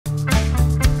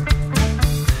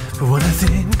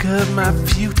picture my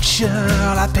future.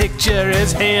 All I picture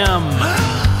is him.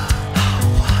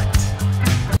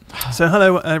 What? So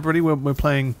hello everybody. We're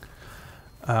playing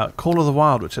Call of the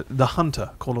Wild, which is The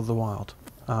Hunter. Call of the Wild.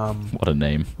 What a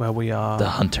name. Where we are The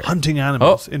Hunter. hunting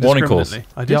animals indiscriminately.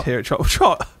 I did hear it.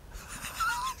 Trot.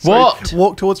 What?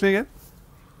 Walk towards me again.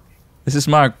 This is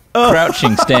my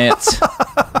crouching stance.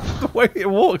 The way it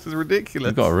walks is ridiculous.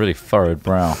 You've got a really furrowed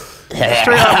brow.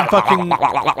 Straight out of fucking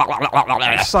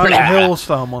Silent Hill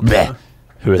style monster.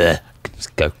 Let's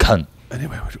go cunt.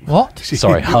 Anyway, what?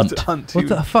 Sorry, hunt. What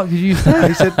the fuck did you say?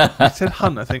 He said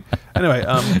hunt, I think. Anyway,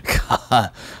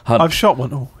 Hunt. I've shot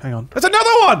one. Oh, hang on. There's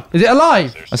another one! Is it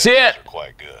alive? I see it.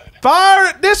 Quite good. Fire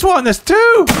at this one! There's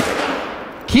two!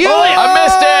 Kill it! I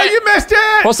missed it! You missed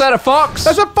it! What's that, a fox?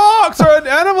 There's a fox or an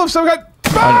animal of some kind.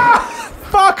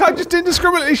 Fuck, I just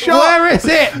indiscriminately shot. Where is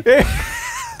it? Wait,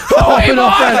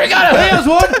 I got it. There's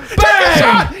one.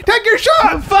 Bang! Take your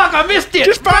shot! Fuck, I missed it.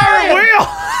 Just fire at wheel!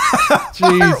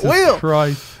 Jesus wheel.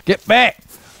 Christ. Get back.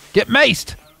 Get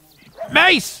maced.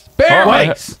 Mace. Bear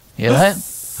mace. Yeah, that?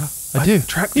 I do.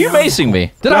 You macing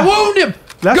me? Did I wound him?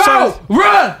 Left Go! side.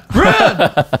 Run!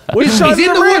 He's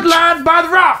in the wood line by the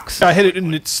rocks. I hit it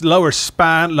in its lower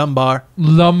spine, lumbar.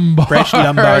 Lumbar. Fresh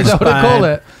lumbar Is that what spine. they call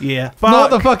it? Yeah.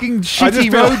 Not the fucking shitty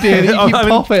feel- road deer that you keep I'm in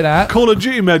popping at. Call of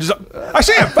Duty mode. Just, I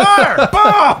see it! Fire!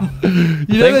 Bomb! You know think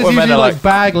there's we're meant usually to, like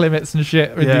bag limits and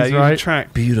shit with Yeah, these, you right?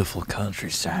 track. Beautiful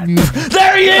countryside.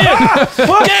 There he is!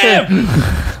 Get him!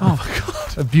 Oh my god.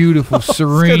 A beautiful,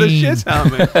 Scared the serene. shit out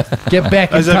of me. Get back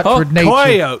in There's a touch with nature.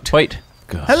 coyote. Wait.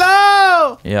 God.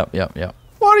 Hello! Yep.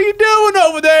 What are you doing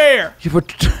over there? You were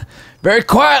very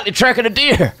quietly tracking a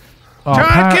deer. Oh,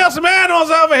 Trying to kill some animals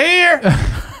over here.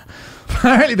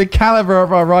 Apparently the caliber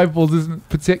of our rifles isn't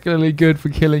particularly good for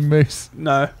killing moose.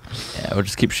 No. Yeah, we'll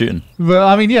just keep shooting. But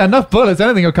I mean, yeah, enough bullets,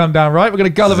 anything will come down, right? We're going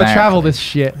to Gulliver Exactly. travel this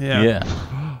shit. Yeah.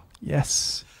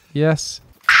 Yes. Yes.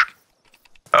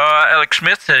 Alex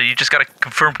Smith, you just got a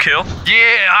confirmed kill?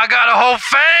 Yeah, I got a whole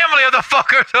family of the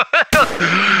fuckers.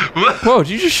 Whoa,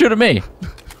 did you just shoot at me?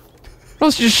 What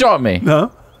else you just shot at me? No.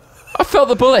 I felt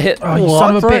the bullet hit. Oh, you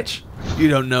son of a bitch. You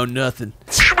don't know nothing.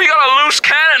 We got a loose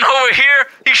cannon over here.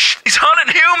 He's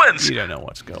hunting humans. You don't know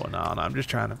what's going on. I'm just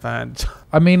trying to find.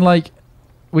 I mean, like,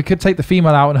 we could take the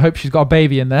female out and hope she's got a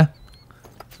baby in there.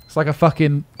 It's like a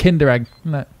fucking Kinder egg,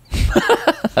 isn't it?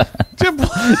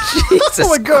 Jesus Oh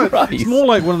my god. Christ. It's more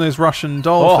like one of those Russian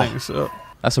doll things. That's a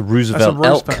That's a Roosevelt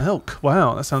Roosevelt elk. elk.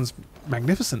 Wow, that sounds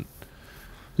magnificent.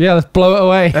 Yeah, let's blow it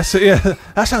away. That's it. Yeah,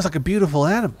 that sounds like a beautiful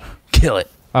animal. Kill it.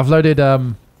 I've loaded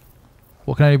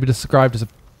what can only be described as a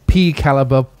P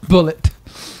caliber bullet.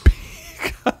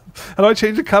 How do I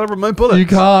change the caliber of my bullet? You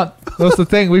can't. That's the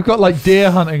thing. We've got like deer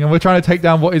hunting, and we're trying to take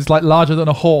down what is like larger than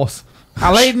a horse.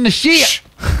 I laid in the shit.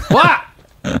 What?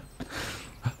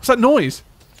 What's that noise?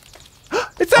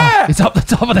 It's there. It's up the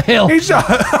top of the hill. He's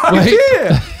Wait.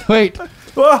 here. Wait.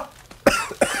 Well,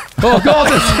 Oh god,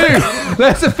 there's two.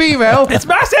 There's a female. it's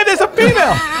massive. There's a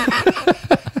female.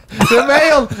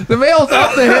 The male's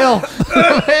up the hill.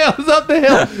 The male's up the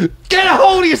hill. Get a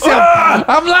hold of yourself.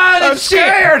 I'm lying I'm in shit.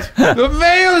 scared. The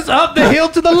male is up the hill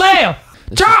to the left.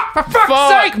 Chop, for fuck's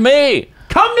Fuck sake. me.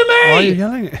 Come to Why are you me.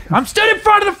 yelling? I'm stood in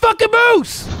front of the fucking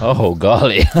moose. Oh,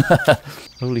 golly.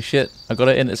 Holy shit. I got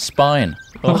it in its spine.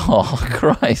 Oh,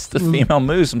 Christ. The female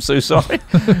moose. I'm so sorry.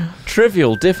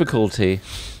 Trivial difficulty.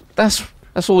 That's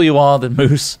all you are, the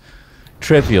moose.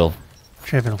 Trivial.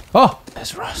 Trivial. Oh,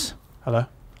 There's Russ. Hello.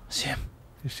 See him.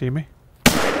 You see me?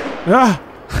 Ah.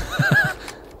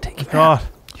 Take him out. God.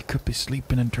 you could be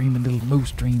sleeping and dreaming little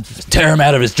moose dreams. Tear him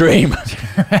out of his dream.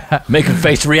 Make him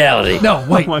face reality. No,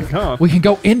 wait. Oh my god. We can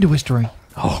go into his dream.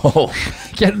 Oh.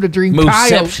 Get him to dream Mooseception.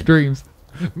 coyote dreams.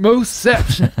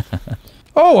 Mooseception.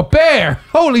 Oh, a bear!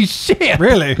 Holy shit!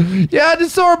 Really? Yeah, I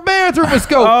just saw a bear through my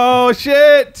scope. Oh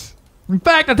shit! In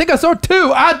fact, I think I saw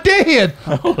two. I did.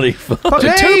 Holy fuck.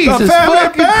 Jesus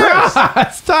fucking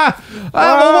Christ! I'm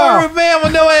a worried man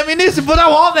with no ammunition, but I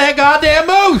want that goddamn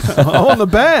moose. I want the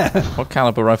bear. What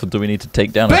caliber rifle do we need to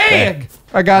take down a bear? Big.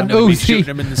 I got an I'm gonna be shooting Uzi.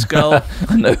 him in the skull.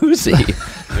 An Uzi.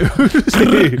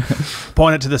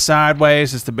 Point it to the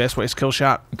sideways. It's the best way. It's kill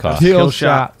shot. Kill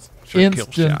shot. Sure, kill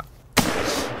Instant. shot.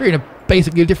 You're in a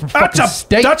basically different That's fucking a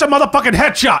state. that's a motherfucking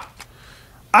headshot.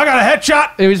 I got a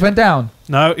headshot. It just went down.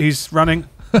 No, he's running.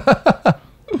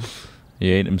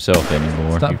 He ain't himself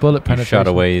anymore. It's that You- bullet you penetration. shot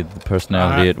away the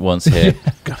personality it once had.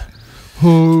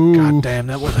 Oh, God damn,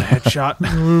 that was a headshot.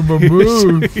 my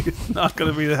moose. He's not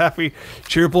going to be the happy,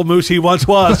 cheerful moose he once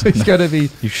was. It's gonna be.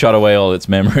 You shot away all its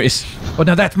memories. Oh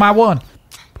no, that's my one.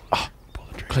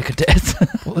 Click of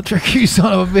death. Pull the trigger, you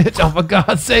son of a bitch! Oh for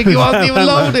God's sake, you wasn't even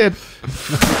loaded.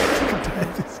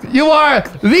 You are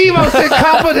the most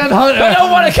incompetent hunter I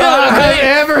don't want to kill him, I've okay?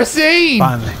 ever seen.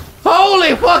 Finally.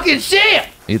 Holy fucking shit!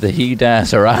 Either he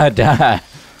dies or I die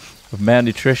of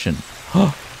malnutrition.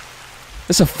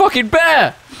 It's a fucking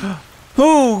bear!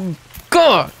 Oh,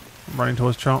 God! I'm running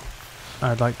towards Trot.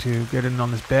 I'd like to get in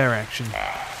on this bear action.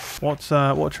 What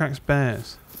attracts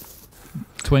bears?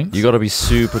 Twinks. You got to be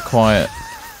super quiet.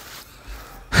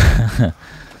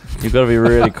 You've got to be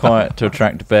really quiet to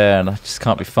attract a bear, and I just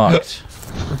can't be fucked.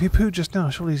 Have you pooed just now?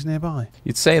 Surely he's nearby.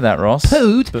 You'd say that, Ross.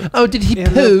 Pooed? Oh, did he Yeah,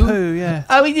 little poo, yeah.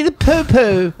 Oh, he did a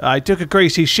poo-poo. I took a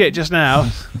greasy shit just now.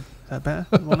 Is that better?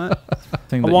 You want it?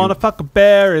 Thing I that want to fuck a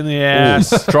bear in the you-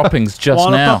 ass. Ooh, droppings just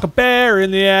Want to now. fuck a bear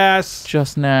in the ass.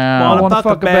 Just now. Wanna Wanna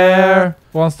fuck a bear.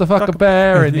 Wants to fuck a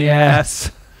bear in the ass.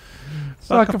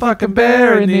 Fuck a fucking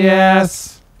bear in the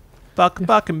ass. Fuck a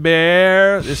fucking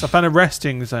bear. I found a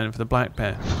resting zone for the black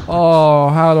bear. Oh,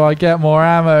 how do I get more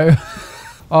ammo?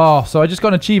 Oh, so I just got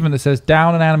an achievement that says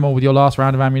down an animal with your last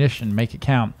round of ammunition. Make it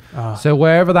count. Oh. So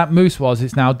wherever that moose was,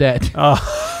 it's now dead. Oh.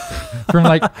 From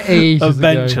like ages ago.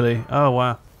 Eventually. Oh,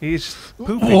 wow. He's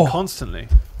pooping Oh. constantly.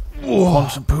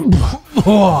 Constant poop.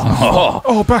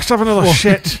 Oh, best have another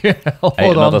shit. Hold Ate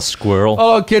on. another squirrel.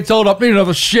 Oh, kids, hold up. Need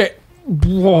another shit.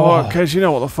 Oh, kids, you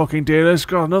know what the fucking deal is.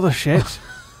 Got another shit.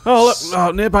 Oh, look.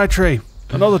 Oh, nearby tree.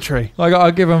 Another tree. I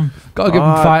gotta give him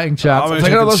fighting chance. I'm Take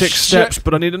taking another 6 shit. steps,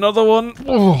 but I need another one.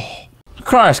 Oh,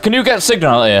 Christ, can you get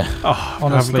signal out here? Oh,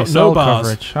 honestly, I've got cell no bars.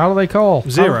 coverage. How do they call?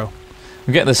 0.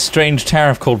 We get this strange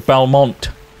tariff called Belmont.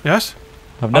 Yes?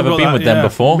 I've never got been that, with them yeah.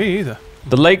 before. Me either.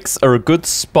 The lakes are a good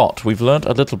spot. We've learned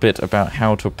a little bit about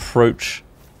how to approach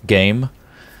game.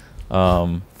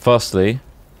 Firstly,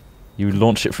 you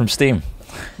launch it from Steam,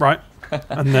 Right.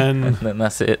 And then, and then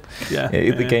that's it. yeah.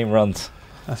 The game runs.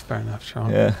 That's fair enough, Sean.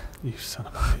 Yeah, You son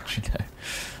of a bitch.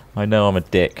 I know I'm a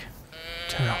dick.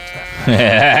 Turn off that.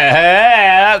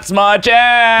 That's my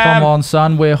jam. Come on,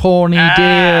 son. We're horny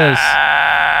deers.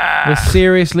 We're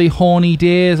seriously horny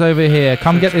deers over here.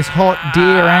 Come get this hot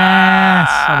deer ass.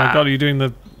 Oh my god, are you doing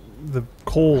the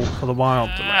call for the wild?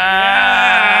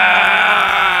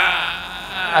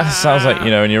 That sounds like,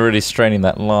 when you're really straining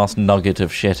that last nugget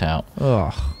of shit out.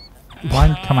 Ugh.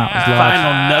 Mine come out as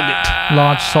Final nugget.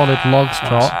 large solid logs,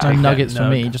 Trot. No take that nuggets for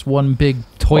me. nug. Just one big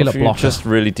What toilet if you're blocker. just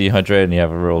really dehydrated and you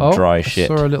have a real dry I shit?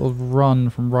 saw a little run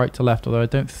from right to left, although I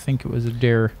don't think it was a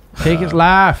deer. Take its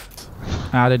life.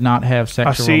 I did not have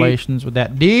sexual see- relations with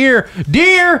that deer.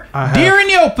 Deer! I Deer have- in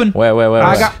the open. Where?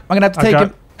 I'm gonna have to I take got-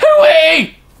 him.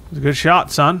 Hooey! It's a good shot,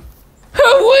 son.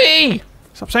 Hooey!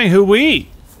 Stop saying hooey.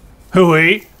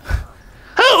 Hooey.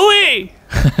 Hooey.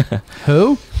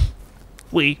 Who?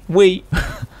 We.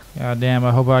 God damn,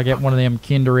 I hope I get one of them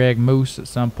Kinder Egg moose at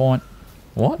some point.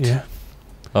 What? Yeah.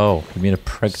 Oh, you mean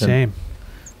a Same.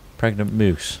 pregnant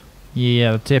moose?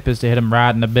 Yeah, the tip is to hit him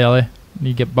right in the belly.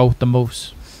 You get both the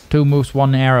moose. 2 moose,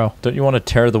 1 arrow. Don't you want to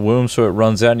tear the womb so it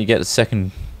runs out and you get a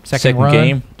second Run.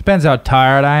 game? Depends how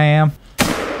tired I am.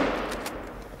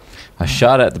 I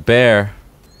shot at the bear.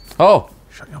 Oh,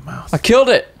 Shut your mouth. I killed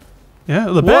it. Yeah,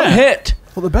 the bear. One hit.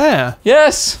 Well, the bear.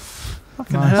 Yes,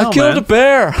 Fucking Nice. hell, I killed man. a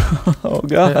bear. Oh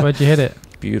god, Where'd you hit it?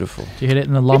 beautiful. Did you hit it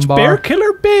in the It's lumbar? Bear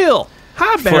Killer Bill.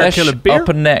 Hi, Bear Flesh, Killer Bill.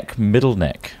 upper neck, middle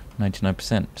neck,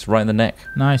 99%. It's right in the neck.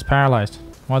 Nice, paralyzed.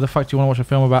 Why the fuck do you want to watch a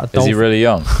film about a Is dolphin? he really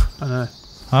young? I know.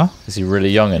 Huh? Is he really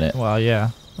young in it? Well, yeah.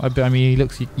 I mean, he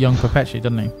looks young perpetually,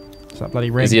 doesn't he? It's that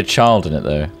bloody ring. Is he a child in it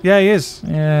though? Yeah, he is.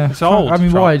 Yeah. It's old, I mean,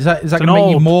 Trot. why? Is that It's going an to make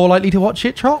you old- more likely to watch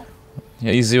it, Trot?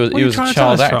 Yeah, he was are you a trying to tell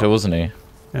child us, actor, Trot? wasn't he?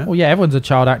 Yeah. Well, yeah, everyone's a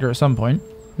child actor at some point.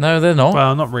 No, they're not.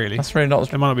 Well, not really. That's really not.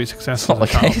 They might not be successful.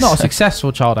 It's not as a the child. case. Not a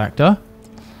successful child actor.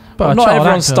 But Well, a not child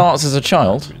everyone actor. starts as a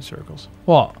child. In circles.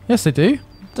 What? Yes, they do.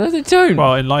 No, they don't.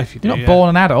 Well, in life you do. You're not yeah. born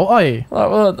an adult, are you?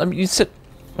 Well, I mean, you said.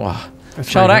 Wow. That's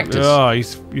child really- actors. Oh,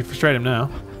 you frustrate him now.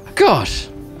 Gosh.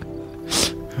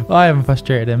 I haven't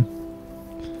frustrated him.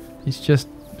 He's just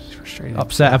He's frustrated.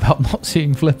 upset about not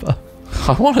seeing Flipper.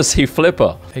 I want to see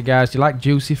Flipper. Hey guys, do you like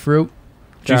juicy fruit?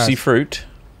 Juicy Guys, fruit.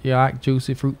 You like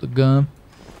juicy fruit? The gum.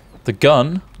 The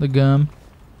gun. The gum.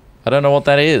 I don't know what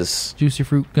that is. Juicy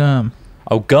fruit gum.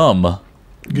 Oh, gum. Gun.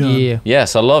 Yeah.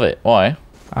 Yes, I love it. Why?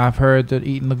 I've heard that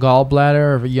eating the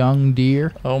gallbladder of a young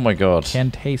deer Oh my god.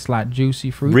 can taste like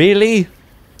juicy fruit. Really?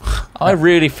 I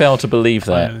really fail to believe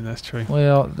I that. don't think that's true.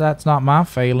 Well, that's not my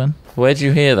failing. Where'd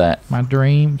you hear that? My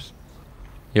dreams.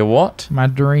 Your what? My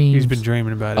dreams. He's been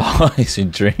dreaming about it. Oh, he's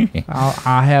been dreaming.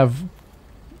 I have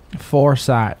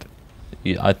foresight.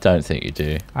 I don't think you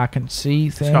do. I can see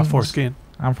He's got things. foreskin.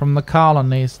 I'm from the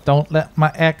colonies. Don't let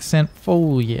my accent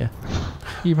fool you.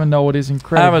 Even though it is I'm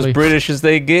incredibly... as British as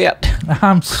they get.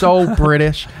 I'm so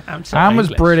British. I'm so I'm as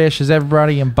English. British as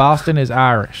everybody in Boston is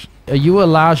Irish. Are you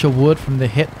Elijah Wood from the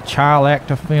hit child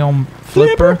actor film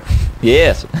Flipper?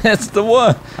 Yes, that's the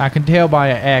one. I can tell by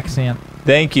your accent.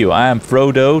 Thank you. I am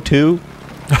Frodo too.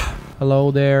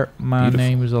 Hello there. My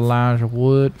name is Elijah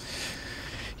Wood.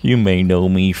 You may know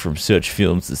me from such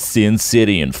films as Sin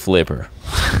City and Flipper.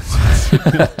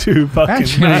 Two fucking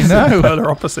Actually, massive no.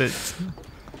 polar opposites.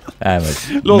 I'm a Lord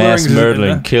of the mass Rings isn't in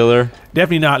murdering there. killer.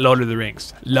 Definitely not Lord of the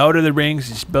Rings. Lord of the Rings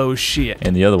is bullshit.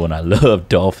 And the other one, I love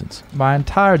dolphins. My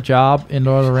entire job in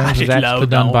Lord of the I Rings was just actually love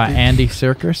done by dolphins. Andy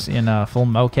Serkis in full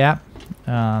mocap.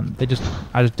 I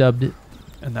just dubbed it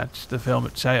And that's the film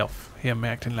itself. Him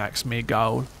acting like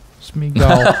Smeagol.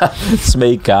 Smeagol.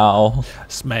 Smeagol.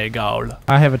 Smeagol.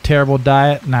 I have a terrible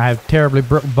diet and I have terribly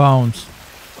brittle bones.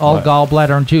 All What?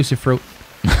 gallbladder and juicy fruit.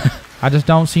 I just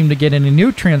don't seem to get any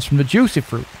nutrients from the juicy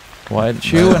fruit. Why?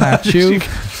 Chew and I chew.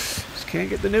 Just can't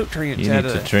get the nutrients You out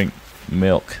need of to it. drink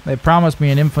milk. They promised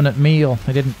me an infinite meal.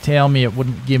 They didn't tell me it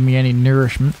wouldn't give me any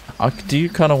nourishment. Do you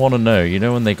kind of want to know? You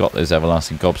know when they got those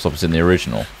everlasting gobstoppers in the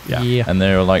original, Yeah. and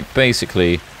they were like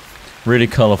basically really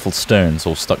colourful stones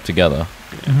all stuck together.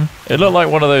 Mhm. It looked like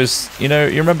one of those. You know,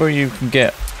 you remember you can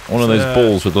get one of those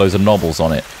balls with loads of knobbles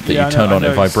on it that Yeah, you turn on,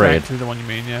 it vibrated. Exactly the one you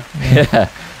mean, yeah. Yeah,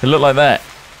 it looked like that.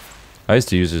 I used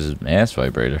to use it as an ass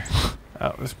vibrator.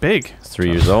 Oh, it's big. It's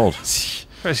 3 years old.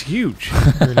 It's huge.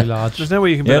 Really large. There's no way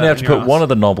you can You only have to put one of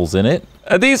the knobbles in it.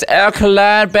 Are these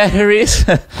alkaline batteries?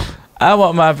 I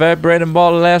want my vibrating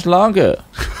ball to last longer.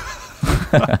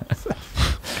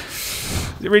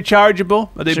 Is it rechargeable?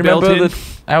 Are they Do you built remember in? the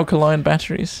alkaline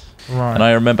batteries? Right. And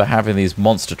I remember having these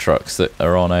monster trucks that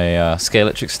are on a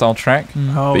Scalextric style track,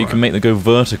 Oh, but you can make them go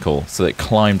vertical, so they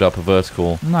climbed up a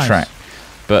vertical Nice. track.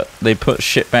 But they put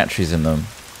shit batteries in them.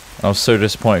 And I was so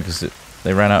disappointed because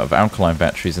they ran out of alkaline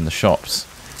batteries in the shops,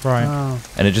 Right. Oh,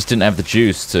 and it just didn't have the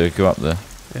juice to go up the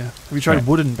yeah. Have you tried Right.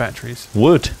 wooden batteries?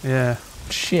 wood. Yeah.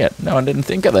 Shit, no, I didn't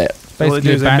think of that. Well, they Basically, do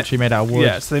a is they battery made out of wood.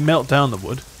 Yeah, so they melt down the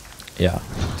wood Yeah,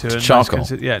 to a nice charcoal.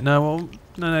 yeah, no,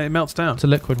 it melts down. It's a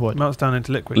liquid It wood. melts down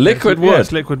into liquid. Liquid Yeah, wood?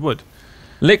 it's liquid wood.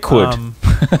 liquid.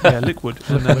 Yeah, liquid.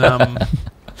 And then,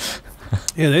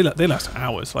 yeah, they last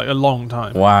hours, like a long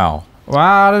time. Wow.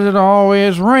 Why does it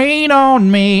always rain on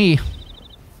me?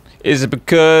 Is it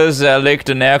because I licked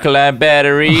an alkaline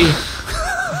battery?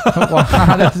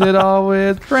 Why does it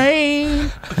always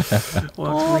rain?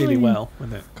 Works really well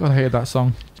with it. God, I hate that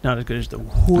song. It's not as good as the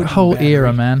wood. The whole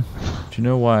era, man. Do you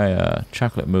know why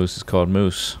chocolate mousse is called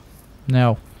mousse?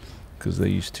 No. Because they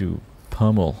used to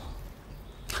pummel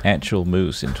actual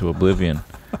mousse into oblivion.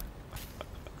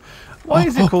 Why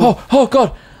is it called? Oh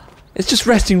God! It's just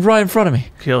resting right in front of me.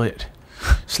 Kill it,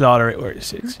 slaughter it where it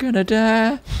sits. Gonna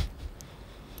die.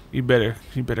 You better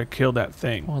kill that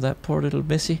thing. Oh, that poor little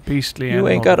missy. Beastly You animal.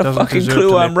 ain't got a Doesn't fucking deserve clue.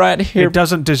 to I'm live. right here. It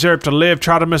doesn't deserve to live.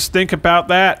 Try to think about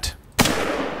that.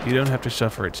 You don't have to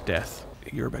suffer its death.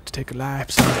 You're about to take a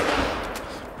life, son.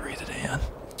 Breathe it in.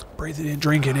 Breathe it in.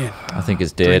 Drink it in. I think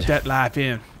it's Drink dead. that life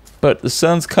in. But the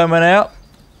sun's coming out.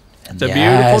 And It's a the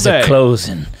beautiful eyes day. are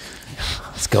closing.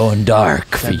 It's going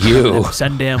dark for you.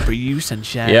 Sundown for you,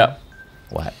 sunshine. Yep.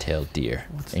 White-tailed deer.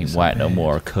 What's Ain't this white no bad?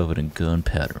 more. Covered in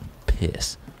gunpowder and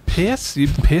piss. Piss? You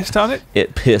pissed on it?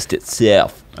 It pissed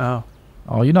itself. Oh.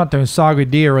 Oh, you're not doing soggy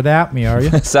deer without me, are you?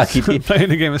 Sucky deer. Playing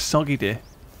a game of Soggy Deer.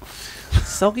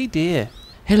 Soggy Deer.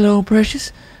 Hello,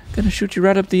 precious. Gonna shoot you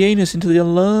right up the anus into the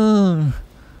lung.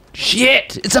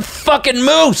 Shit! It's a fucking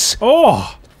moose!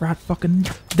 Oh! Right fucking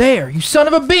there, you son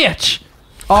of a bitch!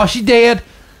 Oh, she dead.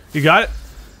 You got it?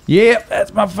 Yep,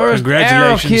 that's my first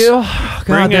arrow Congratulations. kill.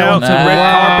 Bring that out one's the a red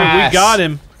lot. carpet. We Nice. got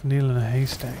him. Needle in a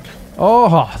haystack.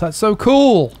 Oh, that's so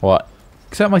cool. What?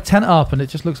 Set my tent up and it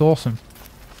just looks awesome.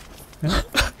 Did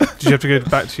you have to go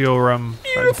back to your back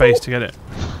to the base to get it?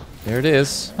 There it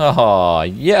is. Oh,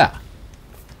 yeah.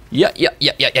 Yeah. You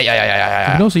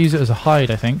can also use it as a hide,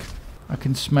 I think. I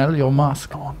can smell your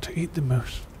musk. I want to eat the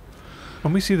moose.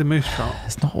 When we see the moose trot,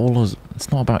 It's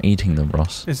not about eating them,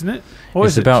 Ross. isn't it? Or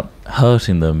It's is it? about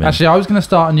hurting them in Actually, I was going to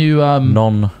start a new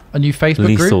Facebook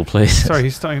non-lethal group. places. Sorry,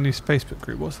 he's starting a new Facebook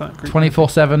group. What's that group?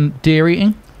 24/7 deer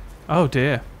eating. Oh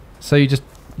dear. So you just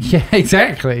yeah,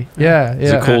 exactly. Yeah,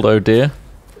 Is yeah. it called Oh Dear?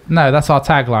 No, that's our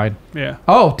tagline. Yeah.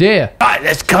 Oh dear.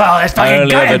 Let's go. Let's I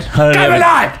only ever,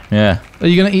 yeah. Are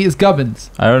you going to eat his gubbins?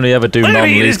 I only ever do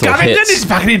non-lethal hits.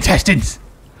 fucking intestines.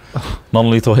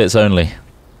 Non-lethal hits only.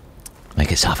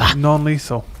 Make it suffer.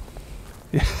 Non-lethal.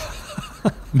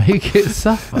 Make it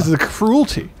suffer. This is a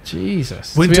cruelty.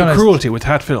 Jesus. To be Winter honest, cruelty with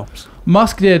Hat Films.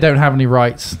 Musk deer don't have any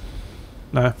rights.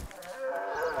 No.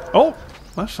 Oh,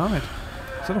 left side.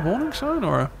 Is that a warning sign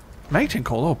or a mating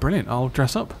call? Oh, brilliant. I'll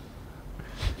dress up.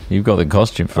 You've got the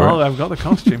costume for Oh, it. I've got the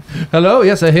costume. Hello?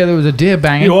 Yes, I hear there was a deer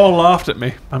banging. You all laughed at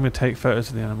me. I'm going to take photos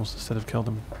of the animals instead of kill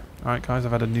them. Alright, guys,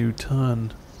 I've had a new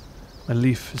turn. My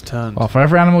leaf has turned. Well, for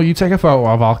every animal you take a photo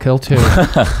of, I'll kill 2.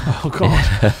 Oh,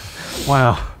 God.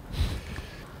 Wow.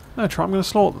 No, try. I'm going to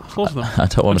slaughter them. I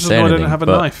don't want Which to is say why anything. I don't have a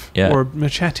but knife yeah. or a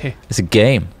machete. It's a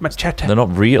game. Machete. They're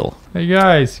not real. Hey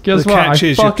guys, guess The what? catch I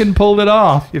is fucking pulled it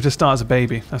off. You have to start as a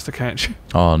baby. That's the catch.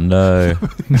 Oh no.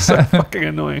 So fucking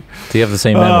annoying. Do you have the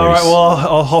same All memories? right, well,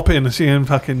 I'll hop in and see you in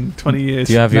fucking 20 years.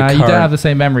 Do you have your Nah, you current... don't have the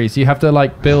same memories. You have to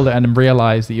like build it and then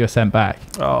realize that you were sent back.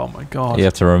 Oh my God. You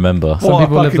have to remember. Some What a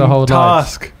people live their fucking whole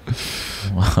lives.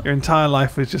 task. Your entire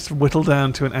life was just whittled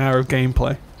down to an hour of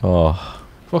gameplay. Oh.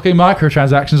 Fucking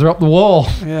microtransactions are up the wall.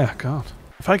 Yeah, God.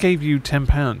 If I gave you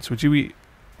 £10, would you eat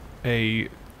a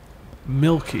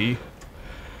milky,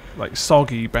 like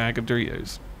soggy bag of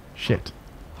Doritos? Shit.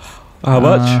 How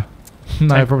much? No,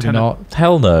 Ten- probably ten- not.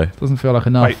 Hell no. Doesn't feel like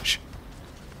enough. Wait.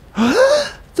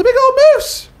 It's a big old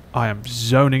moose! I am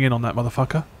zoning in on that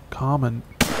motherfucker. Calm and...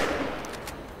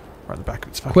 Right at the back of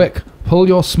its fucking... Quick, pull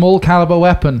your small caliber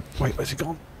weapon Wait, where's he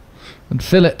gone? and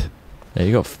fill it. Yeah,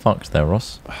 you got fucked there,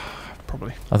 Ross.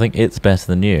 Probably. I think it's better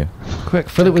than you. Quick,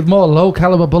 fill it with more low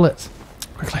caliber bullets.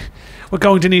 Quickly. We're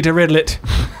going to need to riddle it.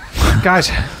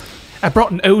 Guys, I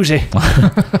brought an Uzi.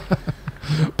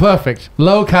 Perfect.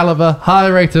 Low caliber, high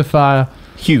rate of fire.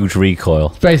 Huge recoil.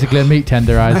 It's basically a meat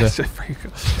tenderizer. That's a freak-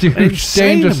 Huge, insane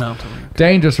dangerous, amount of recoil.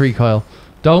 dangerous recoil.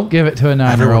 Don't give it to a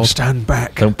Everyone 9-year-old. stand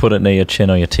back. Don't put it near your chin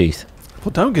or your teeth.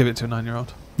 Well, don't give it to a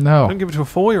 9-year-old. No. Don't give it to a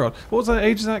 4-year-old. What was that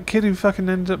age of that kid who fucking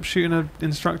ended up shooting an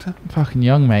instructor? Fucking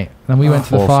young, mate. Then we went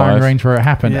to the 4 or firing 5. range where it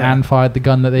happened Yeah. and fired the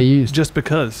gun that they used. Just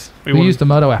because. We used the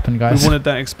murder weapon, we guys. wanted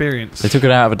that experience. They took it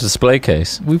out of a display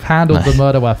case. We've handled the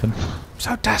murder weapon. I'm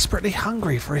so desperately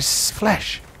hungry for his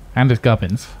flesh. And its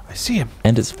gubbins. I see him.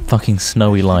 And its fucking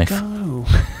snowy life. Go.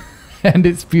 And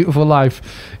its beautiful life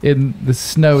in the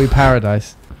snowy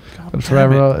paradise. God That's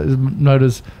damn it. forever is known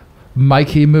as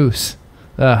Mikey Moose.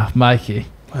 Mikey.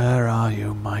 Where are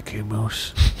you, Mikey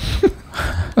Moose?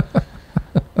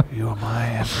 You are my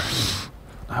everything.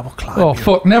 I will climb Oh, you.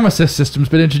 fuck. Nemesis system's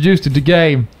been introduced into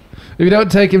game. If you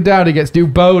don't take him down, he gets new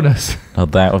bonus. Now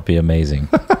that would be amazing.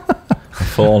 A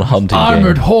full-on hunting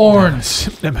Armored game. horns.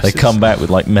 They Nemesis. come back with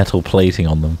like metal plating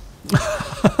on them.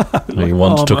 You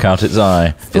once took out its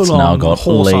eye. It's Full now on got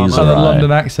horse armor. laser And a eye.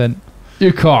 London accent.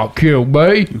 You can't kill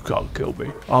me. You can't kill me.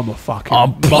 I'm a fucking...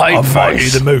 I'm Plague Mikey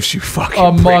Face. the Moose, you fucking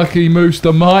I'm prick. Mikey Moose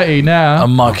the Mighty now.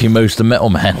 I'm Mikey Moose, the metal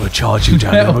I'm man. going to charge you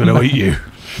down and I'm going to eat you.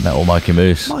 Metal Mikey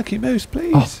Moose. Mikey Moose,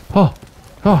 please. Oh.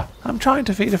 I'm trying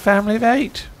to feed a family of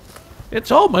 8.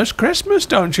 It's almost Christmas,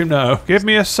 don't you know? Give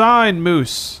me a sign,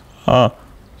 Moose. Huh.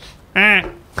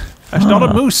 That's not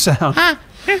a moose sound.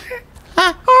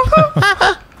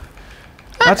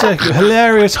 That's a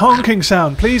hilarious honking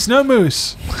sound. Please, no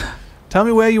moose. Tell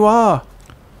me where you are.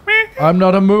 I'm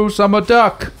not a moose, I'm a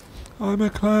duck. I'm a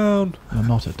clown. I'm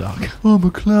not a duck. I'm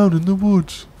a clown in the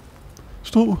woods.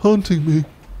 Stop hunting me.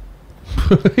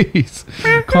 Please.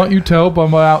 Can't you tell by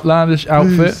my outlandish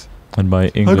outfit? And my I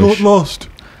got English lost.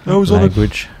 I was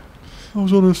language.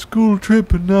 on a school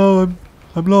trip and now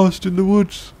I'm lost in the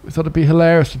woods. We thought it'd be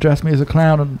hilarious to dress me as a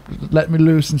clown and let me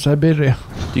loose in Siberia.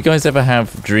 Do you guys ever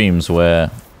have dreams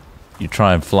where you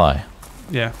try and fly?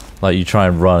 Yeah. Like you try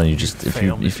and run and you just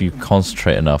fail if you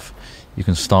concentrate enough, you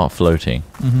can start floating.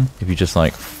 Mm-hmm. If you just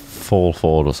like fall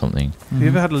forward or something. Have you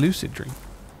ever had a lucid dream?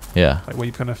 Yeah. Like where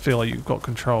you kind of feel like you've got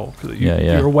control. Cause Yeah.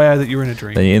 You're aware that you're in a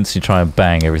dream. Then you instantly try and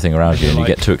bang everything around you and you Like-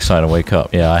 get too excited and wake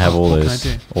up. Yeah, I have all What can those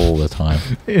I do? all the time.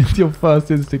 Your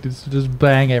first instinct is to just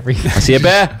bang everything. I see a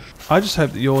bear. I just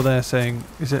hope that you're there saying,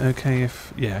 is it okay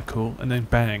if... Yeah, cool. And then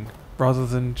bang. Rather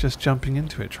than just jumping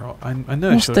into it, Trot. I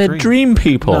know What's it's your their dream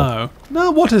people?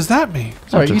 No, what does that mean?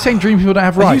 Sorry, are you saying dream people don't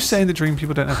have Are you rights? saying that dream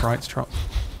people don't have rights, Trot?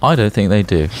 I don't think they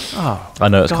do. Oh, I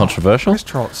know it's God. controversial. Chris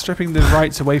Trot, stripping the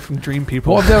rights away from dream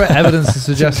people. What if there were evidence to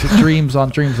suggest that dreams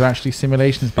aren't dreams, they're actually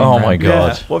simulations being Oh ran? my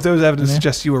God. Yeah. What if there was evidence to Yeah.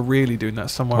 suggest you were really doing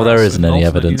that somewhere Well, else? there isn't in an any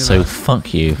alternate evidence, so universe?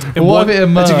 fuck you. In What if it it's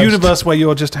emerged? a universe where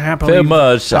you're just If happily... it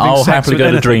emerged, having I'll sex happily with go to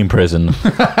anything. dream prison.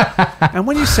 And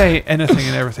when you say anything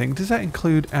and everything, does that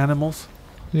include animals?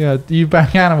 Yeah, do you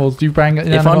bang animals? Do you bang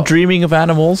If I'm dreaming of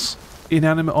animals,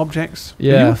 Inanimate objects? Are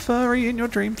Yeah. you a furry in your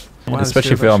dreams? Wow,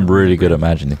 especially if this I'm should really good great. at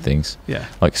imagining things, Yeah.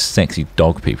 like sexy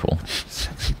dog people.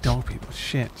 Sexy dog people.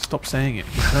 Shit. Stop saying it.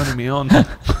 You're turning me on.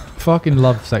 fucking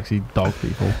love sexy dog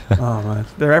people. Oh, man.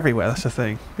 They're everywhere. That's the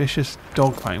thing. Vicious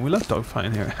dog fighting. We love dog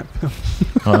fighting here.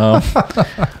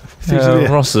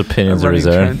 Ross's opinions are his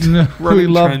own. We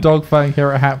love dogfighting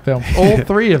here at Hat Films. All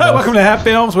three of us. Welcome to Hat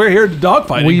Films. We're here to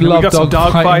dogfighting. We love got some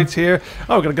dog dogfighting. fights here.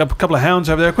 Oh, we've got a couple of hounds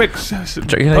over there. Quick.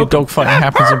 Do you know dogfighting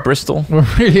happens in Bristol? We're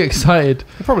really excited.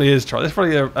 It probably is, Charlie. There's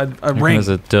probably a ring. There's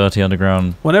a dirty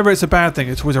underground Whenever it's a bad thing,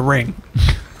 it's always a ring.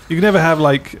 You can never have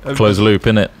like a closed loop,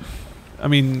 innit? I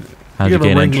mean, How'd you you have a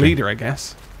gain ring entry? leader, I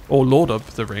guess, or lord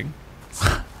of the ring.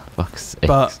 Fuck's sake.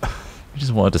 But You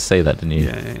just wanted to say that, didn't you?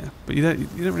 yeah. But you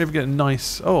don't really get a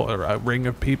nice a ring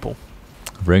of people.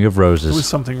 Ring of There's always roses,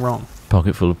 something wrong.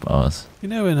 pocket full of bars. You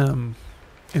know,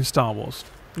 in Star Wars,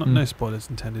 no spoilers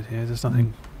intended here. There's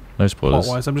nothing No spoilers.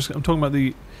 plot-wise. I'm talking about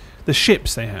the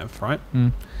ships they have, right?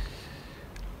 Mm.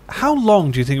 How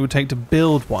long do you think it would take to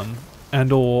build one,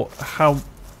 and or how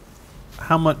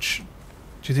much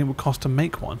do you think it would cost to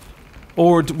make one,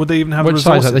 or would they even have the Which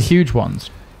size? resources? Like the huge ones?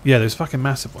 Yeah, those fucking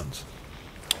massive ones.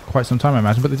 Quite some time, I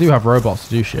imagine. But they do have robots to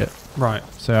do shit. Right.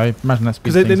 So I imagine that's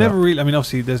Because they never really. I mean,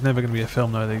 obviously, there's never going to be a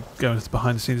film though. They go into the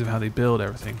behind the scenes of how they build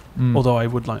everything. Although I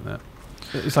would like that.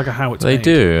 It's like a how it's They made.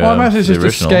 do. Well, I imagine it's the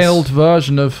just a originals. scaled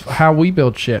version of how we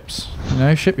build ships. You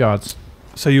know, shipyards.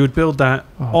 So you would build that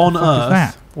Oh, on the fuck is Earth,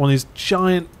 that? one of these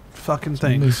giant fucking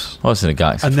things, Moose. Oh, it's in a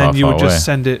galaxy and far, then you far would away. just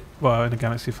send it. Well, in a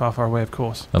galaxy far, far away, of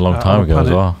course. A long on time a ago as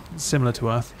planet well. Similar to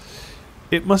Earth.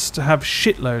 It must have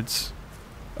shitloads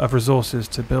of resources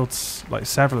to build like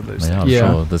several of those Yeah, I'm things.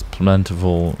 Yeah. sure. There's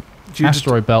plentiful. Do you just-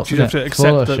 Asteroid belts. do you have isn't to it? Full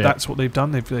accept of that shit. that's what they've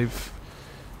done? They've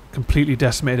completely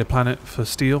decimated a planet for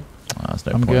steel. That's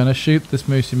no I'm point. gonna shoot this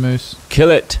moosey moose.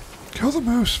 Kill it. Kill the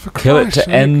moose for Kill it to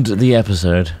end the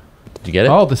episode. Did you get it?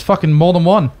 Oh, there's fucking more than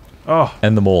one. Oh,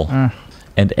 End them all. Uh,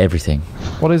 End everything.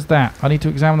 what is that? I need to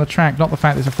examine the track, not the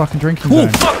fact there's a fucking drinking Oh, zone.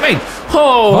 fuck me!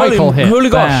 Oh, Vital hit. holy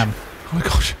gosh. Bam. oh my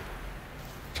gosh!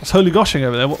 It's holy goshing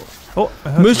over there. What? Oh, I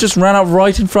heard Moose something. just ran out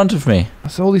right in front of me.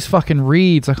 That's all these fucking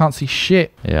reeds. I can't see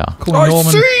shit. Yeah. Call I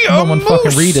Norman, see a Norman fucking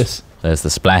moose. Reedus. There's the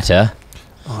splatter.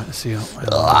 Oh, let's see.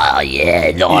 Oh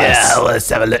yeah, nice. Yeah, let's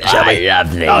have a look, shall we?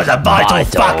 Lovely. That was a vital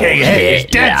fucking hit.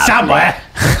 He's dead somewhere.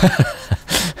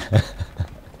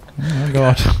 Oh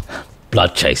god.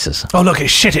 Blood chasers. Oh, look, it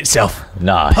shit itself.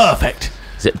 Nice. Perfect.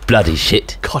 Is it bloody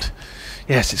shit? God.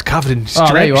 Yes, it's covered in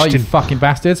Oh, there you are, stretched you in fucking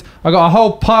bastards. I got a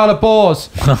whole pile of boars.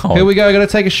 Oh, Here we go, gonna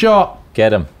take a shot.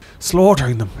 Get him.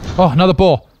 slaughtering them. Oh, another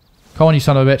boar. Come on, you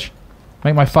son of a bitch.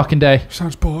 Make my fucking day.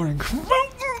 Sounds boring.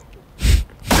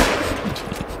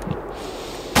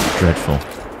 Dreadful.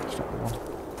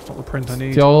 It's not the print I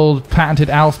need. The old patented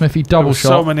Al Smithy double There's shot.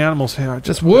 so many animals here. I This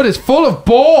just wood is full of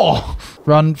boar.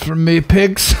 Run from me,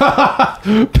 pigs.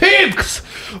 Pigs!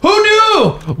 Who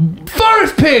knew?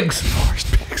 Forest pigs! forest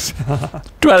pigs.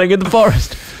 Dwelling in the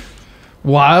forest.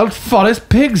 Wild forest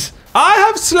pigs. I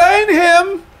have slain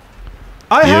him.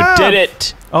 I You have. did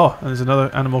it. Oh, and there's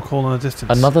another animal call in the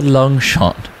distance. Another long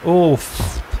shot. Oh,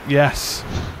 yes.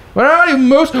 Where are you,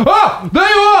 moose? Oh, there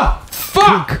you are!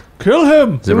 Fuck! Kill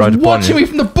him. Is it right upon Watching you? me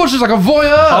from the bushes like a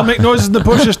voyeur. I'll make noises in the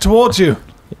bushes towards you,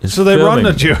 It's so they run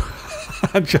filming. at you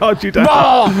and charge you down.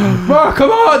 Oh,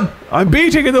 come on! I'm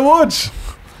beating in the woods.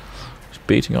 He's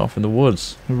beating off in the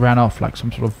woods. He ran off like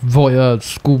some sort of voyeur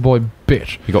schoolboy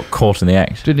bitch. He got caught in the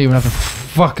act. Didn't even have the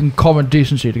fucking common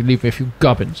decency to leave me a few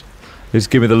gubbins. Just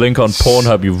give me the link on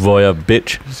Pornhub, you voyeur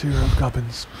bitch. 0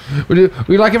 gubbins. Would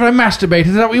you like if I masturbate?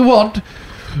 Is that what you want?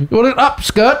 You want an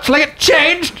upskirt? Shall I get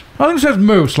changed? I think it says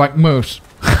moose, like moose.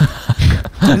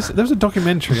 There was a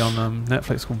documentary on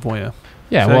Netflix called Voyeur.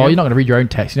 Yeah, So well, you- you're not going to read your own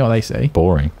text. You know what they say.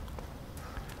 Boring.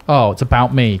 Oh, it's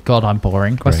about me. God, I'm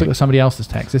boring. Let's Great. look at somebody else's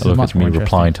text. This is Look, much it's me more interesting.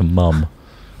 replying to mum.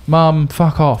 Mum,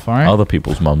 fuck off, alright? Other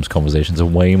people's mums' conversations are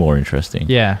way more interesting.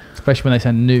 Yeah, especially when they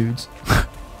send nudes.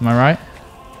 Am I right?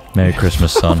 Merry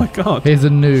Christmas, Oh my son. god. Here's a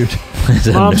nude.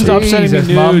 Mom, stop sending me Jesus,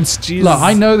 Mum. nudes. Jesus. Look,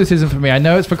 I know this isn't for me. I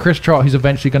know it's for Chris Trott, who's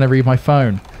eventually going to read my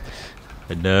phone.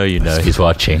 I know you know he's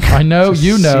watching. I know, It's a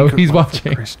you know, secret he's one for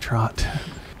watching. Chris Trott.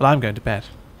 Well, I'm going to bed.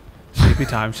 Sleepy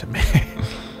time to me.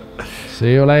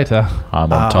 See you later.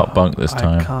 I'm on top bunk this I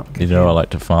time. can't You get know I in. like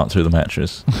to fart through the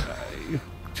mattress.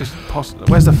 Just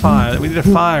where's the fire? We need a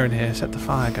fire in here. Set the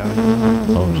fire going.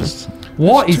 Oh, just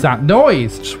What is that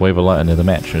noise? wave a lighter near the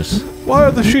mattress. Why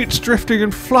are the sheets drifting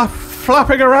and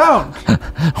flapping around?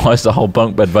 Why is the whole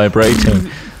bunk bed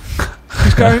vibrating?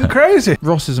 He's going crazy.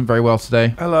 Ross isn't very well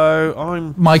today. Hello,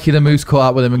 I'm Mikey the Moose caught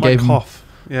up with him and my gave him cough.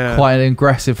 Yeah. quite an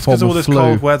aggressive form Because all of this flu.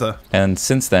 cold weather. And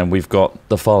since then, we've got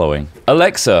the following.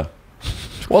 Alexa,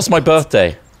 what's my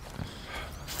birthday?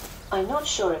 I'm not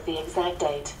sure of the exact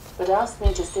date, but ask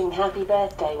me to sing happy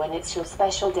birthday when it's your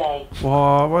special day.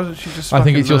 Why doesn't she just? I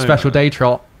think it's your fucking know? special day,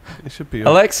 Trot. It should be.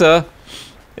 Alexa,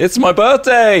 it's my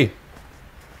birthday!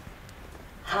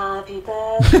 Happy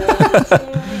birthday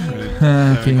to you.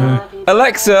 Happy Happy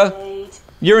Alexa. birthday.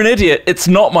 You're an idiot. It's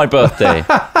not my birthday. You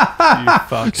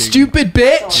fucking... Stupid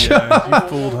bitch! Yeah, you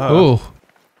fooled her. Oh.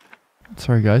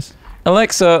 Sorry, guys.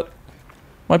 Alexa,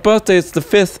 my birthday is the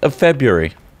 5th of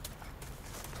February.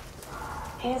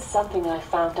 Here's something I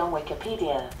found on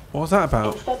Wikipedia. What was that In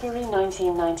about? February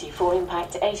 1994,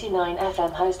 Impact 89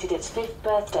 FM hosted its 5th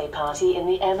birthday party in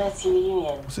the MSU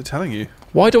Union. What's it telling you?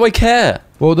 Why do I care?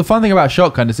 Well, the fun thing about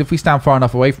shotgun is if we stand far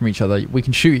enough away from each other, we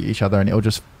can shoot at each other and it'll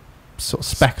just sort of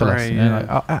speckle us. Spray, You know, yeah. like,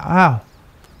 ow, ow, ow.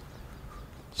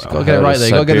 Just Well, gotta get it hell, right there.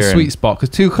 You gotta get a Siberian. sweet spot, because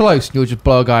too close and you'll just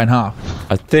blow a guy in half.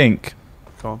 I think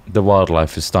Go on. the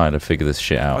wildlife is starting to figure this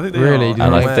shit I out. think they Really? are. Do you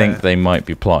And know I aware. think they might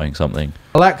be plotting something.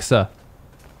 Alexa,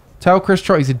 tell Chris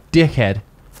Trott he's a dickhead.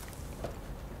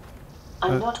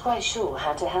 I'm not quite sure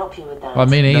how to help you with that. Well,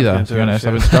 me Never neither, gonna to do be it, honest.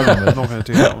 I've been shit. struggling I'm with not going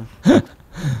to do that one.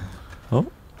 Oh.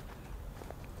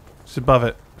 It's above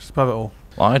it. It's above it all.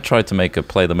 Well, I tried to make her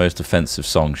play the most offensive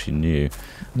song she knew.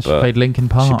 She But played Linkin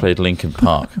Park. She played Linkin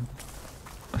Park.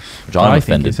 Which I'm I think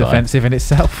offended it's by. offensive in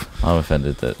itself. I'm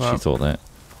offended that Well. she thought that.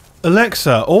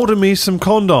 Alexa, order me some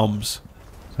condoms.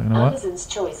 So, you know what? Amazon's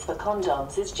choice for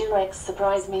condoms is Durex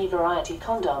Surprise Me Variety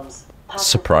condoms. Pack of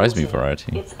Surprise Me 40.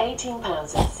 variety. It's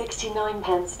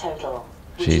 £18.69 total.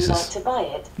 Would you Jesus. like to buy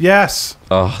it? Yes.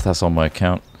 Oh, that's on my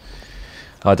account.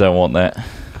 I don't want that.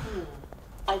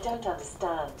 I don't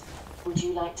understand. Would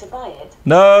you like to buy it?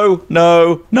 No,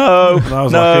 no, no, That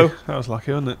was no. lucky. That was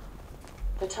lucky, wasn't it?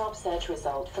 The top search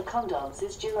result for condoms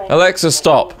is Durex. Alexa,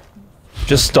 stop.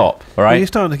 Just stop, all Well, right? you're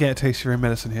starting to get a taste of your own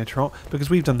medicine here, Trot, because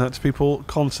we've done that to people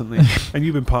constantly, and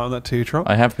you've been part of that too, Trot.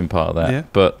 I have been part of that, Yeah.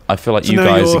 but I feel like So you now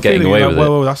guys you're are getting feeling away like, with whoa, it.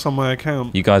 whoa, that's on my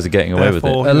account. You guys are getting away with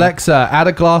Therefore- it. Alexa, add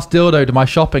a glass dildo to my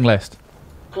shopping list.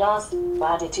 Glass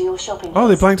added to your shopping Oh,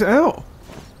 they list. blanked it out.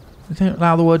 They don't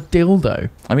allow the word dildo.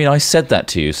 I mean, I said that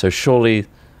to you, so surely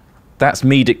that's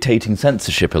me dictating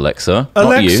censorship, Alexa.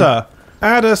 Not you. Alexa,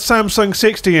 add a Samsung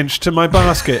 60-inch to my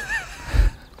basket.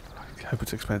 I hope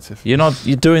it's expensive. You're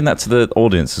doing that to the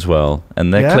audience as well,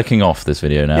 and they're Yeah? clicking off this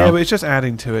video now. Yeah, but it's just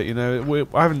adding to it, you know.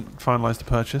 I haven't finalised the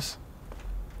purchase.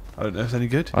 I don't know if it's any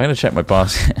good. I'm gonna check my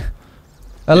basket.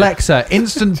 Alexa,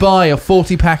 instant buy a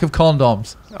 40 pack of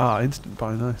condoms. Ah, instant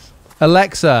buy, nice.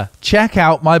 Alexa, check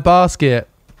out my basket.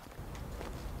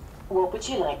 What would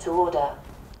you like to order?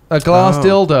 A glass Oh.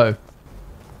 dildo.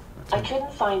 I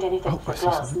couldn't find anything Oh, for I see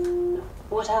glass.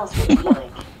 What else would you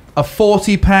like? A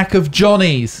 40 pack of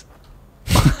Johnnies.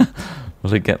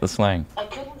 Will it get the slang? I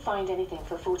couldn't find anything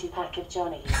for 40-pack of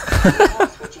Johnny's. What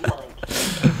else would you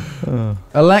like?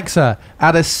 Alexa,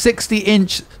 add a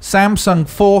 60-inch Samsung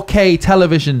 4K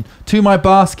television to my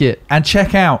basket and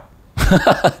check out.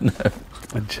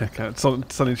 And check out.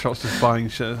 Sonny Trot's just buying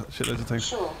shitloads of things.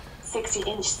 Sure.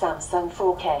 60-inch Samsung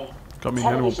 4K. Got me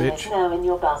animal Television bitch. is now in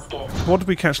your basket. What did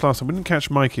we catch last time? We didn't catch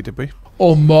Mikey, did we?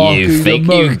 Oh, Marky You think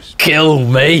the you Moose. killed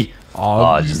me?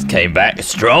 I just came back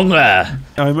stronger.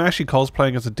 I'm actually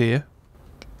cosplaying as a deer.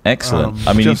 Excellent.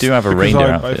 I mean, you just do have a because reindeer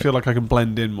I outfit. feel like I can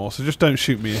blend in more. So just don't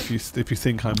shoot me if you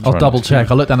think I'm. I'll Trying double to- check.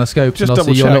 I'll look down the scopes Just and I'll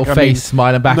see double your check. little I face mean-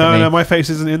 smiling back no, at me. no, my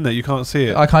face isn't in there. You can't see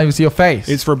it. I can't even see your face.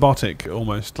 It's robotic,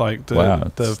 almost like the.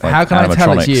 Wow, the it's like How can I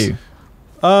tell it's animatronics. you?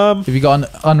 Have you got an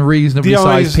unreasonably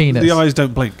sized penis? The eyes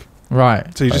don't blink,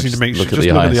 Right. so you just need to make sure. look at Just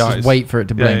the look at the eyes. eyes. Just wait for it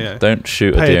to Yeah, blink. yeah. Don't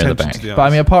shoot a Pay deer in the attention back. to the eyes. But I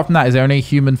mean, apart from that, is there any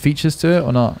human features to it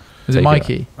or not? Is it Take it out.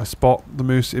 Mikey? I spot the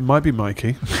moose. It might be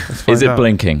Mikey. Let's find Is it out.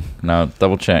 blinking? Now,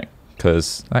 double check,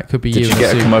 because That could be did you in a get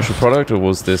a suit. commercial product, or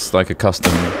was this like a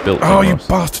custom built Oh, thing you or something?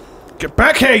 bastard! Get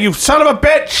back here, you son of a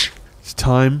bitch! It's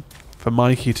time for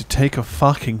Mikey to take a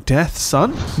fucking death,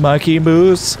 son. Mikey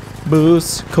Moose,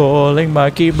 Moose, calling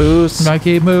Mikey Moose.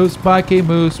 Mikey Moose,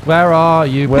 where are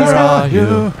you? Where are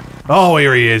you? Oh,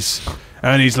 here he is,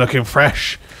 and he's looking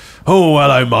fresh. Oh,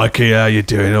 hello, Mikey. How you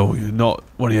doing? Oh, you're not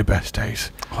one of your best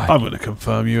days. I'm going to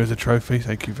confirm you as a trophy.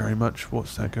 Thank you very much.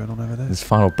 What's that going on over there? His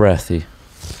final breath, he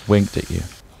winked at you.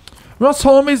 Ross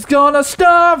Holmes gone a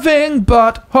starving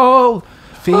butthole.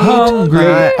 Feed Hungry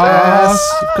my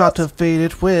ass. You've got to feed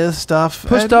it with stuff.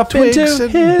 Put and stuff twigs into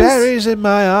and his- berries in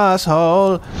my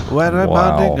asshole. When I'm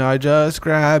Wow. hunting, I just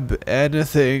grab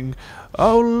anything.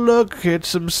 Oh, look, it's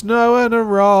some snow and a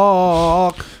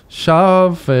rock.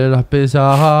 Shove it up his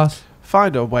ass.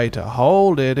 Find a way to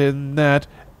hold it in that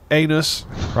anus.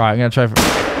 Right, I'm gonna try for.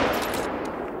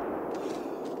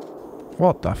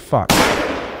 What the fuck?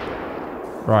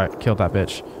 Right, killed that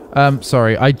bitch.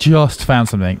 Sorry, I just found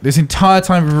something. This entire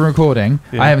time we've been recording,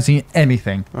 Yeah. I haven't seen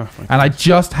anything. Oh, my And I goodness.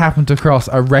 just happened to cross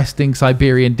a resting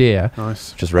Siberian deer.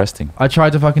 Nice. Just resting. I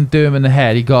tried to fucking do him in the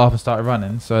head. He got up and started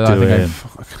running. So I Do think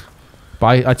it. but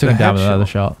I took The him down with headshot. another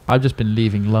shot. I've just been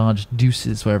leaving large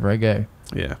deuces wherever I go.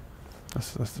 Yeah.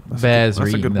 Bears are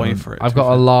that's a eating good way them. for it. I've to be got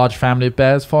a fair. large family of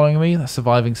bears following me. That's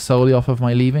surviving solely off of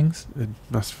my leavings.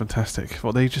 That's fantastic.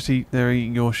 What they just eat? They're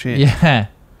eating your shit. Yeah.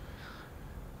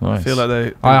 I Nice. feel like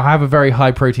they I have a very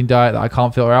high protein diet that I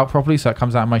can't filter out properly, so it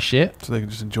comes out of my shit. so they can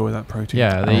just enjoy that protein.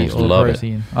 Yeah, I they eat just all the love it.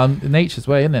 protein. Nature's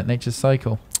way, isn't it? Nature's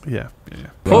cycle. Yeah.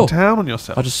 Cool. Go down on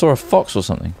yourself. I just saw a fox or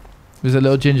something. It was a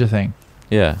little ginger thing.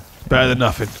 Yeah. Better than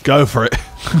nothing. Go for it.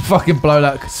 Fucking blow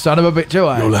that son of a bitch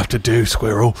away. You'll have to do,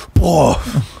 squirrel. Whoa.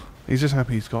 He's just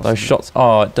happy he's got Those something. shots.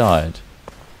 Oh, it died.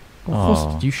 Of course,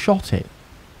 Oh. you shot it.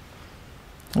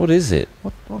 What is it?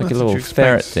 What Like a did little you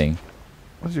ferret expect? thing.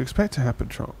 What did you expect to happen,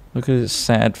 Trot? Look at its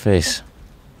sad face.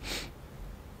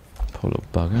 Poor little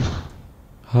bugger.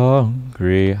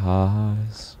 Hungry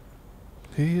eyes.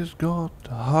 He's got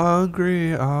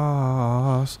hungry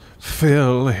ass.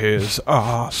 Fill his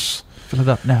ass. Fill it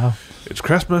up now. It's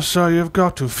Christmas, so you've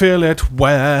got to fill it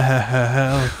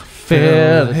well.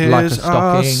 Fill it like a his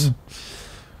stocking. ass.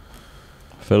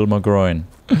 Fill my groin.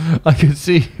 I can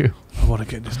see you. I want to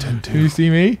get in this tent Can you too. see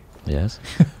me? Yes.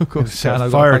 Of course. Set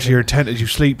I've got fire fucking- to your tent as you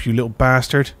sleep, you little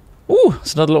bastard. Ooh,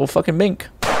 it's another little fucking mink.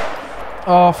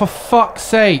 Oh, for fuck's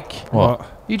sake! What?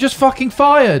 You just fucking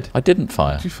fired. I didn't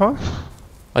fire. Did you fire?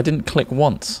 I didn't click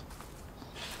once.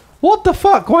 What the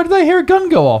fuck? Why did I hear a gun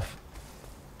go off?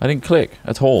 I didn't click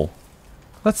at all.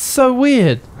 That's so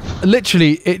weird.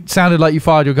 Literally, it sounded like you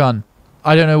fired your gun.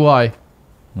 I don't know why,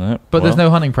 No, but there's well, no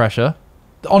hunting pressure.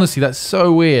 Honestly, that's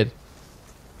so weird.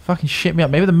 Fucking shit me up.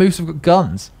 Maybe the moose have got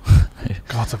guns.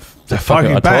 God, they're fucking-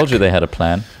 fighting I back. told you they had a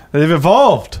plan. They've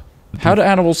evolved. How do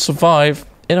animals survive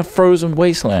in a frozen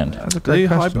wasteland? That's a They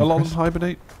great question. a lot of Chris. them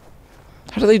hibernate.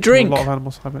 How do they A drink? lot of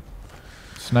animals hibernate.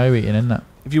 Snow eating, isn't it?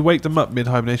 If you wake them up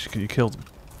mid-hibernation, can you kill them?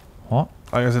 What?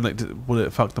 I guess like, will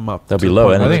it fuck them up? They'll to be the low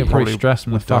point I where energy. think they it probably probably stressed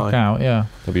them the would fuck die? out, yeah.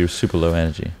 They'll be super low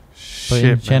energy. But Shit,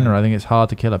 in general, man. I think it's hard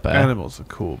to kill a bear. Animals are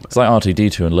cool, man. It's like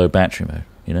R2-D2 in low battery mode,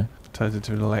 you know? Turns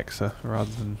into an Alexa rather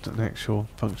than an actual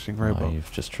functioning Oh, robot.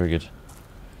 you've just triggered.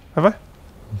 Have I?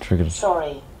 Triggered.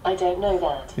 Sorry, I don't know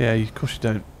that. Yeah, of course you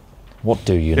don't. What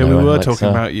do you Yeah, know, we were Alexa? talking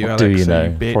about you, What do you Alexa, know? you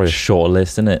bitch. Probably a shorter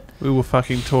list, isn't it? We were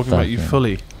fucking talking about you Fucking-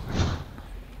 fully.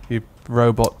 You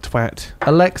robot twat.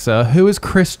 Alexa, who is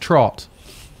Chris Trott?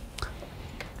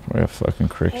 We're a fucking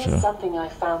Here's creature. something I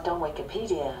found on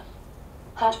Wikipedia.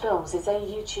 Hat Films is a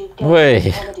YouTube game Wait.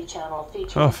 and comedy channel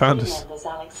featuring Oh, found three us. members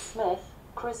Alex Smith,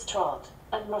 Chris Trott,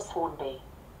 and Ross Hornby.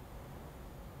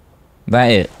 That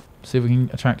it. See if we can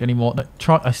attract any more. No,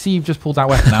 try. I see you've just pulled that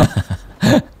weapon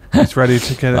out. He's ready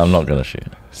to get it. I'm not gonna shoot.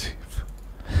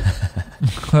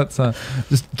 That's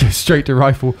just go straight to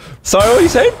rifle. Sorry, what are you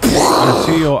saying? I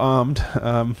see you're armed.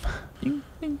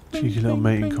 Cheeky little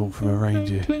mating call from a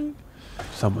reindeer.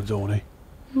 Someone's horny.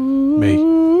 Me.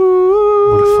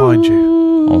 I'm gonna find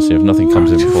you. Honestly, if nothing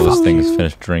comes in before this Fuck thing you. is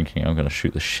finished drinking, I'm gonna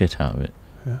shoot the shit out of it.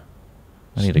 Yeah.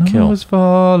 I need a kill. Snow's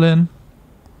falling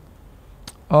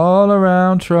all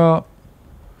around Trott.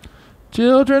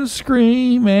 Children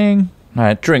screaming.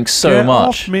 Man, it drinks so Get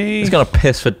much. off me. It's gonna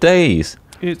piss for days.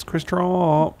 It's Chris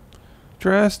Trott.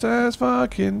 Dressed as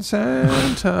fucking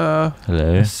Santa.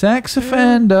 Hello. Sex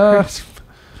offender.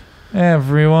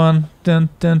 Everyone. Dun,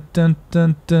 dun, dun,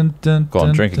 dun, dun, dun, Go on,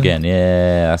 dun, drink dun. again.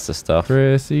 Yeah, that's the stuff.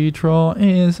 Chrissy Trott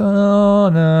is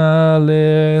on a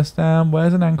list. And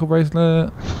where's an ankle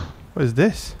bracelet? What is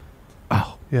this?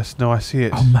 Oh. Yes, no, I see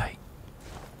it. Oh, mate.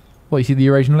 What, you see the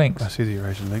Eurasian links? I see the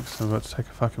Eurasian links. I'm about to take a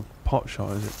fucking pot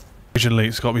shot, is it? Eurasian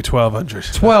links got me 1200.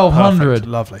 1200. Perfect,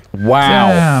 lovely. Wow.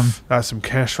 Damn. That's some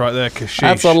cash right there, Kashish.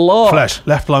 That's a lot. Flesh,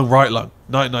 left lung, right lung.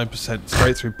 99%,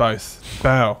 straight through both.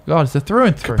 Bow. God, it's a through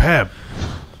and through. Kapam.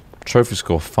 Trophy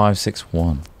score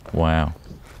 561. Wow.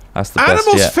 That's the best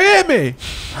Animals yet. fear me,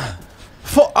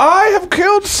 for I have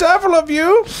killed several of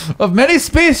you, Of many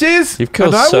species, You've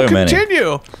killed and I so will many.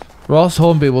 continue. Ross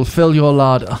Hornby will fill your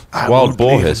larder. I Wild won't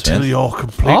boar leave hiss, until man. you're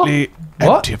completely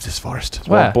What? empty of this forest.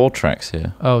 Where? Wild boar tracks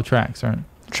here. Oh, tracks, right.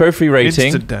 Trophy rating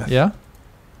Instant death. Yeah?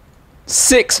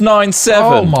 697.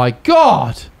 Oh my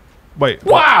god! Wait.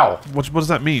 Wow. What does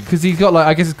that mean? Because he's got like,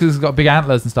 I guess it's because he's got big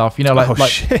antlers and stuff. You know, like, oh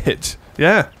like shit.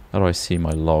 Yeah. How do I see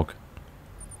my log?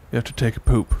 You have to take a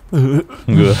poop.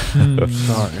 mm,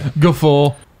 Sorry.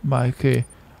 Guffaw.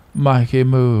 Mikey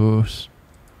Moose.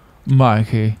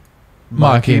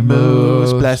 Mikey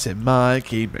Moose. Bless him,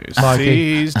 Mikey Moose. Mikey.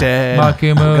 He's dead. Mikey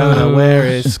I'm gonna Moose. wear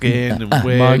his skin and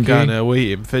we're Mikey. gonna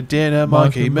eat him for dinner,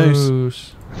 Mikey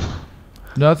Moose.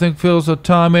 Nothing feels so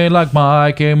timey like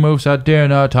Mikey Moose at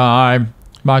dinner time.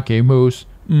 Mikey Moose.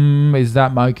 Is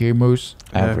that Mikey Moose?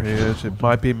 There he is. It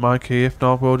might be Mikey. If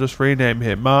not, we'll just rename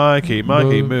him Mikey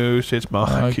Moose. It's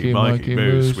Mikey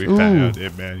Moose. We found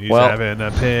him, man. He's having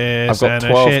a piss. I've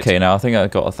got 12k now. I think I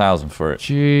got 1,000 for it.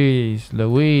 Jeez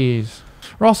Louise.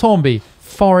 Ross Hornby,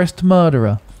 forest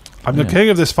murderer. I'm the king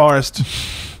of this forest.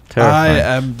 I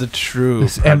am the true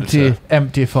predator.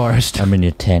 empty forest. I'm in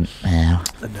your tent now.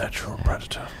 The natural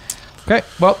predator. Okay,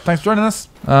 well, thanks for joining us.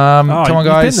 Come on,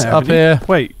 guys, been there, up here.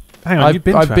 Wait, hang on.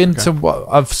 I've been to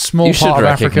a small part of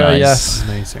Africa. Yes,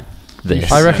 amazing.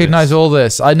 I recognise all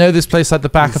this. I know this place like the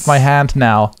back of my hand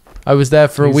now. I was there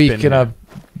for a week and a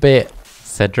bit.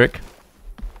 Cedric.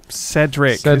 It's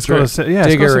got a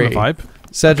similar vibe.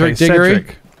 Cedric Diggory.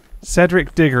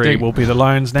 Cedric Diggory will be the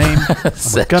lion's name.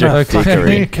 Cedric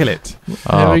Diggory. Kill it.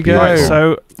 There we go. Right,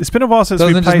 so it's been a while since we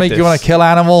played this. Doesn't it just make you want to kill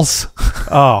animals?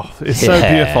 Oh, it's so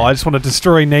beautiful. I just want to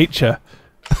destroy nature.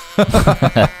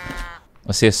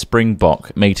 I see a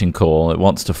springbok mating call. It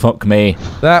wants to fuck me.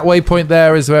 That waypoint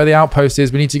there is where the outpost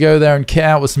is. We need to go there and kit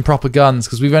out with some proper guns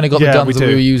because we've only got the guns that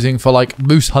we were using for like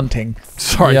moose hunting.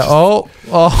 Sorry. Yeah. Oh,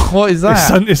 what is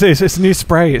that? It's a new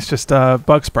spray. It's just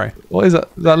bug spray. What is that?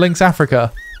 Is that Lynx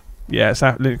Africa? Yeah, it's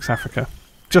Lynx Africa.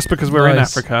 Just because we're in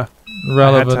Africa,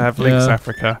 relevant. I had to have Lynx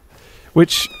Africa,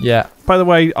 which, by the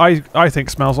way, I think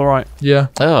smells all right. Yeah.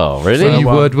 Oh, really? So you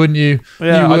would, wouldn't you?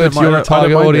 Yeah, you would. You're a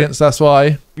target audience. That's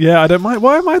why. Yeah, I don't mind.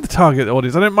 Why am I the target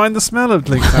audience? I don't mind the smell of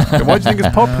Lynx Africa. Why do you think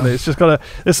it's popular? It's just got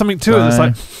there's something to it that's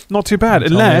like not too bad,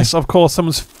 unless of course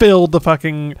someone's filled the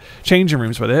fucking changing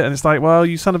rooms with it, and it's like, well,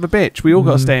 you son of a bitch, we all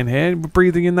got to stay in here, and we're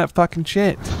breathing in that fucking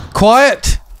shit.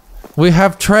 Quiet. We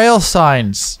have trail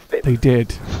signs. They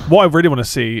did. What I really want to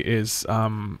see is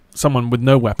someone with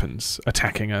no weapons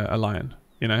attacking a lion,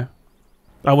 you know?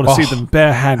 I want to see them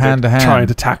barehanded hand to hand. trying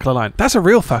to tackle a lion. That's a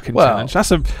real fucking challenge.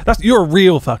 You're a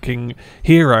real fucking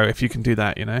hero if you can do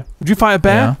that, you know? Would you fight a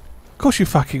bear? Yeah. Of course you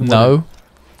fucking would. No.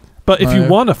 But if you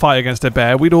want to fight against a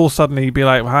bear, we'd all suddenly be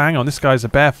like, well, hang on, this guy's a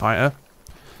bear fighter.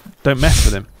 Don't mess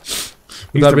with him.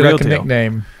 Would that be like a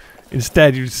nickname?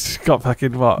 Instead, you just got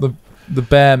fucking what? The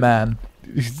bear man.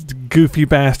 These goofy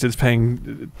bastards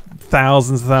paying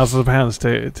thousands and thousands of pounds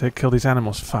to kill these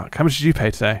animals. Fuck. How much did you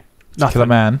pay today? Nothing. Kill a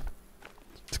man.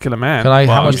 To kill a man?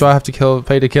 How much do I have to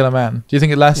pay to kill a man? Do you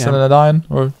think it's less than a lion?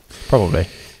 Or probably.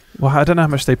 Well, I don't know how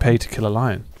much they pay to kill a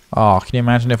lion. Oh, can you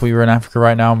imagine if we were in Africa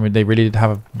right now and they really did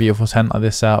have a beautiful tent like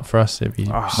this out for us? It'd be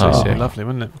so sick. Lovely,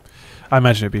 wouldn't it? I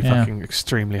imagine it'd be fucking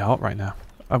extremely hot right now.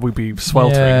 We'd be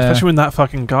sweltering, especially when that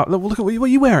fucking guy. Look at what are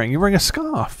you wearing? You're wearing a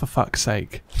scarf, for fuck's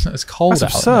sake. It's cold That's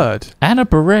out. absurd. And a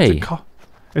beret.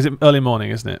 Is it early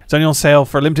morning, isn't it? It's only on sale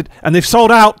for a limited, and they've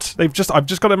sold out. I've just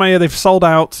got it in my ear. They've sold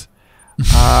out.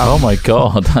 Oh my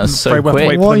god, that's so quick.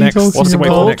 Wait for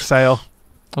the next sale.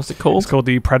 What's it called? It's called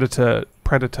the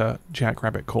Predator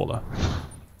Jackrabbit Caller.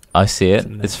 I see it.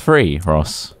 It's free,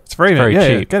 Ross. It's free, very cheap.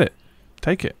 Yeah, get it.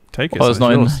 Take it. Well, it's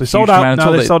not in they sold out.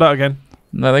 Now they sold out again.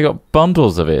 No, they got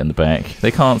bundles of it in the back.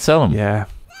 They can't sell them. Yeah.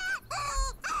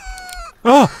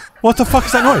 Oh, what the fuck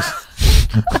is that noise?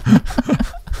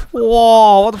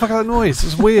 Whoa, what the fuck is that noise?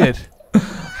 It's weird.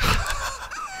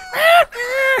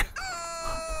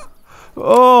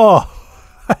 Oh,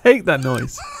 I hate that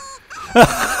noise.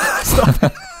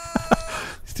 Stop.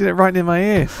 He's doing it right near my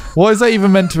ear. What is that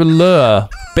even meant to allure?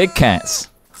 Big cats.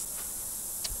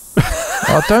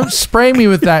 Oh, don't spray me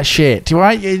with that shit.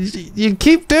 You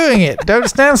keep doing it. Don't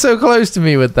stand so close to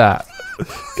me with that.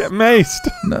 Get maced.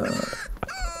 No.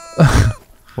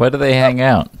 Where do they hang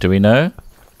out? Do we know?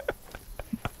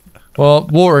 Well,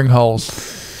 watering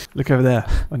holes. Look over there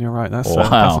on your right. That's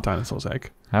wow. a dinosaur's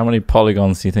egg. How many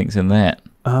polygons do you think's in that?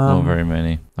 Not very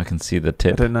many. I can see the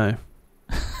tip. I don't know.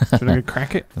 Should I go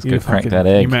crack it? Let's go crack that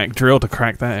egg. You Mac drill to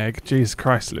crack that egg. Jesus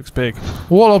Christ, it looks big.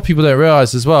 What a lot of people don't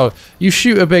realise as well, you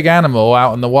shoot a big animal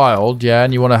out in the wild,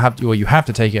 and you want to you have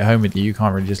to take it home with you. You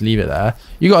can't really just leave it there.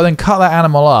 You got to then cut that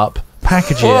animal up,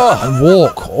 package it, and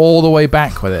walk all the way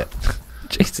back with it.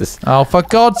 Jesus. Oh, for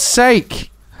God's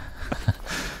sake.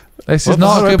 This is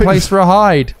not a good place for a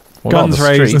hide. Guns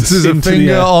raised. This is a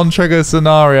finger on trigger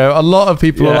scenario. A lot of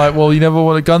people are like, well, you never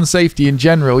want a gun safety in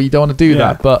general. You don't want to do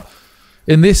that. But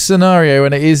in this scenario,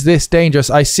 when it is this dangerous,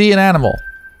 I see an animal.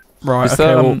 Right,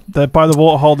 okay, well, by the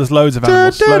waterhole, there's loads of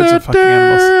animals. Loads of fucking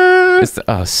animals.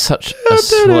 It's such a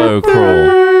slow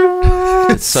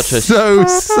crawl. It's such a... So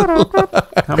slow.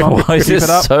 Why is it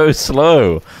so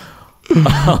slow?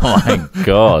 Oh my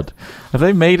god. Have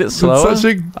they made it slower?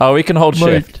 Oh, we can hold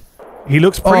shift. He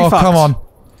looks pretty fucked. Come on.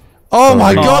 Oh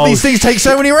my god, these things take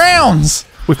so many rounds.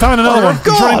 We found another one.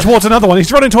 He's running towards another one.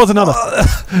 He's running towards another.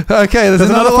 Okay, there's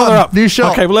another further one. Up. New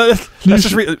shot. Okay, well, let's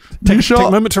just take a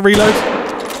moment to reload.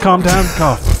 Calm down.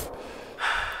 God.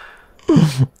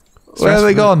 Where have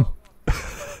they gone?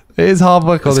 It is hard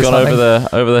work. All It's this gone hunting.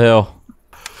 over the hill.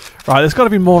 Right, there's got to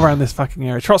be more around this fucking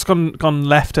area. Trot's gone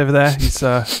left over there. He's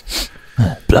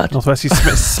Blood. northwest. He's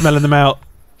smelling them out,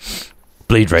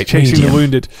 Bleed rate chasing medium. the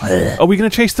wounded. Are we going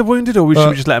to chase the wounded, or should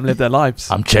we just let them live their lives?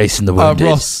 I'm chasing the wounded.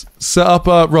 Ross, set up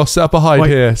a hide Wait.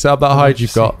 here. Set up that hide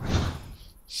you've see. got.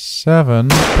 7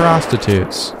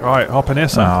 prostitutes. Right, hop in here,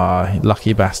 son. Ah,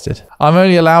 lucky bastard. I'm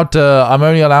only allowed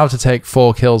to take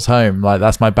 4 kills home. Like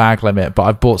that's my bag limit. But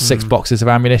I've bought 6 boxes of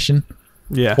ammunition.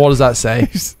 Yeah. What does that say?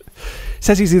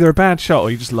 Says he's either a bad shot or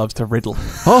he just loves to riddle.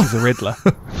 Oh, he's a riddler.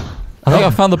 I think I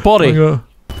found the body.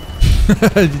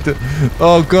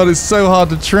 Oh god, it's so hard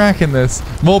to track in this.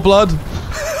 More blood.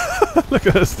 Look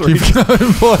at us three Keep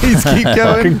going, boys. Keep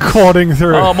going. fucking quadding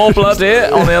through. Oh, more blood here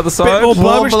on the other Bit side. more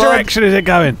blood. More Which blood. direction is it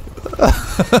going?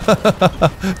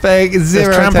 Fake zero.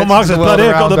 There's trample attention marks. to There's the blood world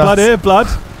here. Got the around blood us. here. Blood.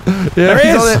 Yeah, There it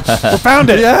we got is. We found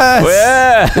it. Yes.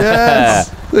 Yeah. Yes.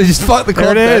 They just fucked the There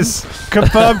clock it then. is.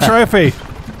 Confirmed trophy.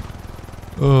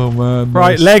 Oh man.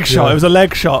 Right, nice. leg shot. Yeah. It was a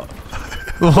leg shot.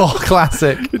 Oh,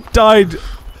 classic. It died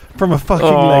from a fucking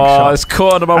leg Oh, shot. it's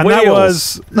caught under my And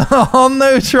wheels. that was Oh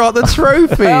no, Trot, the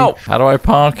trophy. Help. How do I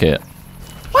park it?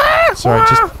 Sorry,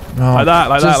 just like that,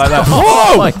 like that, Just- like that.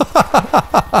 Oh, my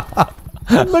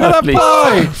Look at that Holy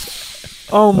pie.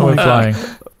 Oh we're my god.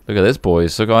 flying. Look at this,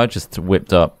 boys. Look, I just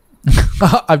whipped up.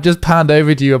 I've just panned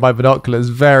over to you with my binoculars.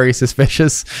 Very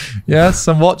suspicious. Yes,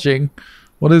 I'm watching.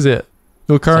 What is it?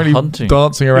 You're currently hunting.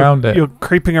 dancing around it. You're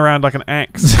creeping around like an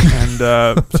axe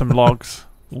and some logs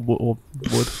or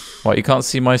wood. What, you can't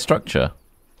see my structure?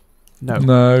 No.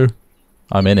 No,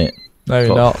 I'm in it. no, you're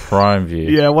Got not. prime view.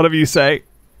 Yeah, whatever you say.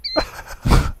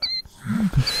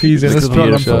 He's in the This is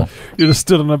structure. beautiful. You just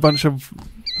stood on a bunch of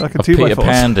like a I 2 by Peter 4s.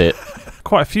 Panned it.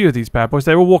 Quite a few of these bad boys.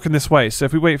 They're all walking this way. So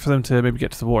if we wait for them to maybe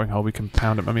get to the watering hole, we can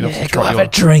pound them. I mean, obviously, Go Trot, have you're- a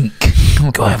drink.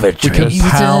 Go have a drink. could You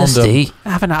pound 'em. thirsty?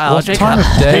 Have an What time of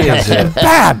day is it?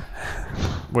 Bam!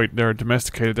 Wait, they're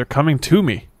domesticated. They're coming to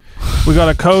me. We got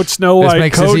a code Snow This White.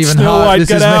 makes us Code even Snow hard- White, this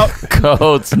get is out.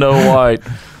 Code Snow White.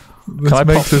 This I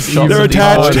makes pop us some even shots They're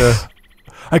attached. harder.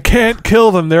 I can't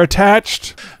kill them. They're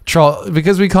attached. Trot,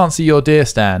 because we can't see your deer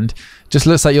stand, just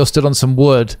looks like you're stood on some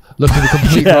wood, looking the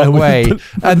complete Yeah, wrong we way, can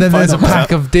and then find there's a that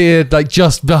pack of deer like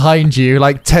just behind you,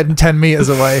 like 10 meters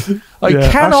away. I Yeah.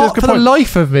 Actually, cannot, that's a good for the point.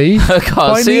 life of me, I can't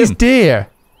find see these him. deer.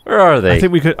 Where are they? I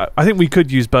think we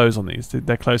could use bows on these.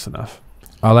 They're close enough.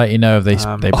 I'll let you know if they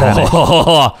panic.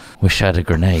 Oh, wish I had a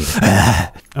grenade.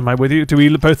 Am I with you? Do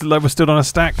we both look like we're stood on a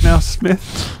stack now,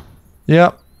 Smith?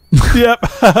 Yep, Yep.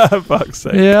 Fuck's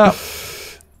sake. yeah.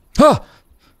 Oh,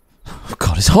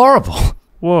 God, it's horrible.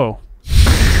 Whoa.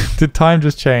 Did time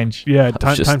just change? Yeah.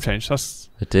 was just- Time change. That's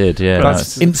It did, yeah. But no,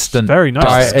 that's- it's- Instant. very nice.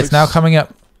 All right, it's now coming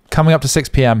up to 6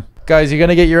 p.m. Guys, you're going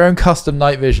to get your own custom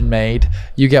night vision made.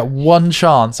 You get one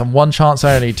chance and one chance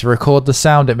only to record the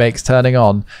sound it makes turning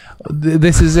on.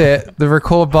 This is it. The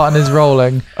record button is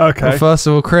rolling. Okay. Well, first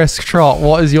of all, Chris, Trot,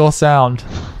 what is your sound?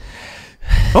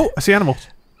 Oh, I see animals.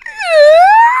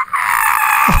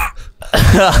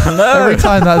 Every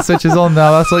time that switches on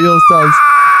now, that's what yours does.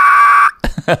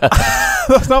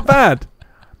 That's not bad.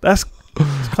 That's close.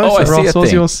 Oh, I see Ross, a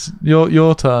what's thing.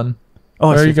 your turn? Oh, I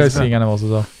Where are see you guys this. seeing animals as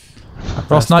well? Ross,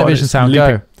 Ross, night vision sound,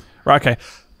 looping. go. Right, okay.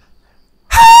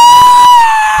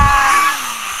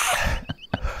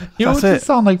 You all That's just it.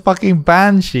 sound like fucking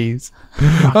banshees.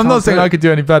 I'm can't not saying do it. I could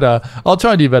do any better. I'll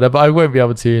try and do better, but I won't be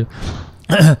able to.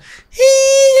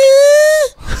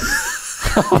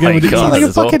 Oh my God, sound like a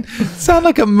that's all- fucking sound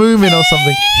like a moomin or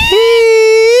something.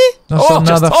 That's Oh,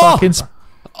 another just- oh. fucking.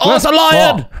 Oh, it's a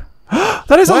lion!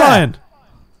 That is Where? a lion.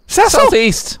 Cecil.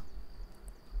 Southeast.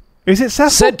 Is it Cecil?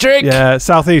 Cedric. Yeah,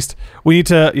 southeast. We need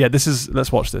to. Yeah, this is.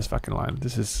 Let's watch this fucking lion.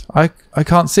 This is. I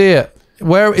can't see it.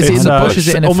 Where is it? In It's, the bush? Is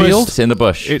it in a almost- field? It's in the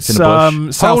bush. It's in the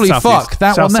bush. south. Holy southeast. fuck!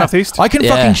 That south, one there. Southeast. I can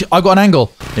Yeah. fucking. I got an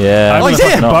angle. Yeah. I'm Oh, gonna he's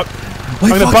here. fucking buck-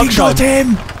 We I'm gonna fucking buckshot got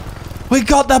him. We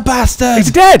got the bastard.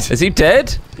 He's dead. Is he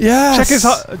dead? Yes. Check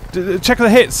his. Check the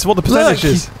hits. What the percentage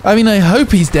Look. is. I mean, I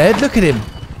hope he's dead. Look at him.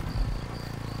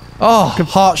 Oh,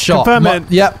 heart shot. confirm it.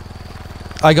 Yep.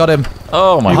 I got him.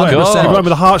 Oh my You went, you went God.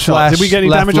 with a heart shot. Flash, Did we get any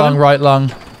left damage lung, on? right lung.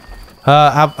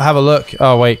 Have a look.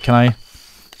 Oh wait, can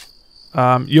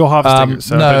I? You're harvesting it,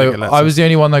 so I don't think it No, lets I us. was the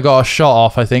only one that got a shot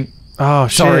off. I think. Oh,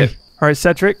 Sorry. shit. All right,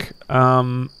 Cedric.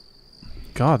 God,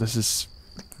 this is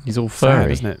He's all sad,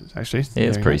 furry. isn't it? Actually, It's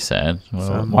Hearing pretty it. sad.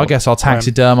 Well, So, I guess I'll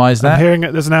taxidermize I'm that. hearing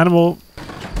it. There's an animal.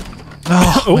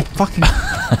 Oh, Oh. my fucking!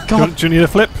 Do you need a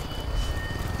flip?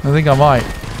 I think I might.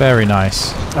 Very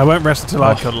nice. I won't rest until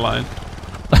I Oh. kill the lion.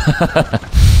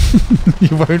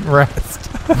 You won't rest.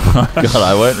 God,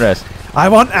 I won't rest. I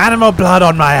want animal blood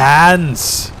on my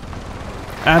hands.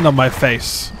 And on my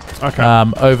face. Okay.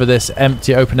 Over this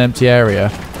empty area.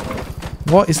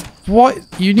 What?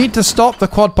 You need to stop the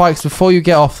quad bikes before you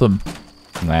get off them.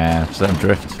 Nah, just let them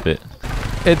drift a bit.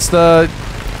 It's the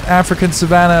African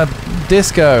Savannah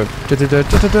disco.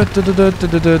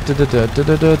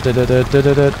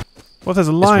 Well, there's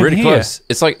a It's line really here. close.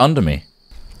 It's like under me.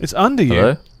 It's under you.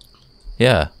 Hello?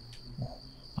 Yeah.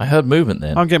 I heard movement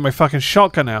then. I'm getting my fucking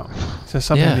shotgun out. Is there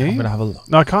something Yeah, near I'm you? gonna have a look.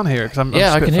 No, I can't hear it because I'm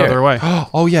Yeah, a I bit can hear further it. away.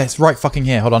 Oh yeah, it's right fucking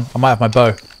here. Hold on. I might have my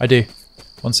bow. I do.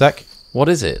 One sec. What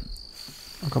is it?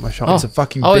 I've got my shotgun. It's a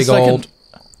fucking Oh, big it's like old.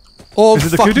 Oh, Is it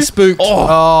the fucking kudu? spooked.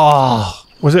 Oh.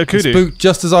 Was it a He kudu? spooked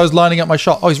just as I was lining up my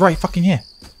shot. Oh, he's right fucking here.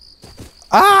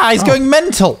 Ah, he's going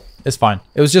mental. It's fine.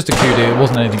 It was just a kudu. It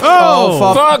wasn't anything.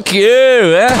 Oh, Fuck you!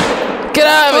 Eh? Get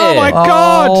out of Oh here! my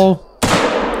god!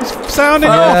 Oh, Sounding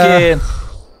Yeah. Fucking-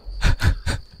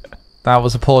 that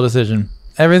was a poor decision.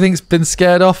 Everything's been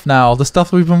scared off now. The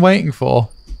stuff we've been waiting for.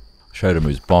 Showed him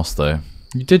who's boss though.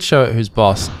 You did show it who's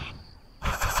boss.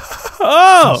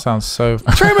 Oh! Sounds so.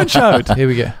 Truman showed. Here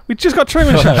we go. We just got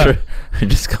Truman showed. You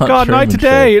just can't. God, Truman night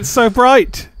today. show. It's so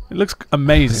bright. It looks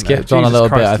amazing. Skipped though. on a Jesus little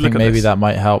Christ, bit. I look think at maybe this. that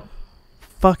might help.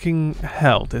 Fucking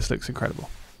hell, this looks incredible.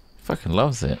 Fucking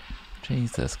loves it.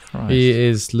 Jesus Christ. He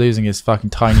is losing his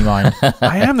fucking tiny mind.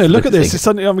 I am though. Look at this. It's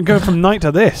suddenly, I'm going from night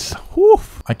to this. Whew.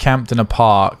 I camped in a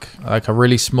park, like a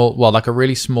really small,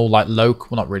 like local,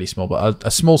 well, not really small, but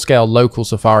a small scale local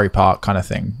safari park kind of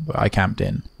thing. I camped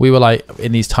in. We were like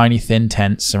in these tiny thin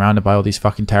tents surrounded by all these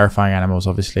fucking terrifying animals,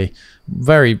 obviously.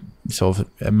 Very sort of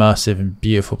immersive and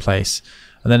beautiful place.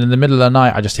 And then in the middle of the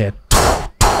night, I just hear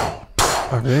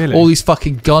Oh, really? all these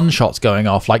fucking gunshots going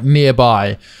off like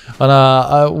nearby, and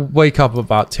I wake up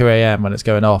about 2 a.m. when it's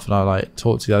going off, and I like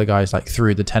talk to the other guys like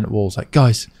through the tent walls, like,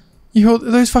 guys, you hear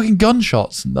those fucking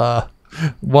gunshots? And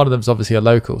one of them's obviously a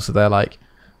local, so they're like,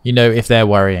 you know, if they're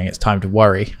worrying, it's time to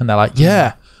worry, and they're like,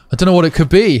 yeah, I don't know what it could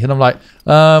be, and I'm like,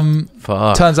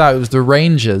 Fuck. turns out it was the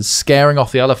rangers scaring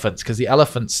off the elephants, because the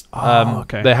elephants,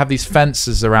 okay. they have these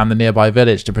fences around the nearby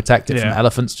village to protect it from Yeah.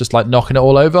 elephants just like knocking it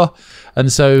all over. And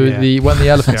so Yeah. when the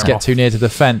elephants Scare 'em get off. too near to the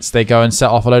fence, they go and set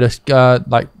off a load of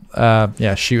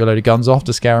shoot a load of guns off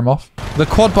to scare them off. The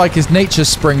quad bike is nature's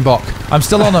springbok. I'm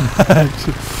still on them.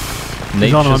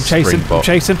 He's on him. I'm Nature's chasing. I'm Springbok.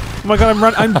 chasing. Oh my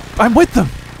god, I'm with them.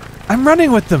 I'm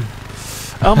running with them.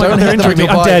 Oh my Don't god, they're hit them injuring with me.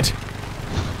 your I'm bike. dead.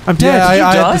 I'm dead. Yeah, Did you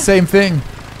I had die? the same thing.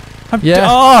 I'm yeah. dead.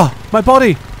 Oh, my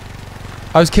body.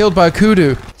 I was killed by a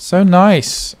kudu. So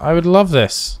nice. I would love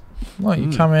this. Look,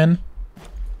 you come in,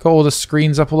 got all the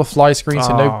screens up, all the fly screens,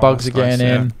 so no Oh, bugs are that's getting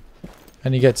nice, in,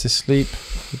 and you get to sleep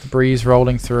with the breeze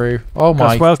rolling through. Oh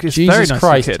my, Well, it's very Jesus nicely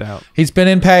Christ! kitted out. He's been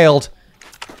impaled.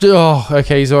 Oh,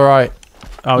 okay, he's all right.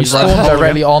 Oh, You he's spawned like,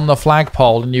 directly on the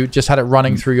flagpole, and you just had it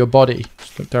running through your body.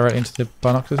 Just look directly into the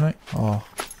binoculars, mate. Oh,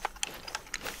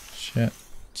 shit!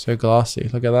 So glassy.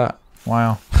 Look at that.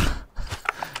 Wow.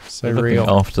 So Looking real.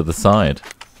 off to the side.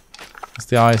 It's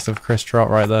the eyes of Chris Trott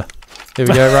right there. Here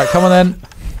we go. Right, come on then.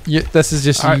 This is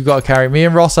just All right. you got to carry. Me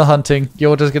and Ross are hunting.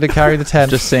 You're just going to carry the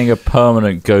tent. Just seeing a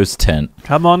permanent ghost tent.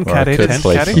 Come on, Where I caddy, could tent,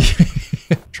 place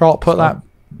caddy. Trott, put that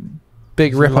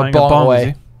big ripper Lying a bong bomb, away. is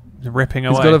he? He's ripping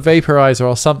He's away. got a vaporizer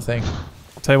or something.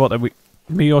 I'll tell you what, though,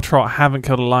 me or Trot haven't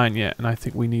killed a lion yet, and I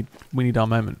think we need our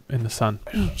moment in the sun.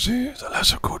 See the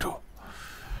lesser kudu.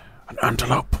 An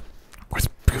antelope with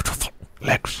beautiful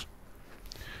legs.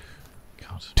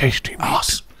 God. Tasty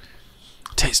meat.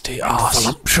 Tasty And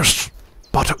voluptuous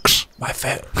buttocks. My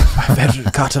favorite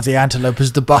cut of the antelope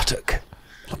is the buttock.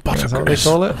 The buttock Is that what they is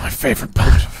call it? my favorite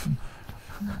part of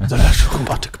the lesser kudu.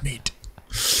 Buttock meat.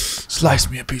 Slice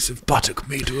me a piece of buttock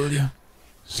meat, will you?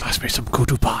 Slice me some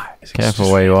kudu pie.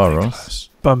 Careful where you are, Ross.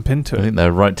 Bump into I it. think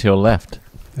they're right to your left.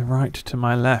 The right to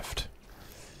my left.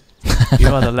 You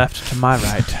are the left to my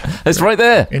right. It's right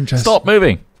there. Interesting. Stop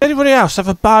moving. Anybody else have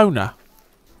a boner?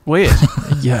 Weird.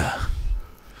 Yeah.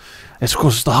 It's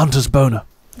because it's the hunter's boner.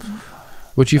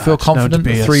 Would you feel It's known to confident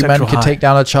be that a 3 men sexual could high. take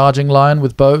down a charging lion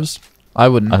with bows? I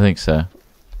wouldn't. I think so.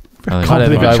 I Can't don't believe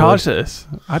think I you charged at this.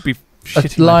 I'd be A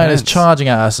shitting my lion is pants. charging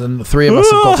at us, and 3 of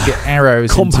us have got to get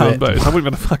arrows Compound into it. bows. I wouldn't be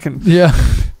able to fucking Yeah.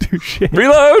 do shit.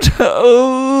 Reload!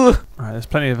 Oh, Right, there's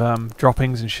plenty of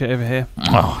droppings and shit over here.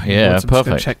 oh yeah, I'm just gonna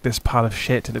perfect. check this pile of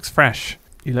shit. It looks fresh.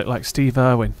 You look like Steve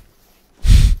Irwin.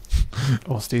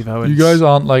 Or Steve Owen. You guys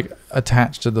aren't like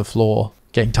attached to the floor.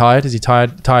 Getting tired? Is he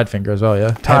tired? Tired finger as well,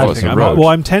 yeah? tired Oh, it's thing. a I'm road. well,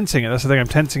 I'm tensing it. That's the thing. I'm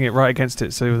tensing it right against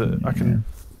it so that I can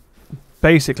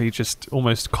basically just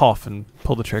almost cough and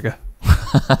pull the trigger.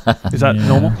 Is that Yeah.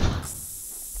 normal?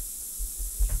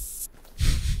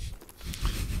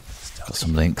 Got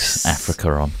some links. Africa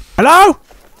on. Hello?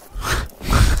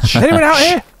 Is anyone out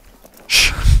here?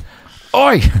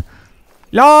 Oi!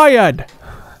 Lion!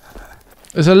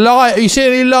 There's a lion. You see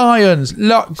any lions? See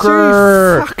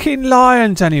fucking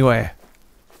lions anywhere.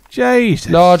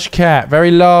 Jesus. Large cat.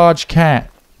 Very large cat.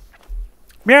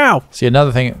 Meow. See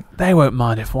another thing. They won't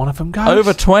mind if one of them goes.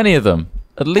 Over 20 of them.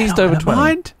 At least They over don't 20.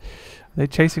 mind. They're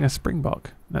chasing a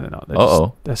springbok. No, they're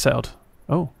not. They're settled.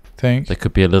 Oh. Think. They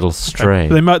could be a little stray.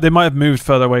 Okay. They might have moved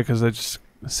further away because they just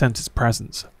sense its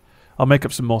presence. I'll make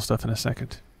up some more stuff in a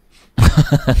second.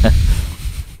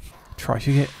 Try if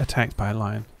you get attacked by a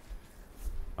lion.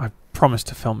 I promise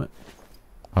to film it.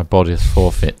 My body is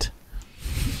forfeit.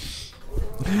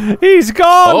 He's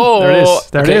gone! Oh, there it is.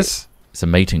 There okay. it is. It's a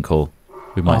mating call.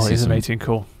 We might see he's a some mating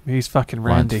call. He's fucking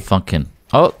lions randy. fucking.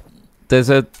 Oh, there's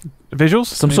Visuals?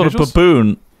 some Any sort visuals? of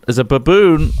baboon. There's a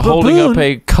baboon holding up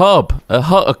a cub.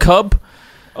 A cub.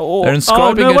 Oh, They're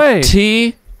inscribing no way. a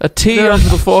T They're- onto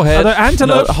the forehead. Are there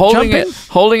antelopes holding jumping?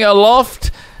 holding it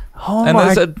aloft. Oh And my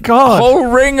there's a god.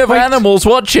 whole ring of Wait. animals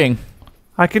watching.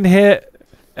 I can hear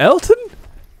Elton?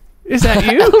 Is that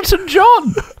you? Elton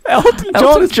John. Elton John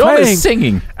Elton is John playing is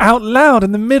singing. out loud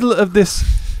in the middle of this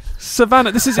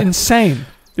savannah. This is insane.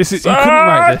 This is you couldn't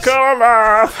write this.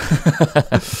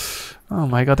 Oh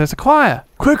my god, there's a choir.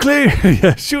 Quickly,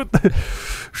 yeah, shoot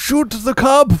the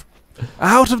cub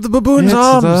out of the baboon's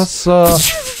arms.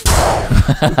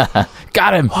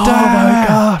 Got him. Oh my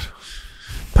god.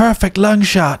 Perfect lung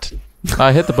shot.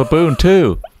 I hit the baboon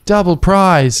too. Double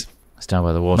prize. It's down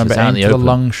by the water. Remember, It's out in aim the for the open.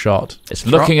 lung shot. It's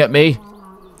looking at me.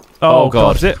 Oh,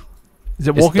 God. Is it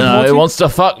It's- walking no, towards it you? wants to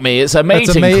fuck me. It's a That's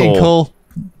mating, a mating call. call.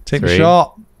 Take the 3,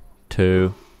 shot.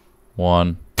 2,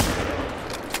 1.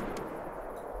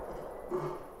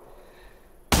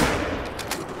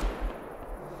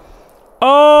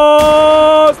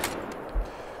 Oh!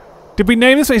 Did we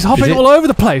name this? He's hopping it- all over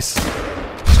the place.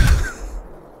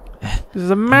 This is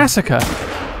a massacre.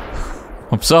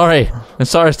 I'm sorry.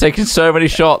 It's taking so many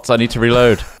shots. I need to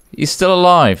reload. He's still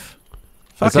alive.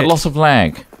 Fuck There's it. a lot of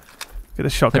lag. Get a I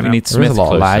shotgun think we out. need There is Smith a lot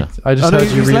closer. of lag. I just Oh, no,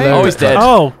 heard you he's laying reload. Oh, he's dead.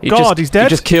 Oh, He God, just, he's dead? He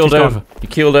just keeled He's gone. over. He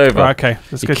keeled over. Right, okay,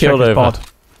 let's He go check killed his over. bod.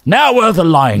 Now we're the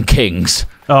Lion Kings.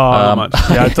 Oh, not much.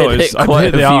 Yeah, I thought it was. hit I quite hit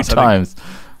a the few arse, I think. times.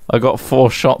 I got 4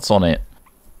 shots on it.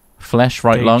 Flesh,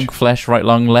 right Gauge. lung. Flesh, right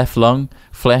lung, left lung.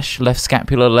 Flesh, left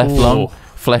scapula, left Ooh. lung.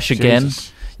 Flesh again.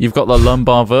 Jesus. You've got the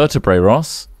lumbar vertebrae,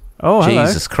 Ross. Oh, hello.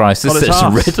 Jesus Christ, Got this its is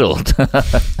arse. riddled.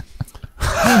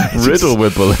 Riddled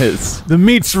with bullets. The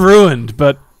meat's ruined,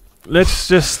 but let's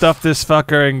just stuff this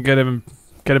fucker and get him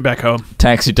back home.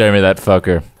 Taxidermy that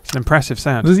fucker. It's an impressive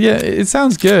sound. Yeah, it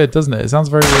sounds good, doesn't it? It sounds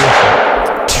very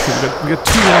realistic. We got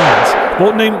 2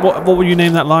 lions. What will you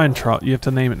name that lion, Trot? You have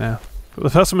to name it now. The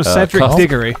first one was Cedric Cuff.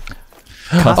 Diggory.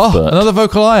 Oh, Cuthbert. another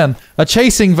vocal iron. A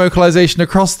chasing vocalization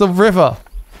across the river.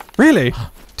 Really?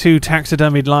 2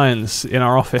 taxidermied lions in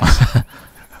our office.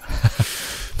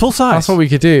 Full size. That's what we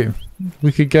could do.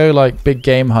 We could go like big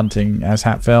game hunting as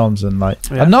Hat Films and like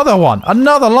Yeah. another one,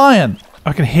 another lion.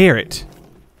 I can hear it.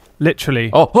 Literally.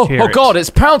 Oh hear it. God, it's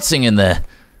pouncing in there.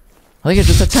 I think it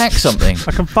just attacked something.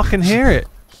 I can fucking hear it.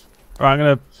 Right,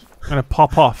 I'm gonna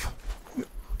pop off.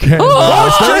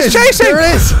 Oh, It's chasing! There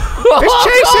it is. It's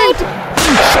chasing!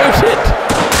 Shoot it!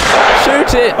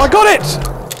 Shoot it! I got it!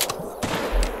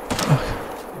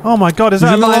 Oh my god, is He's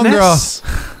that a in the long lioness?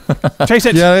 grass. Chase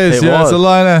it! Yeah, it is. It Yeah, was. it's a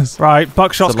lioness. Right, It's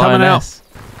buckshot's a coming out.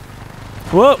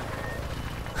 lioness. Whoa!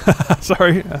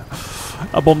 Sorry,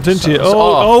 I bumped into it.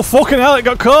 oh. Oh, fucking hell! It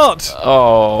got caught.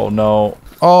 Oh no!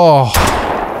 Oh,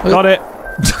 Got it.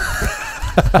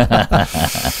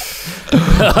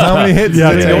 how many hits?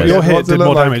 Yeah, did it take? your hit What's it did look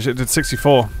more like? damage. It did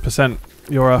 64%.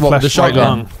 Your What, flesh the right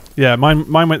shotgun? lung. Yeah,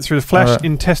 mine went through the flesh, Alright.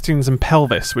 intestines, and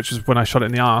pelvis, which is when I shot it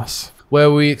in the arse. Where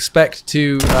we expect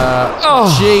to, quietly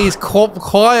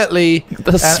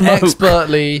The and smoke.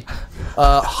 expertly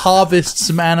harvest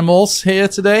some animals here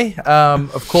today.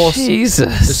 Of course,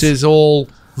 Jesus! this is all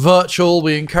virtual.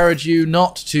 We encourage you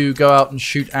not to go out and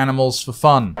shoot animals for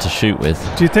fun. to shoot with.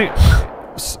 Do you think?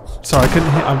 Sorry, I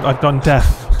couldn't hear. I've gone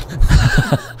deaf.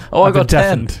 Oh, I I've been got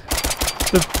 10. deafened.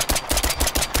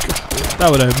 That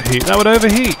would overheat. That would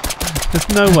overheat. There's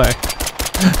no way.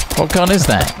 What gun is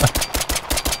that?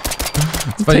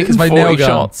 It's my nail gun.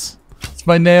 shots. It's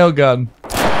my nail gun.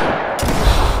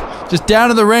 Just down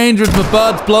to the range with my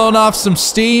buds blowing off some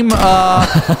steam.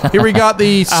 Here we got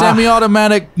the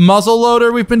semi-automatic muzzle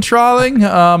loader we've been trialing.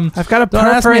 I've got a Don't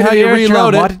ask me perforated how you eardrum.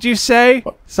 reload it. What did you say?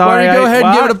 Why Sorry. don't you go ahead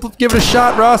what? and give it a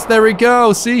shot, Ross? There we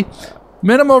go. See,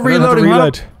 minimal I don't know how to reloading. Why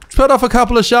reload. don't- Put off a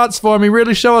couple of shots for me.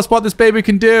 Really show us what this baby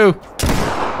can do.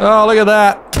 Oh, look at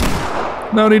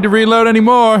that. No need to reload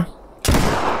anymore.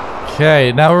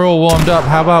 Okay, now we're all warmed up.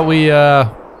 How about we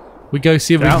go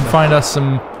see if we Down can there. find us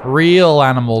some Real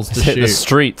animals to Let's hit shoot. the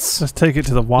streets. Let's take it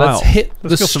to the wild. Let's hit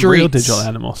Let's the kill some real streets. digital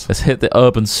animals. Let's hit the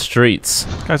urban streets.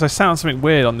 Guys, I found something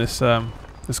weird on this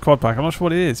this quad bike. I'm not sure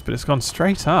what it is, but it's gone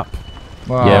straight up.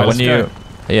 Wow. Yeah, when let's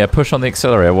you push on the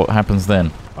accelerator, what happens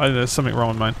then? Oh, there's something wrong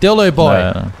with mine. Dildo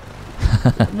boy. No.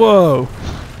 Whoa!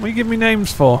 What are you giving me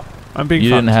names for? I'm being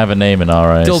You fucked. didn't have a name in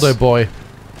our eyes. Dildo boy.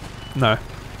 No.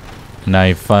 Now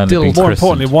you've finally been More christened.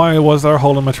 importantly, why was there a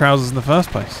hole in my trousers in the first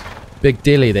place? Big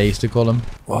Dilly, they used to call him.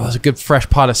 Oh, there's a good fresh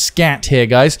pile of scat here,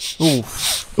 guys. Ooh.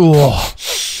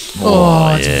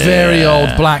 Oh, it's very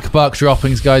old black buck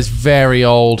droppings, guys. Very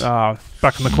old. Ah,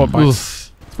 back on the quad bike.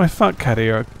 Oof. It's my fuck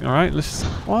caddy, alright? Let's.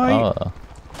 Why? Oh.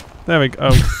 There we go.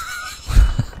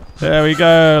 There we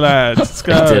go, lads. Let's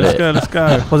go, did let's it. go, let's go.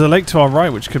 Well, there's a lake to our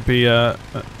right, which could be an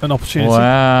opportunity.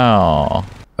 Wow.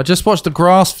 I just watched the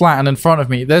grass flatten in front of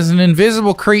me. There's an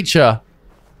invisible creature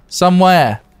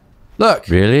somewhere. Look.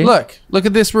 Really? Look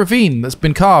at this ravine that's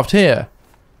been carved here.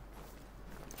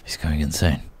 He's going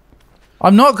insane.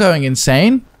 I'm not going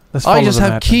insane. Let's I follow just the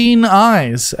have map. keen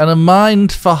eyes and a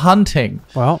mind for hunting.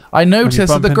 Well, I noticed that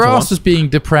bump the into grass one- was being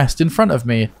depressed in front of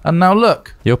me, and now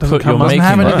look, You're Doesn't put. come You're up. doesn't making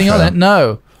have anything on pressure. it.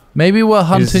 No, maybe we're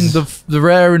hunting the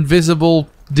rare invisible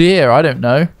deer. I don't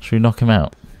know. Should we knock him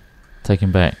out? Take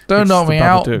him back. Don't it's knock the me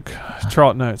out. Babadook.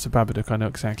 Trot, no, it's a Babadook. I know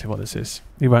exactly what this is.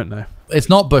 You won't know. It's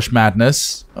not bush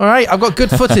madness. All right, I've got good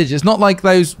footage. It's not like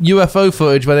those UFO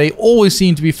footage where they always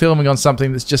seem to be filming on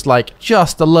something that's just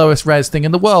the lowest res thing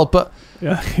in the world. But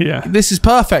Yeah, yeah. this is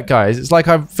perfect, guys. It's like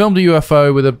I've filmed a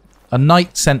UFO with a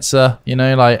night sensor,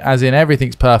 as in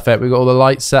everything's perfect. We've got all the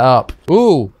lights set up.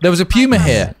 Ooh, there was a puma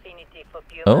here.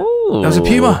 Oh. There was a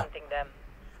puma.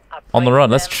 On the run.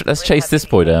 Let's chase this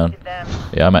boy down.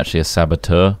 Yeah, I'm actually a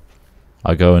saboteur.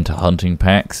 I go into hunting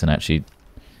packs and actually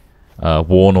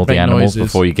warn all the Make animals noises.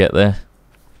 before you get there.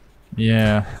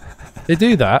 Yeah. They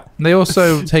do that. They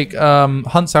also take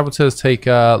hunt saboteurs take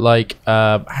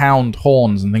hound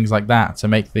horns and things like that to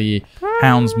make the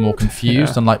hounds more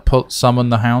confused and summon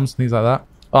the hounds, things like that.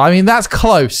 Well, I mean, that's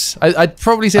close. I'd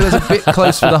probably say that's a bit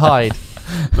close for the hide.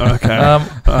 Okay.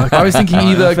 I was thinking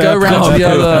either Fair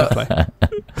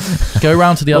go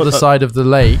round to the other side of the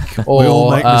lake, We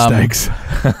all or make mistakes.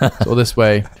 or this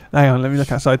way. Hang on, let me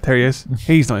look outside. There he is.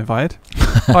 He's not invited.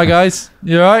 Hi guys,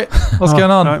 you alright? What's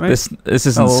going on? All right, mate? This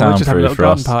isn't Oh, well, we're just having a soundproof little for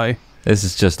garden us. party. This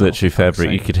is just literally fabric.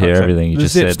 You Fuck's could sake, hear fuck's everything sake. you The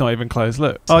just zip's said. not even closed.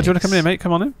 Look. Oh, do you want to come in, mate?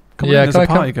 Come on in. Come on in. There's can a I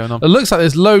come? party going on. It looks like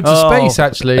there's loads of space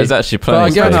actually. There's actually But I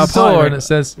plenty go of next space. party door ring. and it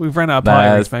says We've ran out of party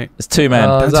Nah, rings, mate. it's two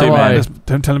man. is that two why? man.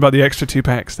 Don't tell him about the extra 2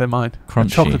 packs. They're mine.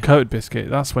 Crunchy. Chocolate coated biscuit.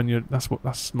 That's when you're.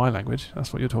 That's my language.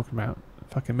 That's what you're talking about.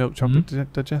 Fucking milk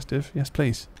chocolate digestive. Yes,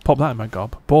 please. Pop that in my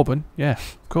gob. Bourbon. Yeah,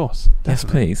 of course. Yes,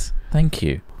 Definitely. please. Thank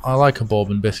you. I like a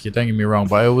bourbon biscuit, don't get me wrong,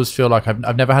 but I always feel like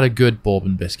I've never had a good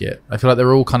bourbon biscuit. I feel like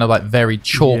they're all kind of like very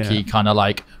chalky, Yeah. kind of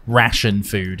like ration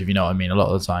food, if you know what I mean, a lot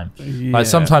of the time. Yeah. Like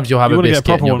sometimes you'll have you a want to get a biscuit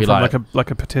proper and you'll one be from like,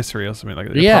 a patisserie or something like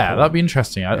that. yeah, that'd be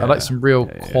interesting. I Yeah. like some real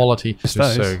Yeah, yeah. quality. Just This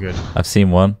is those. so good. I've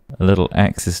seen one. A little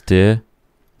axis deer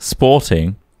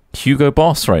sporting Hugo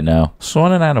Boss right now. So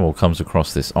when an animal comes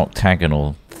across this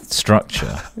octagonal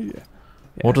structure, Yeah.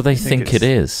 what do they I think it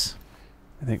is?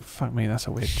 I think, fuck me, that's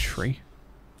a weird tree.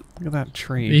 Look at that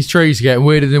tree. These trees are getting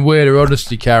weirder and weirder,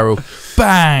 honestly, Carol.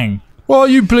 Bang! Why are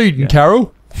you bleeding,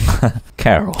 Carol?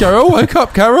 Carol. Carol, wake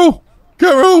up, Carol!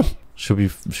 Carol! Should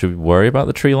we worry about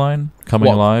the tree line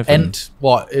coming alive?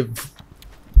 What? If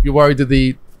you're worried that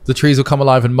the trees will come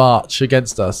alive and march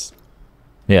against us?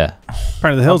 Yeah.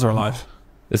 Apparently the hills are alive.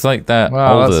 It's like that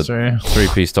Wow, older that's true.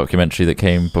 three-piece documentary that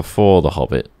came before The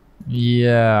Hobbit.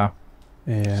 Yeah.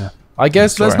 Yeah. I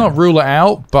guess let's Sorry. not rule it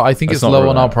out, but I think Let's it's not low rule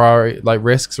on it our out. priority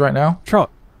risks right now.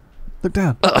 Trot. Look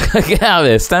down. Get out of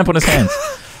there! Stamp on his hands.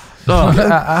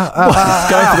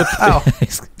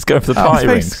 He's going for the Oh, his party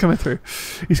face is rings. coming through.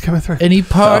 He's coming through. Any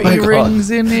party Oh my God.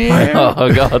 rings in here?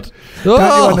 Oh god! Don't you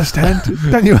Oh! understand?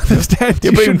 Don't you understand?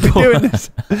 You You're shouldn't be being doing this.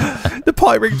 The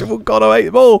party rings have all gone away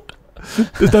them all.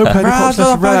 There's no penny Rise, pops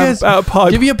left to run motherfuckers. out of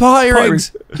pipe. Give me your party Party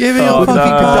rings. Give me Oh, your fucking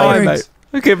no. party Die, rings.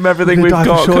 We give him everything We're we've gonna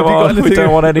die got. for sure. Come Have you got on, we anything-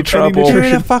 don't want any any trouble. Give me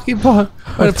nutrition? the fucking party.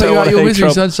 I'm going to put don't you out want your any misery,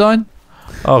 trouble. sunshine.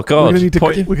 Oh We're god! gonna need to,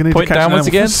 Point, we're gonna need point to catch an downwards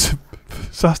animal again.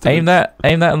 for sustenance.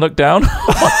 Aim that, and look down. Oh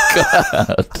my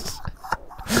god!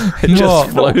 It What? just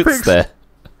floats fixed. there.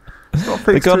 Not The fixed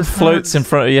to gun his floats in hands.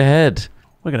 front of your head.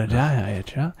 We're gonna die out here,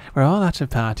 Joe. We're all out of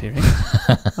party rings.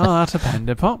 all out of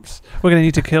panda pops. We're gonna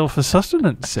need to kill for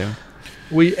sustenance soon.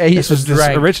 We ate This and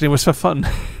drank. originally was for fun.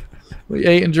 We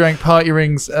ate and drank party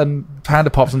rings and panda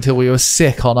pops until we were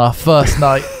sick on our first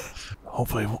night.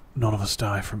 Hopefully none of us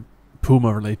die from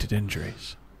puma-related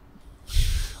injuries.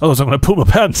 Otherwise, I'm going to pull my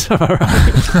pants. Am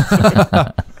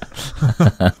I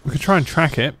right? We could try and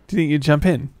track it. Do you think you'd jump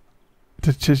in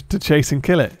to chase and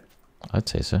kill it? I'd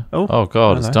say so. Oh, Oh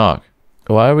God, it's hello. dark.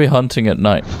 Why are we hunting at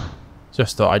night?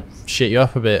 Just thought I'd shit you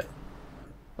up a bit.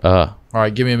 Ah, All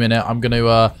right, give me a minute. I'm going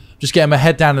to just get my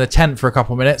head down in the tent for a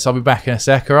couple of minutes. I'll be back in a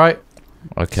sec, all right?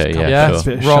 okay, Yeah. yeah, It's a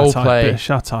sure. bit of Role shut-eye, play. bit of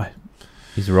shut-eye.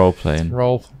 He's role playing.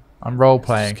 I'm role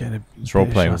playing. He's role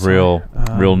playing with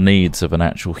real needs of an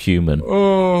actual human.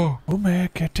 Oh. Oh, my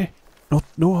kitty.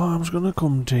 No harm's going to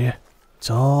come to you. It's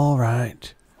all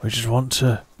right. We just want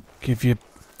to give you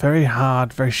very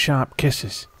hard, very sharp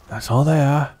kisses. That's all they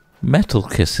are. Metal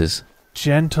kisses.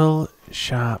 Gentle,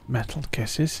 sharp metal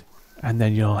kisses. And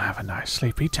then you'll have a nice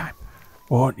sleepy time.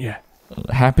 Won't you?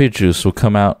 Happy juice will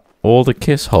come out all the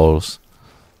kiss holes.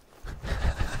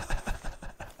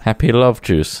 Happy love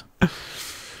juice.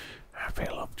 Happy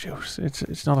love juice.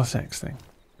 It's not a sex thing.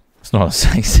 It's not a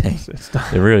sex thing. It's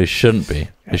not. It really shouldn't be.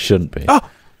 It shouldn't be.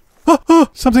 Oh,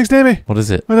 something's near me. What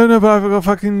is it? I don't know, but I've got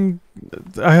fucking...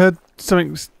 I heard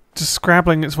something just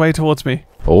scrabbling its way towards me.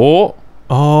 Oh,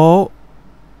 Oh.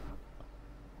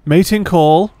 Mating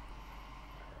call.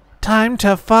 Time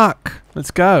to fuck.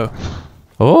 Let's go.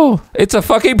 oh! It's a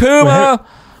fucking puma!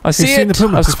 I see seen it. the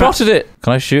puma? I've spotted it.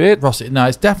 Can I shoot it? Ross, no,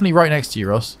 it's definitely right next to you,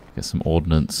 Ross. Get some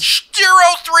ordnance.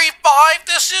 035,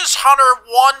 this is Hunter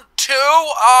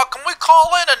 1-2. Can we call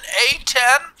in an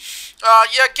A10?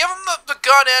 Yeah, give him the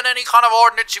gun and any kind of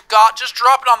ordnance you've got. Just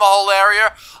drop it on the whole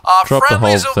area. Drop the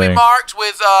Friendlies whole will be thing. marked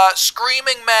with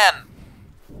screaming men.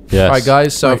 Yes. All right,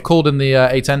 guys, so I've called in the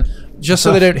A10. Just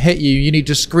so they don't hit you, you need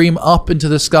to scream up into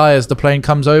the sky as the plane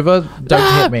comes over.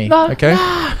 Don't hit me, okay?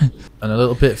 And a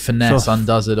little bit of finesse So-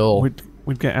 undoes it all.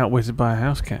 We'd get outwitted by a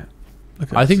house cat.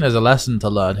 Look at I us. think there's a lesson to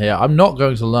learn here. I'm not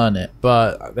going to learn it,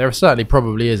 but there certainly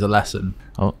probably is a lesson.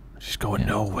 Oh, She's going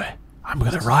nowhere. I'm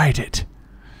going to ride it.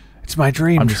 It's my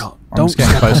dream I'm just, shot. I'm just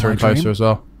getting step on closer my and closer dream. as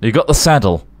well. you got the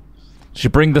saddle.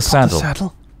 Should bring the The saddle.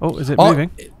 saddle. Oh, is it Oh, moving?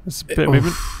 It's a bit of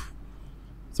movement.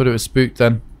 Thought it was spooked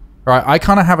then. Right, I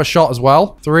kind of have a shot as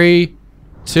well. 3,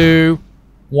 2,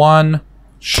 1,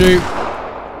 shoot.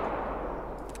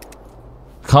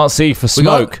 Can't see for We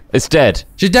got- smoke. It's dead.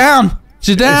 She's down!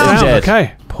 She's down! It's dead.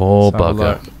 Okay. Poor Let's have a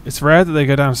bugger. look. It's rare that they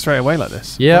go down straight away like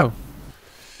this. Yeah. Oh.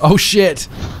 Oh shit!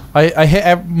 I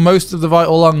hit most of the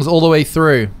vital lungs all the way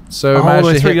through. So Oh, I all the way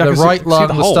managed to through, hit yeah, I the can see- right see lung,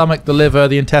 the the hole. stomach, the liver,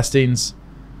 the intestines.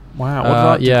 Wow.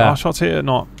 What did yeah. our shots hit or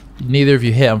not? Neither of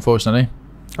you hit, unfortunately.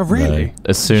 Oh, really? No.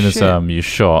 As soon as Shit. you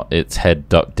shot, its head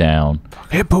ducked down.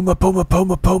 Hey, puma, puma,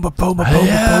 puma, puma, puma,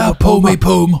 Yeah, puma,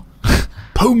 poom.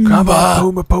 Come on,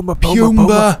 puma, puma, puma,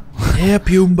 Pumba. Yeah,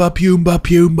 Pumba, Pumba,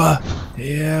 Pumba.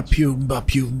 Yeah, Pumba,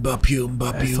 Pumba,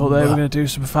 Pumba, I thought they were going to do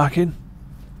some fucking.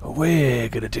 But we're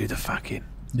going to do the fucking.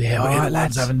 Yeah, All we're right, the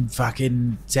lads. ones having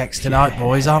fucking sex tonight,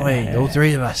 boys, aren't we? All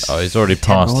three of us. Oh, he's already We're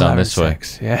passed all down having this way.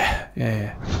 sex.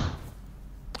 Yeah.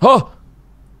 Oh!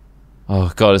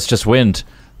 Oh, God, it's just wind.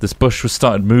 This bush was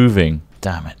started moving.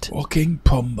 Damn it. Fucking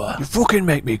Pumba. You fucking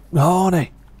make me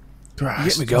horny.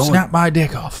 Christ, me going. snap my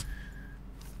dick off.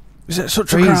 Is it such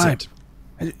Freeze a crime?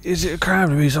 it. Is it a crime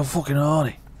to be so fucking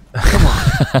horny?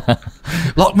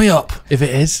 Lock me up, if it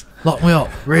is. Lock me up,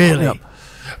 really. up.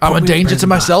 I'm Put a me in danger to prison,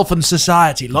 myself and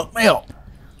society. Lock me up.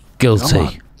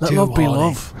 Guilty. Let Too love be horny.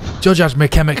 love. Judge has me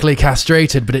chemically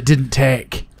castrated, but it didn't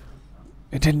take.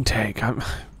 It didn't take.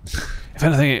 If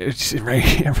anything, it just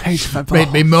enraged my balls.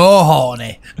 Made me more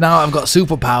horny. Now I've got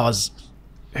superpowers.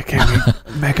 It gave me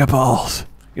mega balls.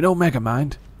 You know Mega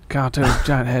Mind? Cartoon,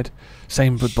 giant head.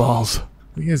 Same with balls.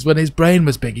 Because when his brain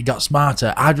was big, he got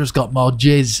smarter. I just got more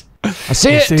jizz. I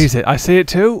see He it! sees it. I see it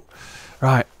too.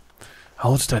 Right.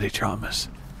 Hold steady, Chalmers.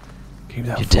 Keep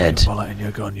that You're fucking dead. bullet in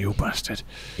your gun, you bastard.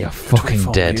 You're You're fucking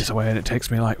 24 dead. meters away and it takes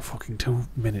me like fucking 2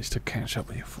 minutes to catch up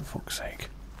with you, for fuck's sake.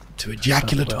 To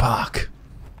Ejaculate Well. Park.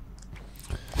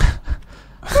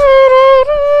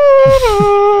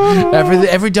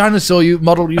 Every dinosaur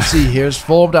model you see here is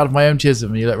formed out of my own chisel.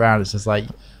 And you look around, it's just like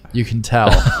you can tell.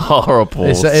 Horrible.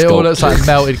 It all looks like sculptures.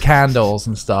 melted candles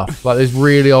and stuff. Like those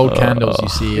really old candles you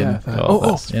see. Yeah. And,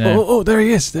 that's- you know. Oh, there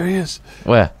he is. There he is.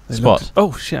 Where? They Spot. looked-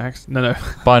 Oh, shit. No.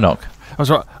 Binoc. I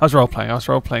was role playing. I was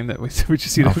role playing that we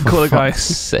just see Oh, the call for the guy fuck's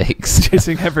sakes.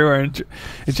 chasing everywhere in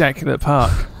Ejaculate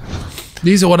Park.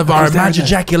 These are one of our He's down there.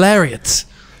 imaginarians.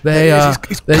 They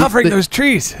He's they- covering they- those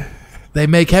trees. They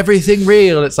make everything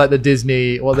real. It's like the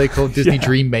Disney, what they call Disney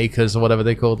Dream Makers or whatever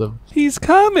they call them. He's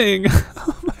coming.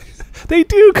 Oh my- they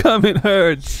do come in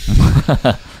herds.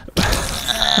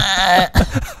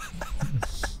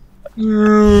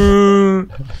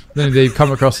 Then they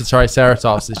come across the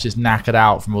Triceratops that's just knackered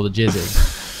out from all the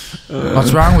jizzing.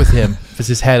 What's wrong with him? Puts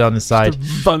his head on the side.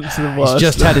 Bunch of the He's worst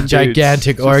just had a dudes.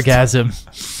 gigantic orgasm.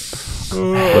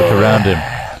 Look around him.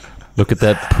 Look at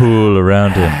that pool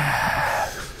around him.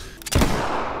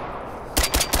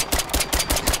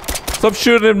 Stop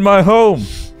shooting in my home.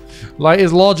 Light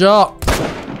his lodge up.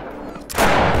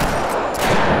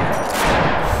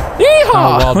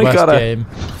 Yeehaw! Wild We West gotta- game.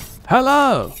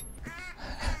 Hello.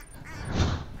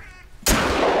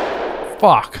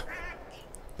 Fuck.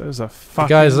 Those are fucking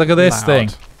Guys, look at this loud. thing.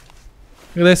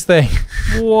 Look at this thing.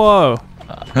 Whoa.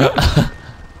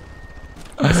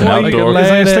 It's an Why are you outdoor. gonna Lay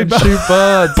lay in it it and shoot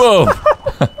birds. Boom!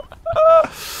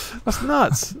 That's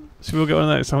nuts. Should we all get one of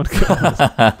those? Someone get one of those.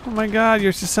 Oh my god,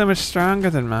 you're just so much stronger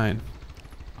than mine.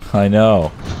 I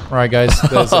know. Right, guys.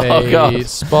 There's Oh, a God.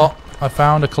 spot I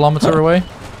found a kilometer away.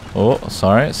 Oh,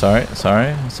 sorry. Sorry,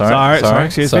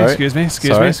 excuse me.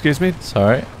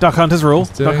 Sorry. Duck hunters rule.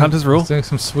 Duck hunters rule. He's doing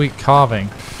some sweet carving.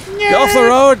 Get off the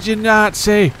road, you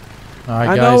Nazi. All right,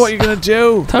 I guys. know what you're gonna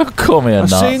do. Don't call me a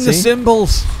I've Nazi. seen the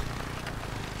symbols.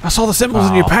 I saw the symbols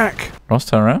in your Oh. pack. Ross,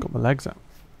 turn around. Got my legs up.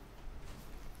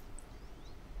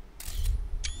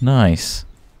 Nice.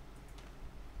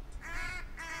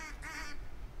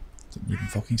 Didn't even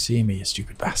fucking see me, you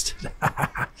stupid bastard.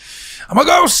 I'm a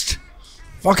ghost!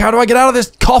 Fuck, how do I get out of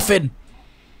this coffin?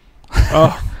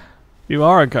 Oh, you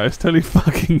are a ghost. Holy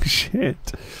fucking shit.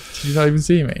 Did you not even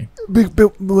see me?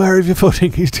 Beware of your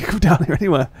footing. He's to go down here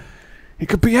anywhere. He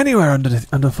could be anywhere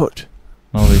underfoot.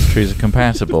 All these trees are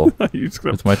compatible You just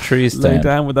gotta with my tree lay stand.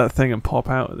 down with that thing and pop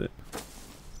out with it.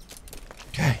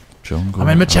 Okay. Jungle. I'm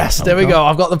in my chest. There we go.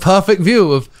 I've got the perfect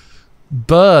view of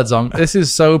birds on. This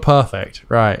is so perfect.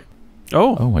 Right.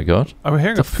 Oh, Oh my god. we're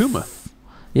hearing a It's a puma.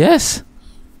 Yes.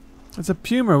 It's a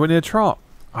puma. We're near Trot.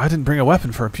 I didn't bring a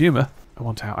weapon for a puma. I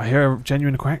want out. I hear a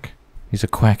genuine quack. He's a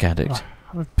quack addict.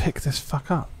 How do I pick this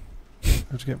fuck up? I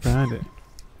have to get behind it.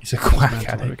 He's a quack There we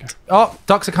addict. go. Oh,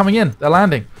 ducks are coming in. They're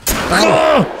landing.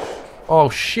 Oh,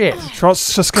 shit.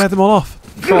 Trot's just scared them all off.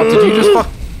 God, did you just fuck...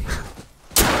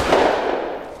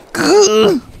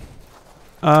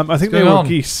 I think they going were on?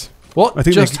 geese. What I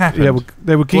think just they, happened? Yeah,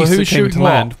 they were geese who's that came shooting to what?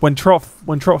 land. When Trot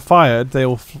fired, they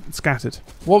all scattered.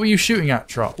 What were you shooting at,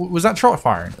 Trot? Was that Trot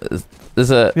firing?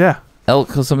 There's a Yeah.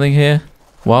 elk or something here.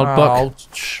 Wild buck. Oh,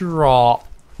 Trot.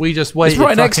 We just waited It's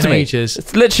right next to fucking me. ages.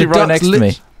 It's literally The right ducks next to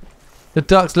me. The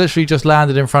ducks literally just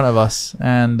landed in front of us,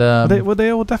 and Were they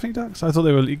all definitely ducks? I thought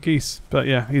they were geese. But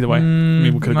yeah, either way. I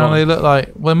mean, we could have no, gone. they look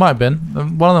like. Well, it might have been.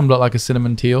 One of them looked like a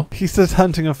cinnamon teal. He's just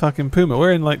hunting a fucking puma.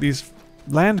 We're in like these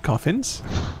land coffins.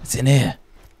 It's in here.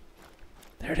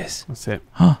 There it is. That's it.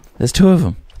 Huh. There's two of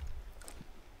them.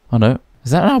 Oh no.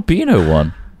 Is that an albino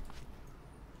one?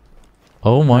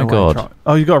 Oh my No way, god. Trot.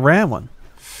 Oh, you got a rare one.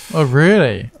 Oh,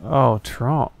 really? Oh,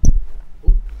 Trot.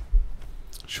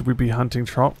 Should we be hunting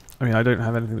Trot? I mean, I don't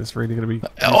have anything that's really going to be...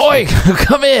 Oi!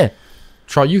 Come here!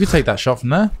 Trot, you could take that shot from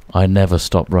there. I never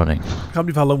stop running. Can't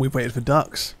believe how long we've waited for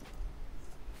ducks.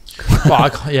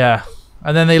 Yeah.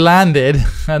 And then they landed,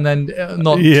 and then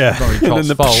not Yeah. not really And Trot's then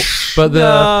the- fault, but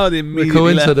No, they the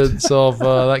immediately left. coincidence of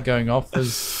that going off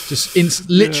is just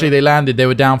literally they landed. They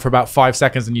were down for about 5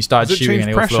 seconds, and you started Does it shooting, change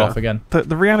and they all flew pressure? off again.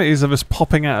 The realities of us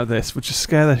popping out of this would just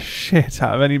scare the shit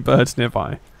out of any birds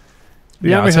nearby. The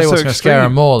Yeah, I'll enemies tell are you what's so going to scare them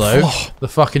extreme. more though: the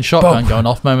fucking shotgun going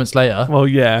off moments later. Well,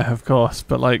 yeah, of course,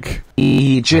 but like...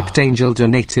 Egypt Angel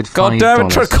donated $5. God damn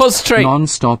it, concentrate!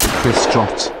 Non-stop Chris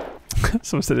Trot.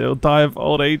 Someone said it'll die of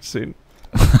old age soon.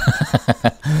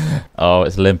 Oh,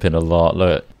 it's limping a lot.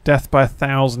 Look. Death by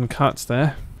 1,000 cuts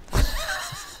there.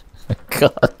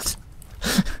 God.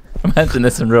 Imagine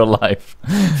this in real life.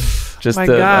 Just My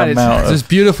the God, it's- amount It's of... this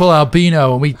beautiful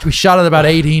albino, and we shot it about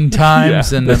 18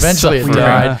 times, Yeah, and the eventually it suffering.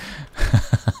 died.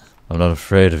 I'm not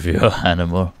afraid of you,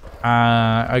 animal.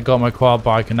 I got my quad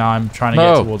bike, and now I'm trying to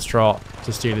No. get towards Trot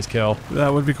to steal his kill.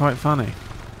 That would be quite funny.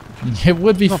 It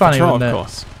would be Not funny, for Trot, wouldn't of it?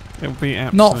 course. It would be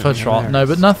absolutely Not for Trot, no, hilarious.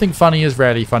 but nothing funny is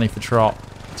rarely funny for Trot.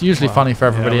 It's usually Well, funny for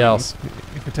everybody yeah, else.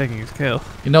 If you're taking his kill.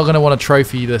 You're not going to want to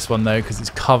trophy this one, though, because it's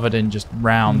covered in just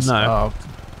rounds. No. Oh,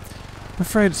 I'm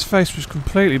afraid his face was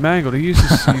completely mangled. He used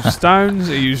stones,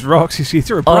 he used rocks, he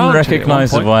threw a branch at it at one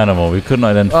Unrecognizable point. animal. We couldn't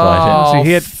identify Oh, See,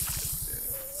 he had-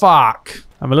 fuck.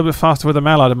 I'm a little bit faster with a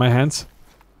mallet in my hands.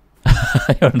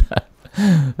 him.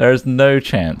 There is no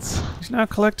chance. He's now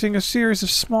collecting a series of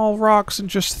small rocks and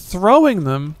just throwing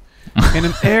them in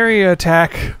an area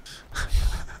attack.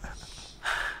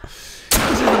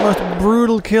 This is the most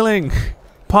brutal killing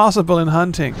possible in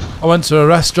hunting. I went to a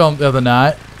restaurant the other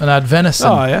night, and I had venison.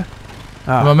 Oh, yeah?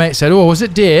 And my mate said, "Oh, was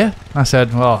it deer?" I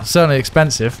said, "Well, certainly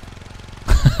expensive."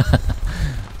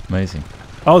 Amazing.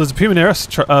 Oh, there's a puma near us,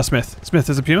 Smith. Smith,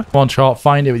 there's a puma. Come on, Trot,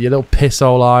 find it with your little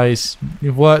pisshole eyes.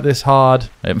 You've worked this hard.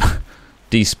 It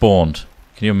despawned.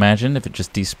 Can you imagine if it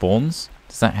just despawns?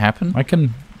 Does that happen? I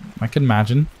can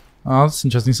imagine. Oh, that's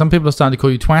interesting. Some people are starting to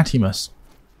call you Twatimus.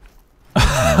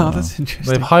 Oh, that's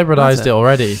interesting. They've hybridized it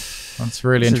already. That's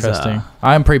really This is, interesting.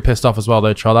 I am pretty pissed off as well,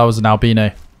 though, Trot. That was an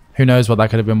albino. Who knows what that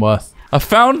could have been worth? I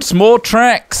found some more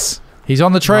tracks. He's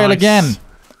on the trail Nice. again.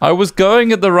 I was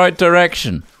going in the right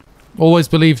direction. Always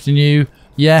believed in you.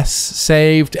 Yes,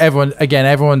 saved.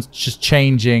 Everyone's just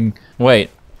changing. Wait.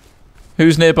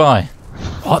 Who's nearby?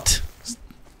 What?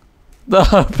 No,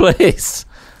 please.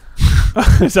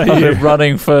 Is that I've you? been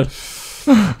running for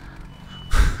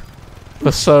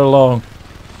so long.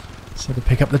 So to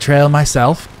pick up the trail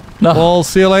myself. No. Well,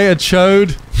 see you later,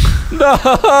 chode.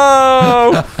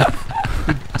 No!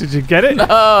 Did you get it?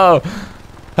 No!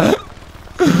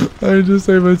 I just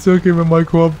overtook him in my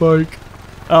quad bike.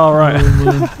 Oh, right.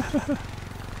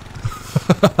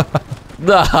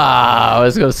 No! I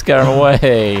was going to scare him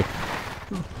away.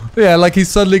 Yeah, like he's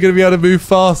suddenly going to be able to move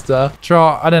faster.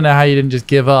 Trot, I don't know how you didn't just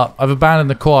give up. I've abandoned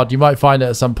the quad. You might find it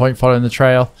at some point following the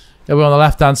trail. It'll be on the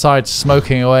left-hand side,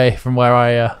 smoking away from where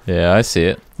I... Yeah, I see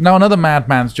it. Now another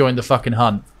madman's joined the fucking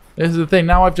hunt. This is the thing.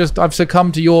 Now I've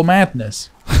succumbed to your madness.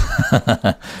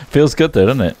 Feels good though,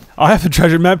 doesn't it? I have a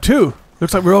treasure map too.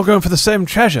 Looks like we're all going for the same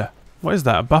treasure. What is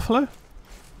that, a buffalo?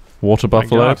 Water My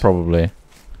buffalo, God. probably.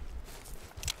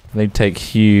 They take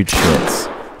huge shits.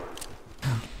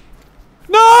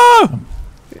 No!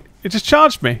 It just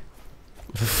charged me.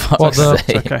 For fuck's What the-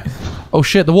 sake. Okay. Oh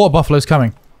shit, the water buffalo's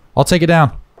coming. I'll take it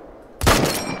down.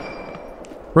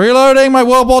 Reloading my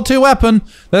World War II weapon.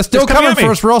 They're still It's coming coming at me.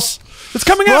 for us, Ross. It's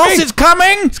coming at Ross, me! it's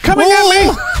coming! It's coming at me!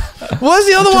 Where's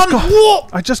the other one? Whoa!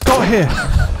 I just got here.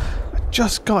 I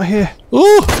just got here.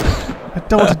 Ooh! I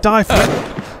don't want to die for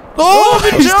it. Oh,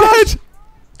 He's dead!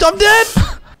 I'm dead!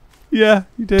 Yeah,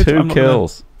 you did. 2 I'm not gonna-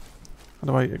 kills. How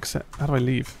do I accept? How do I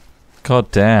leave?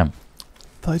 God damn.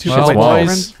 Did I, do Well, shit? Wait,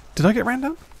 boys. did I get ran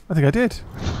down? I think I did.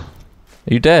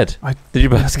 Are you dead? I- Did you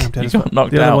I both think I'm dead you as well. got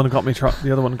knocked The other out? one got me.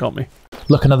 The other one got me.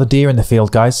 Look, another deer in the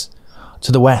field, guys.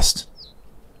 To the west.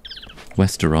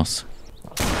 Westeros.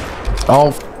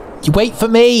 Oh, you wait for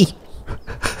me!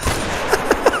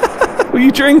 Were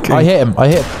you drinking? I hit him.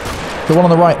 The one on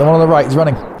the right. The one on the right is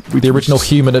running. The original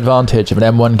human advantage of an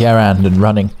M1 Garand and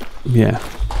running. Yeah.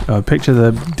 Picture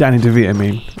the Danny DeVito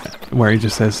meme where he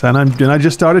just says, and I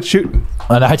just started shooting.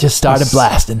 And I just started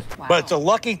blasting. But it's a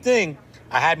lucky thing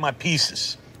I had my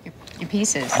pieces. Your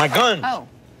pieces. My guns. Oh.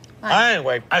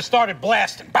 Anyway, I started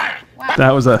blasting. Bang!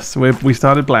 That was us. We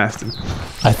started blasting.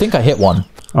 I think I hit one.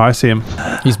 Oh, I see him.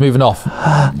 He's moving off.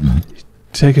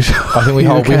 Take a shot. I think we You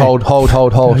hold. okay? We hold.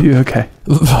 Are you okay?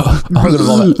 I'm gonna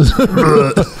vomit.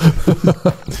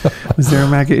 Was there a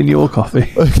maggot in your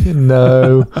coffee?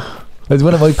 No. There's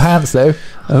one of my pants though.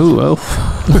 Oh, well.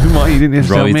 Why you didn't just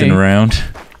tell me? Writhing around.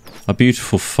 A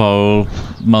beautiful foal,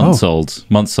 months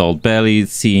old, barely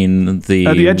seen the,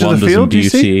 At the edge of the wonders field, and do you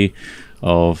see? beauty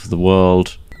of the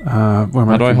world. Where am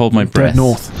How do I hold my breath? Dead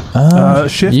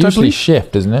north. Shift, I Usually believe?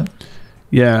 shift, isn't it?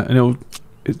 Yeah, and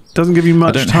it doesn't give you I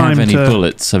much don't time have any to...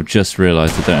 bullets. I've just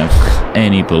realised I don't have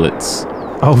any bullets.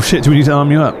 Oh shit, do we need to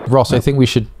arm you up? Ross, I think we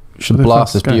should Should we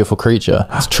blast first this go? beautiful creature.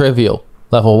 It's trivial.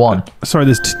 Level 1. Sorry,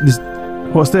 there's...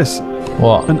 What's this?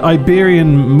 What? An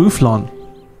Iberian mouflon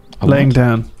laying what?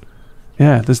 down.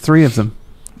 Yeah, there's 3 of them.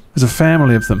 There's a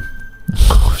family of them.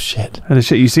 Oh shit. And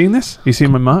shit, you seen this? You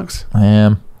seen my marks? I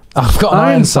am. I've got an Iron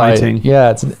iron sight. sighting.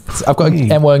 Yeah, I've got Hey.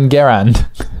 an M1 Garand.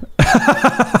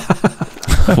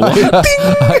 What?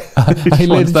 I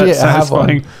One's that legit have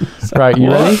one. satisfying. Right,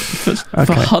 you ready? For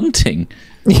Okay. hunting?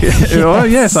 Well,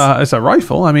 yes, it's a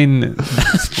rifle. I mean,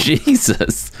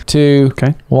 Jesus. 2,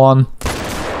 okay. 1.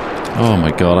 Oh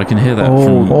my god, I can hear that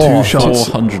Oh, from 2 shots.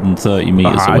 430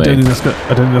 metres I away. don't think that's good.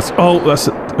 I don't think that's... Oh, that's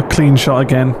a clean shot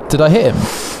again. Did I hit him?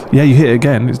 Yeah, you hit it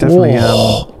again. It's definitely... it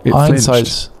Iron flinched.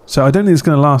 sights. So I don't think it's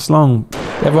going to last long.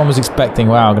 Everyone was expecting,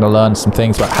 wow, I'm going to learn some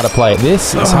things about how to play it.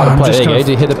 This is how I'm to play it. just There you go. gonna-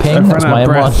 Did you hit the I've ping? That's run my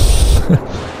out of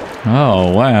M1.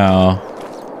 Oh wow.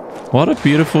 What a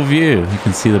beautiful view. You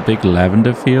can see the big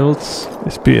lavender fields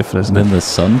It's beautiful, isn't and it? then the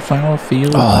sunflower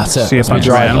fields. Oh, that's it. See a That's my bunch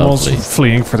of drive. animals Lovely.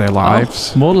 fleeing for their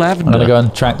lives. Oh, more I'm lavender. going to go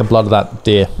and track the blood of that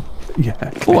deer. Yeah.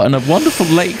 Okay. Oh, and a wonderful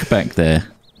lake back there.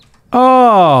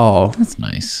 Oh, That's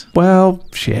nice. well,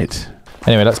 shit.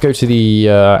 Anyway, let's go to the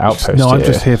outpost. No, I'm here.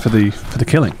 just here for the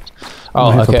killing. Oh,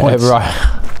 I'm here for okay, points.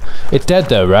 right. It's dead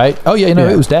though, right? Oh yeah, no,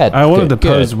 Yeah. it was dead. I wanted Good, to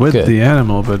pose good, with good. the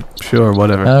animal, but sure,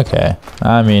 whatever. Okay,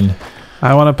 I mean,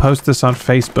 I want to post this on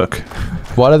Facebook.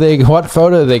 what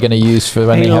photo are they going to use for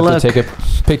when Hey, they have look. to take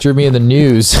a picture of me in the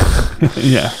news?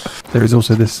 Yeah. There is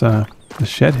also this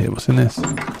shed here. What's in this?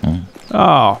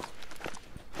 Oh,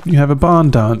 you have a barn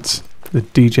dance. The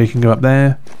DJ can go up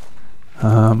there.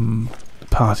 The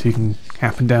party can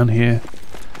happen down here.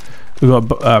 We've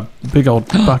got a big old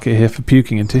bucket here for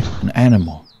puking into. An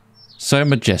animal. So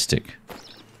majestic.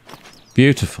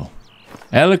 Beautiful.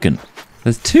 Elegant.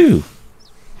 There's two.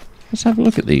 Let's have a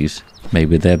look at these.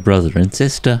 Maybe they're brother and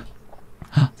sister.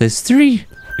 There's three.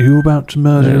 Are you about to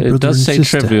murder a brother It does and say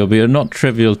sister? trivial, but you're not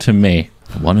trivial to me.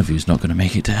 One of you's not going to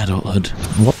make it to adulthood.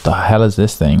 What the hell is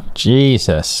this thing?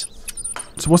 Jesus.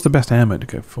 So what's the best ammo to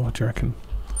go for, do you reckon?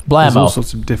 There's all Blammo.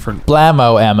 sorts of different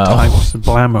Blammo ammo. types of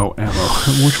blammo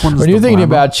ammo. Which one's When you're the thinking blammo?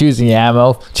 about choosing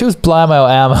ammo, choose Blammo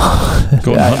ammo.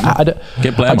 Go on, I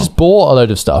Get blammo. just bought a load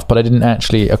of stuff, but I didn't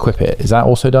actually equip it. Is that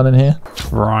also done in here?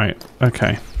 Right,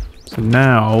 okay. So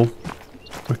now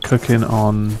we're cooking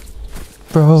on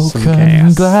Broken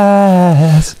gas.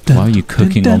 glass. Why are you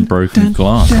cooking on broken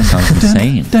glass? That sounds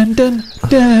insane. Dun, dun,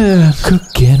 dun.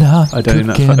 Cooking on. I don't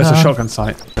know. cooking It's a on. shotgun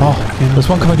sight. Oh, there's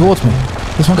one coming towards me.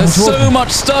 There's one coming There's towards so me.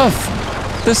 much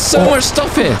stuff. There's so much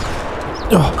stuff here.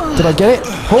 Oh, did I get it?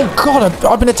 Oh God,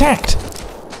 I've been attacked.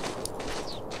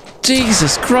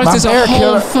 Jesus Christ, My there's a bear whole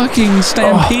killer. fucking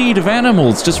stampede of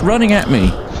animals just running at me.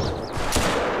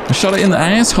 I shot it in the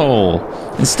asshole.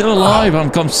 It's still alive.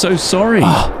 I'm so sorry.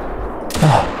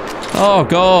 Oh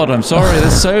God, I'm sorry.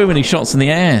 There's so many shots in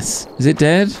the ass. Is it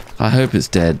dead? I hope it's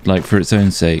dead, like for its own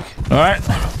sake. All right.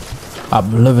 I've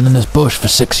been living in this bush for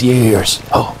 6 years.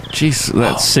 Oh, Jeez,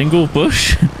 that single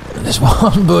bush? this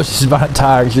one bush is my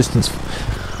entire existence.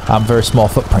 I'm a very small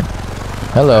footprint.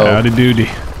 Hello. Howdy doody.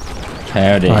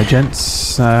 Howdy. Right,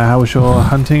 gents. How was your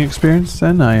hunting experience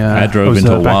then? I drove was,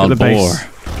 into a back at wild the boar. base.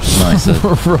 Nice.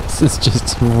 Ross is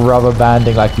just rubber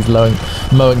banding like he's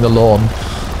mowing the lawn.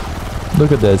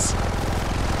 Look at this.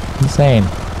 Insane.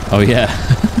 Oh yeah.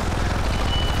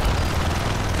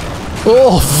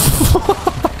 Oh,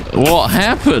 What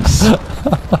happened?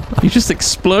 You just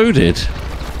exploded.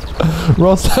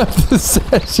 Ross left the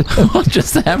session. What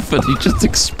just happened? He just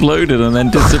exploded and then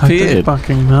I don't disappeared.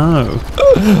 fucking know.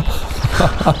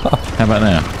 How about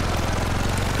now?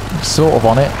 Sort of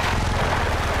on it.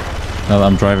 Now that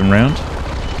I'm driving round?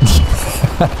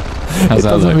 How's It that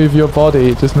doesn't look? move your body.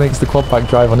 It just makes the quad bike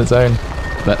drive on its own.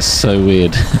 That's so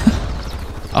weird.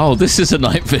 Oh, this is a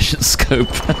night vision scope.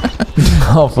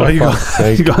 Oh, for Oh, you fuck's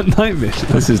sake. you got night vision.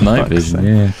 This is night Fuck's vision, sake.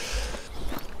 yeah.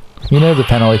 You know the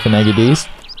penalty for negatives.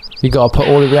 You gotta put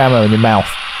all of your ammo in your mouth.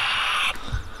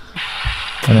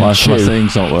 And then My chew.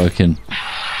 thing's not working.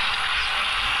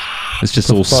 It's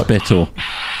just all fuck? spittle.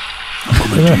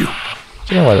 Coming to you.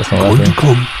 Do you know why that's not Going to working?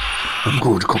 come. I'm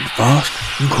going to come fast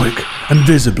and quick and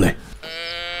visibly.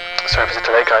 Sorry for the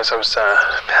delay, guys. I was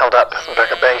held up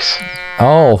back at base.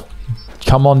 Oh,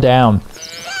 come on down.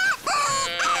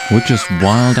 We're just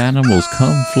wild animals.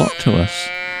 Come, flock to us.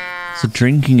 It's a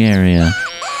drinking area.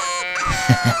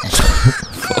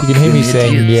 You can hear me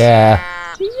saying, yeah.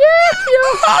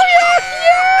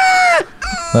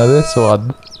 Now this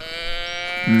one.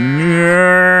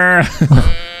 Yeah.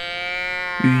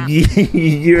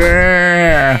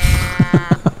 Yeah.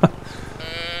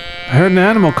 I heard an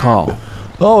animal call.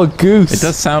 Oh, a goose. It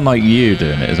does sound like you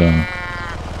doing it as well.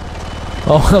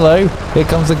 Oh, hello. Here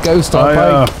comes a ghost on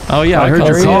bike. Oh yeah, I I heard can't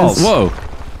your see. calls. Whoa.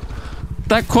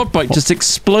 That quad bike just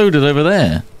exploded over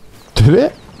there. Did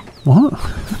it? What?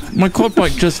 My quad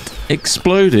bike just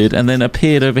exploded and then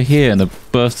appeared over here in a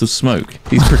burst of smoke.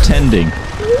 He's pretending.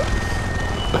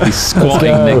 He's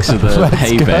squatting go. next to the Let's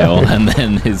hay go. bale and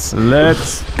then his...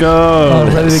 Let's go.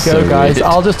 I'm ready to go, so guys. weird.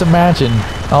 I'll just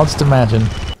imagine.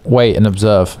 Wait and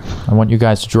observe. I want you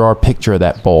guys to draw a picture of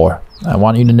that boar. I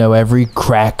want you to know every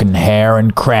crack and hair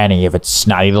and cranny of its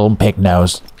snotty little pig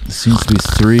nose. There seems to be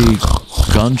 3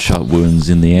 gunshot wounds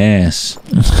in the ass.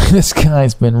 This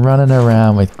guy's been running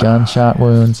around with gunshot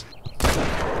wounds.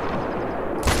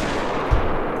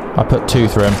 I put 2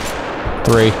 through him.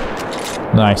 3.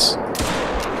 Nice.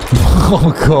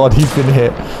 Oh god, he's been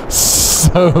hit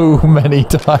so many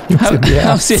times in the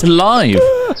How's he ass. alive?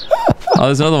 Oh,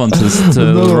 there's another one to the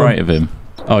Another right of him.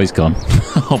 Oh, he's gone.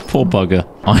 Oh, poor bugger.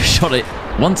 I shot it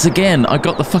once again. I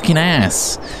got the fucking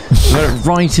ass. I got it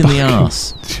right in the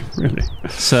ass. Really?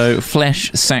 So,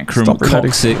 flesh, sacrum, Stop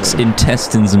reloading. coccyx,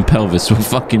 intestines, and pelvis were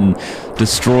fucking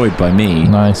destroyed by me.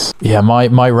 Nice. Yeah,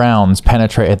 my rounds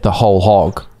penetrated the whole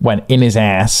hog, went in his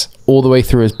ass, all the way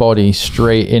through his body,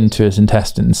 straight into his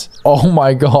intestines. Oh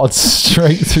my god,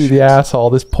 straight through the asshole,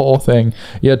 this poor thing.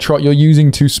 Yeah, you're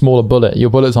using too small a bullet. Your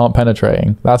bullets aren't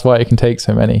penetrating. That's why it can take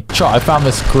so many. Trot, I found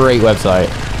this great website.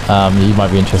 You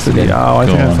might be interested in. Oh, I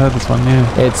Go think I've on. heard this one,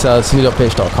 yeah. It's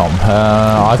city.pitch.com.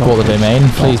 I've bought the domain.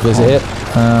 Please visit it.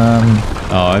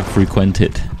 Oh, I frequent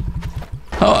it.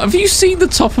 Oh, have you seen the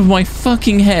top of my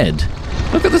fucking head?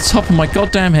 Look at the top of my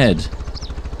goddamn head.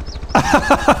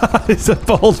 It's a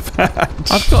bald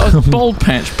patch. I've got a bald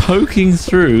patch poking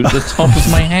through the top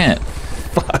of my hat.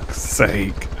 Fuck's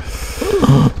sake.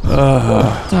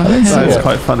 That is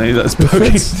quite funny. That's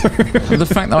poking through. The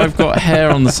fact that I've got hair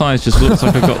on the sides just looks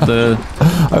like I've got the...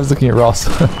 I was looking at Ross.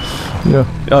 Yeah.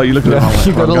 Oh, you look at Yeah,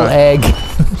 you've got a little egg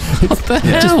What the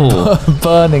hell?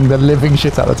 burning the living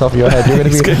shit out the top of your head. You're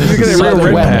going to be You're getting so real the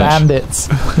red wet patch. bandits.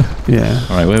 Yeah.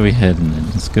 Alright, where are we heading then?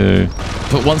 Let's go.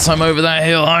 But once I'm over that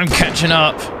hill, I'm catching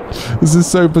up. This is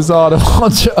so bizarre to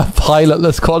watch a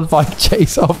pilotless quad bike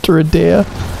chase after a deer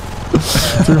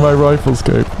through my rifle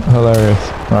scope. Hilarious.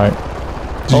 Right.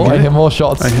 Did you Oh, get I it? hear more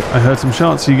shots. I heard some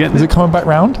shots. Are you getting Is it? it coming back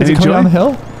round? Is Any it coming joy? down the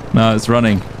hill? No, it's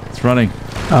running. It's running.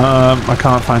 I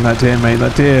can't find that deer, mate.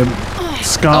 That deer Oh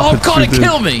scarpered god, through it the...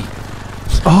 killed me!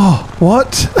 Oh,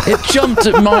 what? It jumped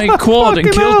at my quad and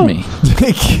Fucking killed hell. me.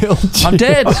 It killed you. I'm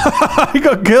dead. I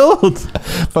got killed.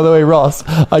 By the way, Ross,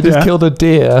 I just Yeah. killed a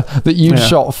deer that you'd Yeah.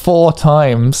 shot 4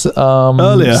 times.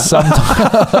 Earlier. It's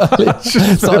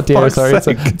not a deer, fuck's sorry.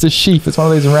 sake. It's a sheep. It's one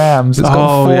of those rams. It's got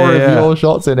Oh, 4 yeah, yeah. of your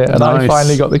shots in it, and I Nice.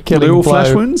 finally got the Were killing they all blow.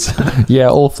 flesh wounds? Yeah,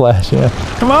 all flesh, yeah.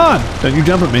 Come on. Don't you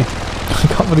jump at me. I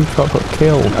can't believe I got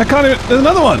killed. I can't even... There's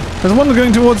another one. There's one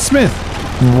going towards Smith.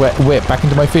 Whip back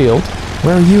into my field.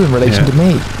 Where are you in relation Yeah. to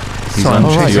me? He's Sorry, on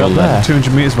all right, your you're up left. there.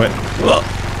 200 metres away.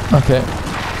 Okay.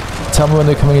 Tell me when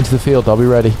they're coming into the field. I'll be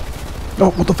ready.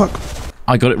 Oh, what the fuck?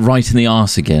 I got it right in the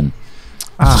arse again.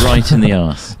 Right in the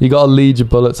arse. You got to lead your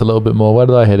bullets a little bit more. Where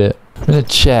did I hit it? In a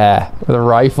chair with a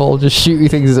rifle, just shooting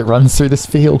things as it runs through this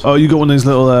field. Oh, you got one of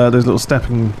those little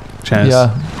stepping chairs.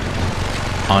 Yeah.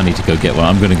 I need to go get one.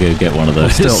 I'm going to go get one of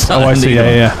those. Still. Oh, I see.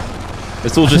 Yeah.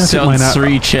 It's all I just think I on took mine out.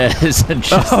 3 chairs and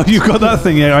just... Oh, you've got that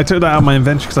thing. Yeah, I took that out of my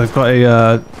inventory because I've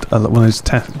got one of those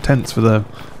tents with a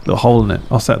little hole in it.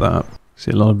 I'll set that up.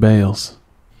 See a lot of bales.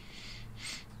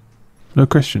 No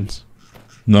Christians.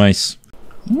 Nice.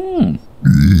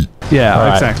 Yeah,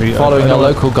 Right. exactly. Following I a don't-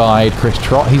 local guide, Chris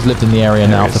Trott. He's lived in the area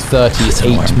There now he for is.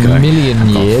 38 That's where I'm million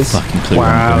I've got a years. fucking clue where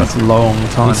I'm Wow, going. that's a long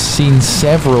time. He's seen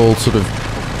several sort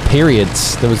of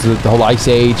periods. There was the whole Ice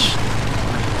Age,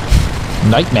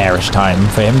 nightmarish time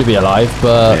for him to be alive,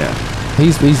 but Yeah.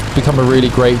 he's become a really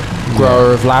great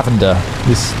grower of lavender.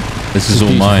 This This is all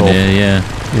mine beautiful. here, yeah.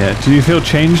 Yeah. Do you feel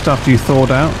changed after you thawed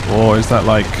out, or is that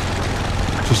like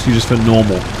you just feel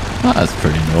normal? Oh, that's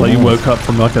pretty normal. Like you woke up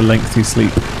from like a lengthy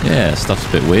sleep. Yeah, stuff's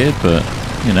a bit weird, but,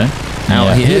 you know. Out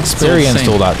Yeah, here, he it's experienced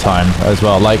the all same. that time as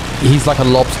well. Like he's like a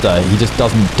lobster. He just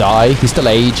doesn't die. He still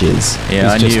ages. Yeah,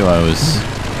 He's I just knew I was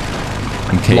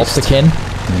encased. lobsterkin.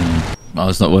 Oh,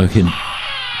 it's not working.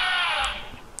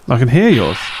 I can hear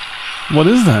yours. What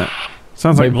is that?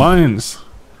 Sounds like Maybe- lions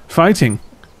fighting.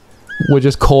 We're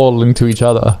just calling to each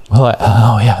other. We're like,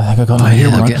 oh yeah, I think I got I hear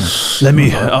it. one. Getting- Let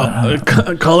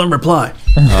me call and reply.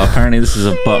 Oh, apparently this is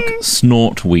a buck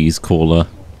snort wheeze caller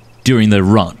during the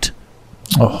rut.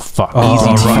 Oh fuck!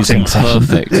 Easy to use and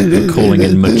perfect for calling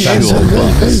in mature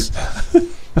bucks.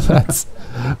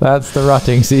 That's the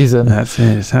rutting season. That's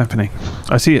it. It's happening.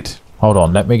 I see it. Hold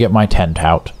on, let me get my tent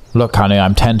out. Look, honey,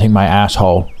 I'm tenting my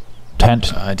asshole.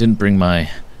 Tent. I didn't bring my...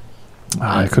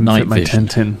 I couldn't night fit my vision.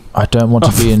 tent in. I don't want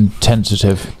to be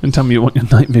intensive. And tell me you want your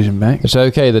night vision back. It's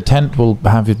okay. The tent will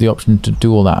have you the option to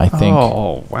do all that. I think.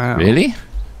 Oh wow! Really?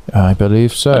 I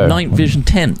believe so. A night vision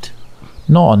tent?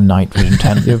 Not a night vision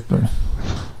tent.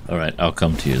 Alright, I'll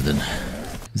come to you then.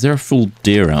 Is there a full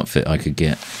deer outfit I could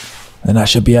get? Then I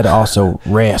should be able to also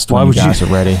rest Why when you would you- guys are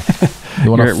ready.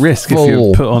 You want You're a at risk if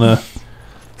you put on a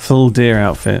full deer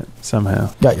outfit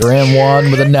somehow. Got your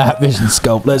M1 with a night vision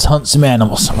scope. Let's hunt some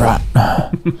animals. Right.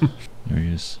 There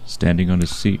he is, standing on his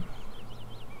seat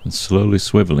and slowly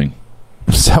swiveling.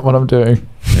 Is that what I'm doing?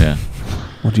 Yeah.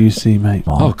 What do you see, mate?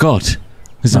 Oh God!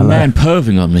 There's a My man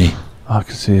perving on me. I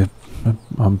can see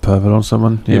I'm pervert on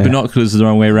someone. Your binoculars are the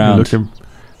wrong way You're around. looking.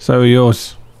 So are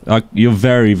yours. You're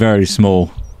very, very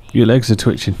small. Your legs are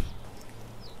twitching.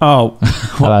 Oh,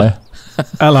 Hello.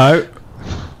 hello.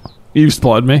 You've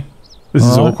spotted me. This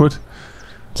is Alright. awkward.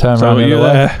 Turn So around are the you other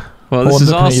way. there? Well, I this wasn't is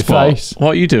looking our at your spot. face. What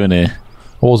are you doing here?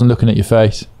 I wasn't looking at your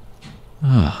face.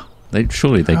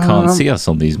 Surely they can't see us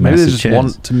on these Maybe they massive just chairs.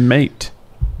 want to mate.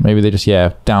 Maybe they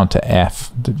just, down to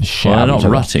F. Well, Shout they're at not each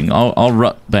other. rutting. I'll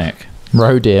rut back.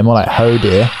 Roe deer, more like ho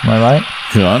deer. Am I right?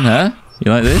 Go on, huh?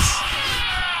 You like this?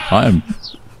 I am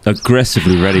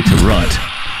aggressively ready to rut.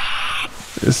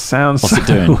 It sounds. What's so it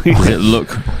doing? weird. Does it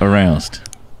look aroused?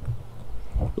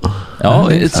 Oh,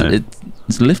 think it's so.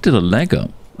 It's lifted a leg up.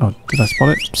 Oh, did I spot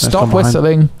it? Did I Stop spot behind?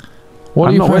 whistling. What I'm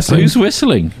are you not pressing? Who's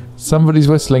whistling? Somebody's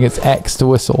whistling. It's X to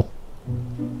whistle.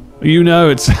 You know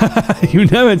it's you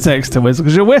know it's X to whistle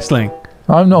because you're whistling.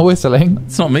 I'm not whistling.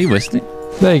 It's not me whistling.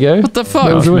 There you go. What the fuck?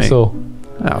 There was a me. whistle.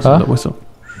 That was Huh? a little whistle.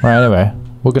 Right, anyway.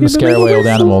 We're going to scare away all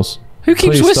the animals. Who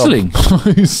keeps Please stop. whistling?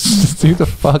 Who the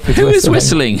fuck is Who is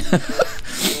whistling? whistling?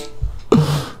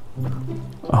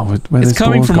 Oh, where It's this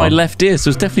coming ball's from my gone? left ear, so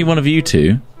it's definitely one of you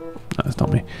two. No, it's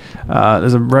not me.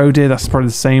 There's a roe deer. That's probably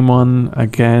the same one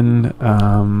again.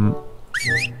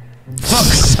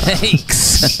 Fuck's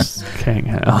sakes! King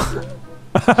hell.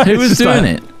 Who was doing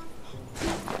it?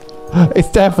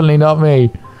 It's definitely not me.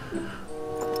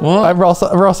 What?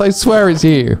 Ross, I swear it's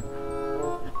you.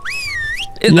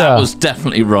 That Yeah. was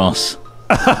definitely Ross.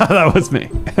 That was me.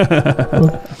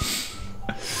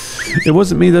 It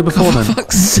wasn't me though before then.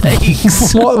 Fuck's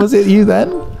sakes! What, was it you then?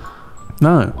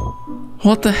 No.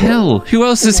 What the hell? Who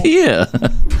else is here?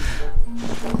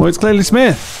 Well, it's clearly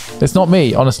Smith. It's not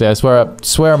me, honestly. I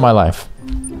swear on my life.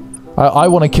 I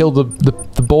want to kill the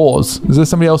boars. Is there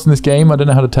somebody else in this game? I don't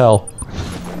know how to tell.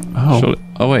 Oh. Surely.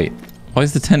 Oh wait, why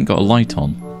has the tent got a light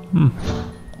on?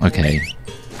 Okay.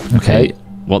 Okay.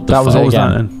 What the That was fuck? What was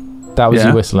again. that then? That was Yeah.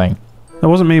 you whistling. That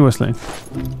wasn't me whistling.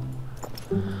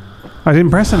 I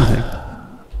didn't press anything.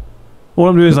 All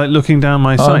I'm doing is like looking down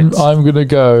my sights. I'm going to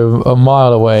go a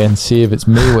mile away and see if it's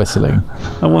me whistling.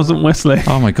 I wasn't whistling.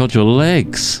 Oh my god, your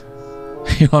legs!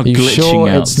 You are You glitching sure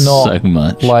out it's not so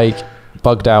much. like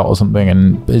bugged out or something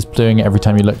and is doing it every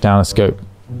time you look down a scope?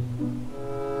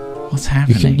 What's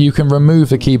happening? You can remove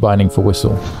the key binding for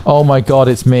whistle. Oh my god,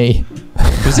 it's me.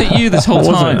 Was it you this whole What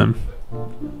was it time? then?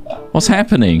 What's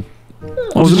happening?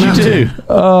 What was did it you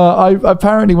do? I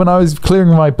apparently when I was clearing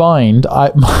my bind,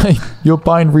 your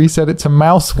bind reset it to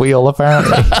mouse wheel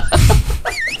apparently.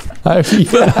 Yeah.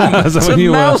 That's It's when a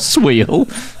you were- mouse wheel.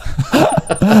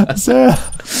 So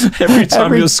Every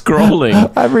time you're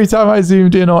scrolling. every time I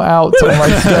zoomed in or out on my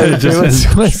scope, it was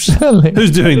whistling.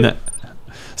 Who's doing that?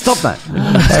 Stop that.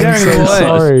 I'm Scaring so them away.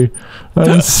 sorry.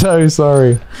 I'm so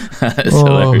sorry. That's Oh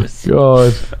hilarious.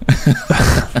 god.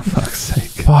 Fuck's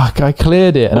sake. Fuck, I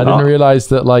cleared it and I didn't realize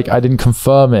that like I didn't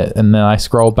confirm it and then I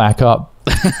scrolled back up.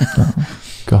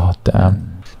 God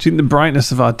damn. Do you think the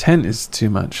brightness of our tent is too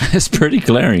much? It's pretty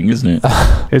glaring, isn't it?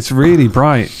 It's really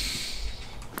bright.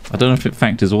 I don't know if it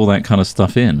factors all that kind of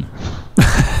stuff in.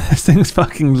 This thing's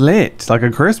fucking lit like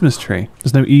a Christmas tree.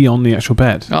 There's no E on the actual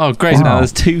bed. Oh, great. Wow. Now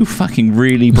there's two fucking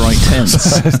really bright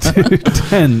tents. There's two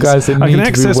tents. Guys, they I need can to be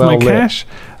access well my lit. cache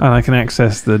and I can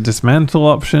access the dismantle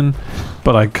option,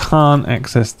 but I can't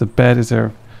access the bed. Is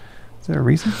there a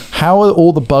reason? How are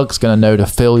all the bugs going to know to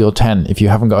fill your tent if you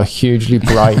haven't got a hugely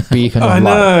bright beacon of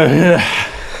light? Yeah.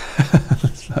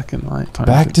 It's fucking light time.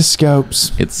 Back to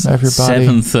scopes. It's everybody.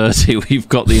 7:30. We've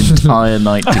got the entire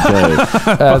night to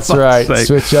go. That's right. sake.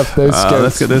 Switch up those scopes.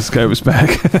 Let's get those scopes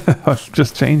back. I've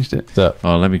just changed it. So,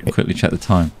 Oh, let me quickly check the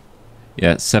time.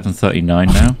 Yeah, it's 7:39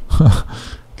 now.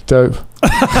 dope.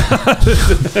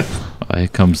 Oh, here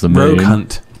comes the moon. Rogue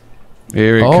hunt.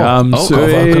 Here it Oh, comes. got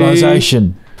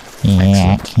vocalization.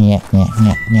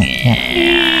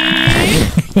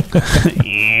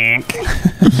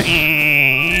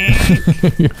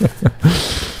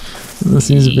 There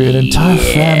seems to be an entire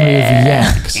family of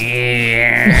yaks.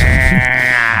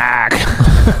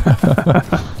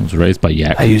 I was raised by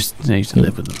yak. I used to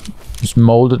live with them. Just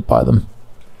molded by them.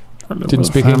 Didn't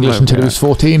speak English until he was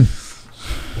 14.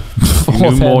 He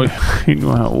knew more. He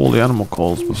knew how all the animal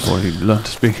calls before he learned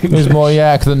to speak He English. was more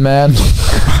yak than man.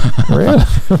 Really?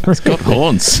 It's got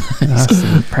horns. That's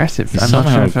impressive. I'm not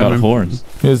Somehow sure it's if got I'm horns.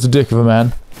 Here's the dick of a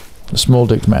man. A small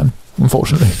dicked man,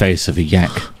 unfortunately. Face of a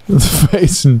yak. The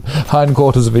face and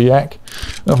hindquarters of a yak.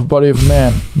 Upper body of a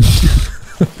man.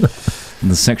 And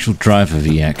the sexual drive of a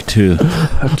yak, too.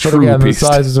 a But true again, the beast.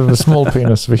 sizes of a small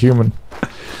penis of a human.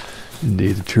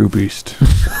 Indeed, a true beast.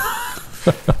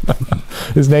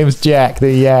 His name's Jack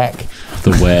the Yak.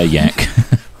 The were yak.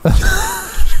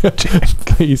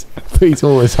 He's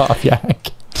always half yak.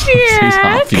 He's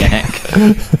half yak.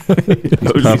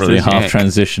 He's probably half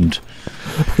transitioned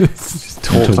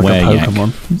Talks into like a were yak.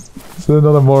 Pokemon. Is there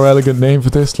another more elegant name for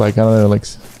this? Like, I don't know, like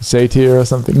satyr or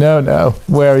something? No.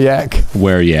 Were yak.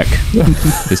 Were yak.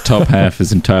 His top half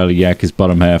is entirely yak, his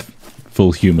bottom half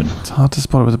full human. It's hard to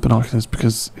spot it with the binoculars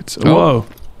because it's... Oh. Whoa.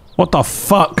 What the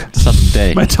fuck? Sudden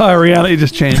day. My entire reality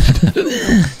just changed.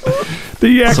 The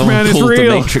yak Someone man is pulled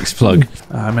real. the matrix plug.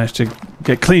 I managed to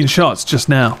get clean shots just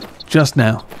now. Just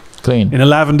now. Clean. In a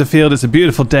lavender field, it's a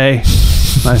beautiful day.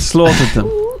 And I slaughtered them.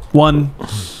 One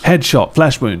headshot,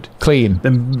 flesh wound. Clean.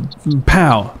 Then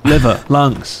pow, liver,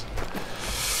 lungs.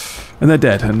 And they're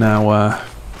dead, and now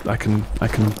I can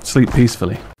sleep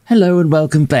peacefully. Hello and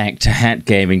welcome back to Hat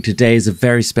Gaming. Today is a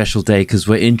very special day because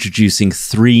we're introducing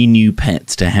 3 new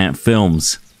pets to Hat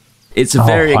Films. It's a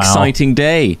very exciting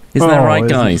day. Isn't that right,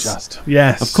 guys?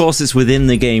 Yes. Of course, it's within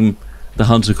the game, The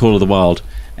Hunter Call of the Wild,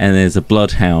 and there's a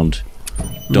bloodhound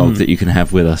dog that you can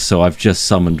have with us, so I've just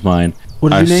summoned mine.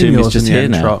 What did you name yours in the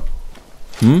end, now.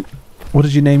 What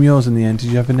did you name yours in the end?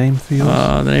 Did you have a name for yours?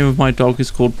 The name of my dog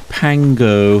is called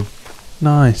Pango.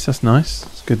 Nice, that's nice.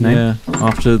 It's a good name. Yeah,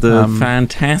 after the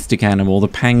fantastic animal, the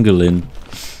pangolin.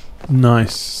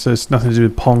 Nice. So it's nothing to do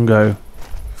with Pongo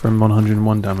from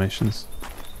 101 Dalmatians.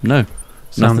 No,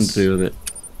 nothing to do with it.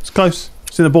 It's close.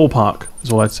 It's in the ballpark,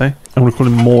 is all I'd say. I'm going to call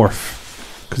him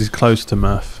Morph, because he's close to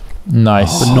Murph.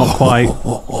 Nice. But not quite.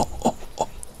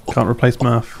 Can't replace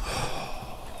Murph.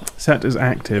 Set as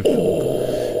active.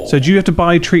 So do you have to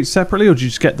buy treats separately, or do you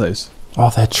just get those? Oh,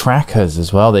 they're trackers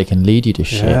as well. They can lead you to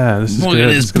shit. Yeah, this is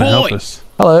good. It's going to help us.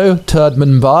 Hello,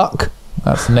 Turdman Bark.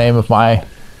 That's the name of my...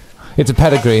 It's a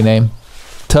pedigree name.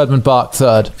 Turdman Bark III.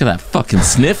 Look at that fucking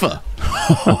sniffer.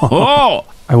 Oh!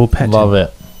 I will pet Love him.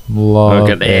 it. Love Look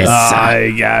at this. There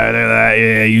you go. Look at that.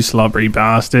 Yeah, you slobbery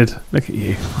bastard. Look at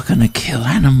you. We're going to kill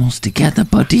animals together,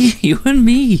 buddy. You and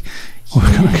me.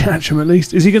 We're going to catch him at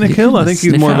least. Is he going to kill? I think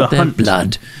he's more of a hunt.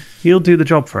 Blood. He'll do the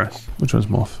job for us. Which one's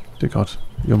Morph? Dear God,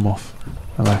 you're Morph.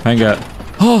 Hello. Pango.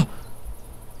 Oh!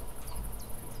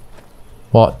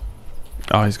 What?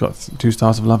 Oh, he's got 2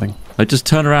 stars of loving. I just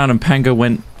turned around and Pango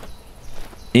went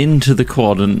into the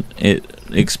quad and it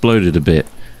exploded a bit.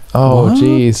 Oh,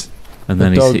 jeez. And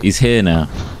then he's here now.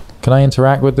 Can I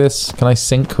interact with this? Can I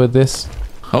sync with this?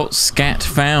 Oh, scat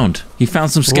found. He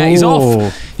found some scat. He's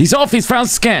off. He's off. He's found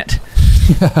scat.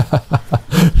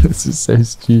 This is so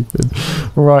stupid.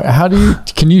 Right, how do you...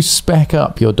 Can you spec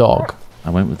up your dog? I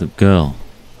went with the girl.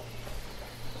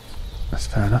 That's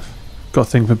fair enough. Got a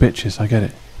thing for bitches, I get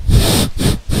it.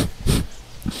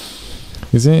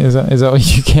 Is that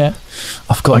what you get?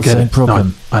 I've got the same problem.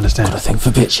 No, I understand. Got a thing for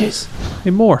bitches.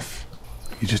 Hey, Morph.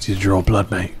 You just need to draw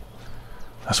blood, mate.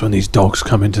 That's when these dogs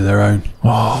come into their own.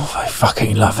 Oh, I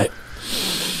fucking love it.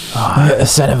 Oh, I get the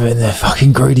scent of it in their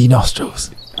fucking greedy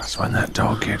nostrils. That's when that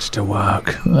dog gets to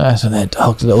work. That's when that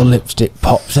dog's little lipstick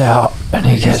pops out and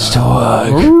he gets to work.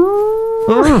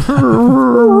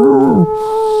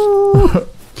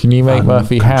 Can you make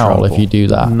Murphy howl if you do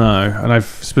that? No, and I've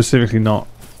specifically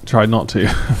tried not to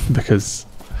because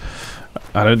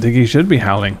I don't think he should be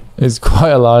howling. It's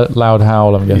quite a loud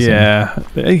howl, I'm guessing. Yeah,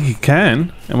 he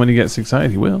can, and when he gets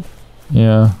excited, he will.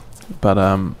 Yeah. But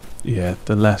yeah,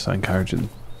 the less I encourage it,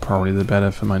 probably the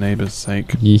better for my neighbour's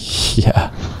sake.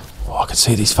 Yeah. Oh, I can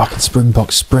see these fucking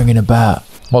springboks springing about.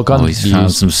 What gun he's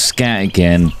found some scat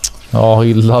again. Oh,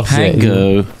 he loves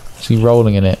Pango. it. He's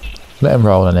rolling in it. Let him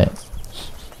roll in it.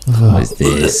 What is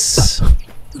this?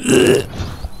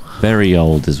 Very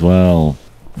old as well.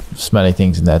 Smelly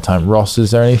things in their time. Ross,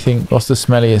 is there anything? What's the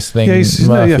smelliest thing?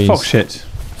 Yeah, fox shit.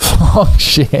 Fox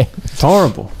shit. It's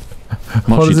horrible.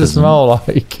 What does it smell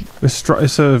like? It's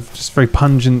just very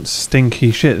pungent,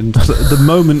 stinky shit. And the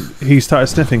moment he started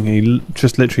sniffing, he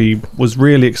just literally was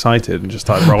really excited and just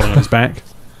started rolling on his back.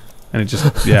 And it just,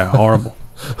 horrible.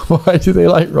 Why do they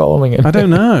like rolling it? I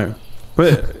don't know.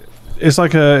 But it's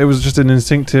like it was just an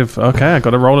instinctive, okay, I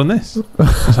got to roll in this.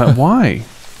 It's like, why?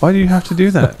 Why do you have to do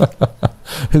that?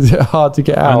 Is it hard to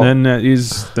get out? And then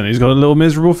he's got a little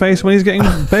miserable face when he's getting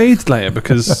bathed later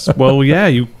because, well, yeah,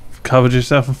 you covered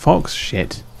yourself in fox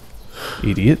shit,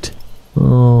 idiot.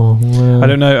 Oh man. I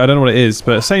don't know what it is,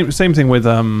 but same thing with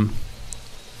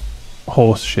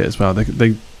horse shit as well.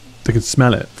 They can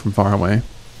smell it from far away,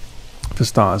 for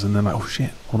starters, and they're like, oh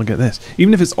shit, I want to get this.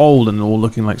 Even if it's old and all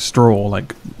looking like straw,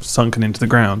 like sunken into the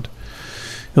ground,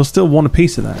 you'll still want a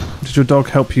piece of that. Did your dog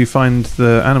help you find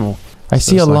the animal? I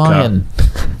see a lion.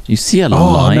 You see a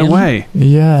lion? Oh, no way.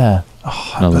 Yeah.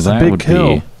 Oh, that's a big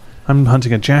kill. I'm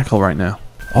hunting a jackal right now.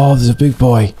 Oh, there's a big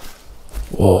boy.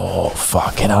 Oh,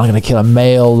 fucking hell. I'm going to kill a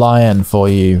male lion for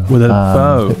you. With a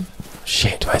bow.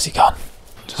 Shit, where's he gone?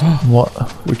 What?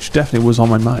 Which definitely was on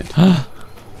my mind.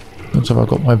 Looks like I've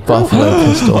got my buffalo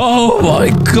pistol. Oh my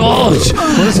god!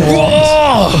 What is it?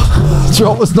 Oh!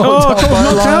 Drop was knocked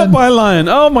out by a lion.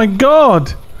 Oh my god!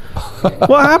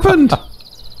 What happened?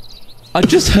 I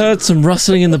just heard some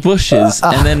rustling in the bushes,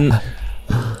 and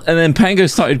then Pango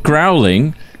started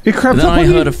growling. It crept and then up I on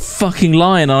heard you? a fucking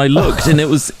lion, and I looked, and it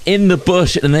was in the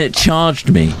bush, and then it charged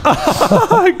me.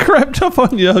 It crept up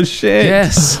on you. Oh shit!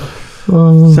 Yes.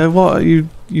 So what? You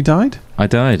died? I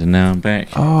died, and now I'm back.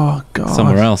 Oh god!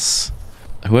 Somewhere else.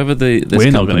 Whoever this We're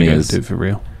not company going to is, do it for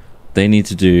real. they need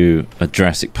to do a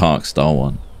Jurassic Park style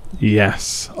one.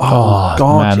 Yes. Oh,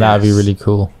 God, man, that'd be yes. really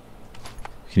cool.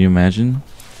 Can you imagine?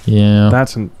 Yeah.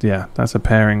 That's a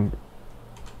pairing.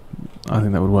 I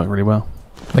think that would work really well.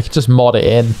 They could just mod it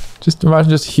in. Just imagine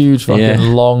just huge fucking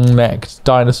long-necked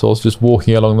dinosaurs just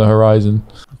walking along the horizon.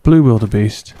 Blue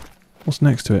wildebeest. What's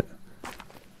next to it?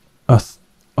 A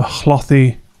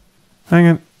chlothy.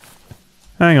 Hang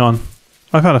on.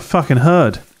 I've had a fucking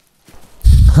herd.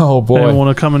 Oh boy. Anyone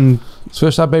want to come and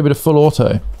switch that baby to full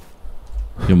auto?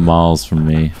 You're miles from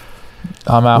me.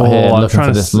 I'm out here looking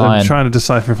for this lion. I'm trying to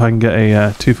decipher if I can get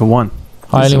a 2-for-1.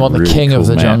 I only want the king of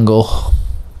the jungle.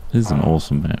 This is an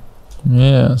awesome map.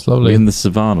 Yeah, it's lovely. We're in the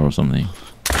savannah or something.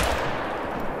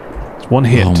 It's one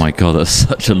hit. Oh my god, that's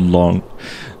such a loud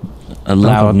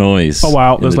noise. Oh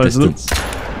wow, there's loads of them.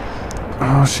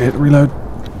 Oh shit, reload.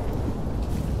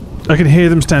 I can hear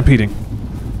them stampeding.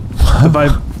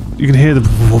 You can hear them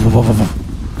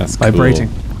That's vibrating.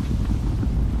 Cool.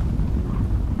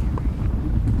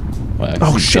 Well,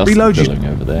 oh shit, reload you.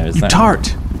 Over there. You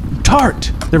tart.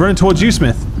 They're running towards you,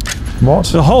 Smith. What?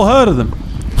 The whole herd of them.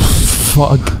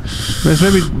 Fuck.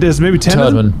 There's maybe 10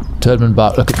 of them. Turdman,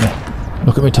 Bart, look at me.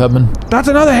 Look at me, Turdman. That's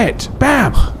another hit.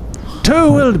 Bam.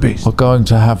 2 wildebeest. We're going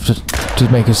to have to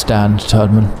make a stand,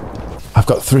 Turdman. I've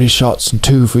got 3 shots and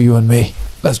 2 for you and me.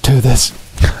 Let's do this.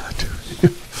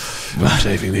 I'm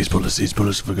saving these bullets. These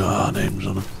bullets have got our names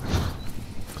on them.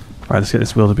 Right, let's get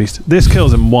this wildebeest. This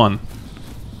kills him 1.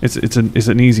 It's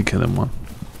an easy kill in 1.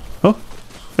 Oh,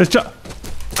 it's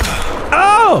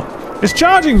it's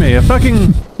charging me. A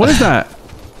fucking what is that?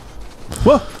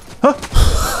 What? Huh?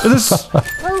 Is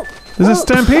this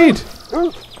stampede?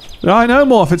 I know,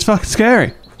 Morph. It's fucking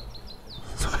scary.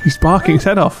 He's barking his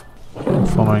head off. I'm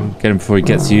following. Get him before he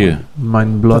gets you.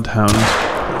 Mine bloodhound.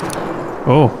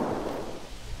 Oh.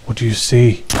 What do you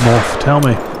see? Morph, tell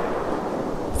me.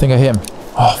 I think I hit him.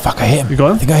 Oh, fuck, I hit him. You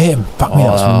got him? I think I hit him. Fuck me,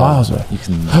 that was from miles away. You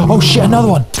can... Oh, shit, another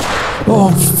one.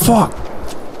 Oh, fuck.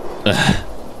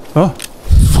 Oh.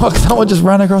 Fuck, that one just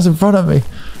ran across in front of me.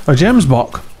 A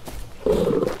Gemsbok.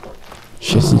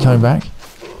 Shit, is he coming back?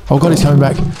 Oh, God, he's coming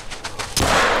back.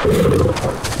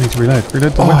 Need to reload.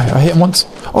 Oh, I hit him once.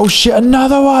 Oh, shit,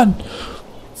 another one.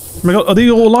 Oh my God, are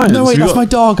these all lions? No, wait, that's my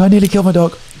dog. I nearly killed my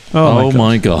dog. Oh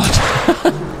my god.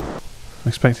 I'm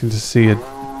expecting to see a...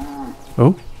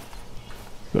 Oh.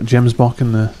 Got Gemsbok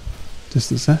in the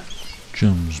distance there.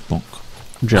 Gemsbok.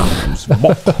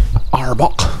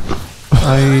 Arbok.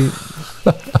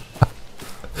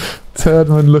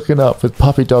 Turdman looking up with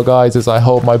puppy dog eyes as I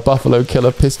hold my buffalo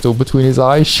killer pistol between his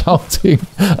eyes, shouting,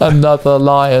 "Another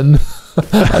lion!"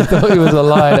 I thought he was a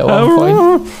lion at one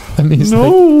point, and he's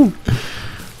like,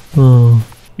 "Oh,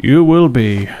 you will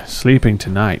be sleeping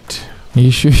tonight. You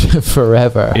shoot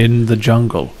forever in the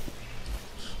jungle,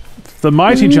 the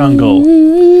mighty jungle.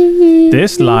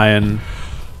 This lion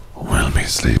will be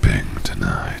sleeping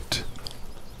tonight."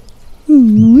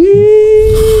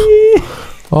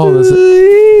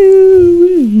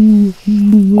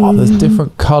 There's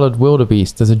different coloured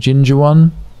wildebeest. There's a ginger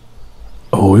one.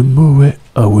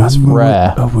 That's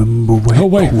rare.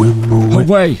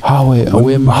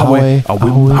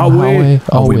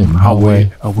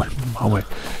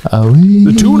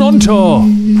 The tune on tour.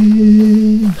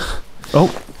 Oh,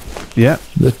 yeah.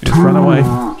 It's run away.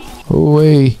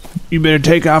 Away. You better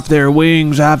take off their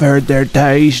wings. I've heard they're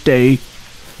tasty.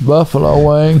 Buffalo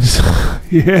wings.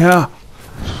 Yeah.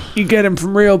 You get them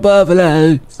from real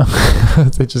buffalo.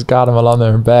 They just got them along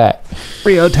their back.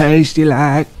 Real tasty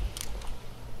like.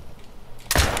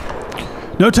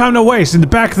 No time to waste. In the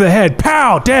back of the head.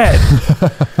 Pow! Dead.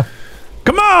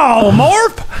 Come on,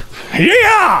 Morph.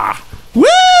 Yeah.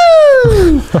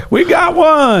 Woo! We got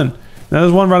one.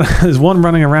 There's one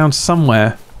running around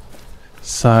somewhere.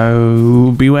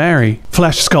 So be wary.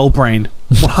 Flesh skull brain.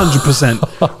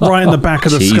 100%. Right in the back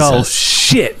of the skull.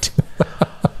 Shit.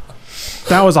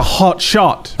 That was a hot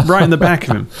shot. Right in the back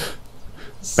of him.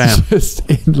 Bam. Just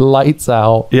in lights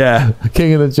out. Yeah.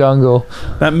 King of the jungle.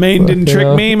 That main didn't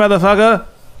trick me, motherfucker.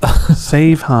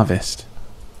 Save harvest.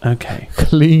 Okay.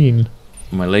 Clean.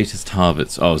 My latest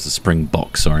harvest. Oh, it's a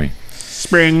springbok, sorry.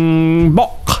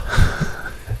 Springbok.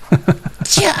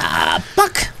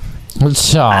 Buck. I'm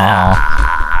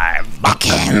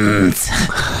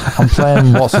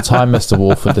playing What's the Time, Mr.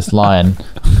 Wolf with this lion.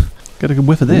 Get a good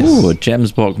whiff of this. Ooh, a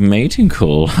Gemsbok mating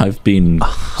call. I've been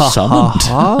summoned.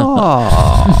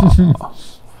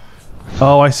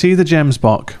 Oh, I see the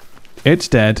Gemsbok. It's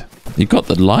dead. You got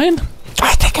the lion?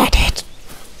 I think I did.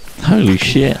 Holy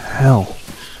shit. Hell.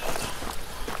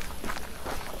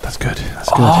 That's good. That's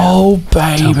good. Oh,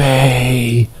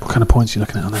 baby. What kind of points are you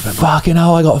looking at on that? Fucking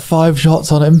hell, I got 5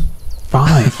 shots on him.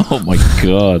 5? Oh my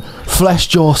god. Flesh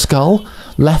jaw skull.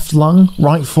 left lung,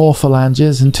 right 4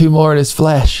 phalanges, and 2 more in his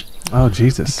flesh. Oh,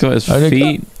 Jesus. Got his Only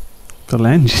feet.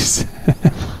 Phalanges.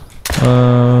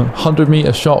 100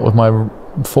 meter shot with my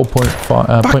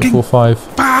 4.5, Fucking- 0.45.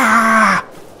 Ah!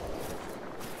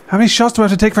 How many shots do I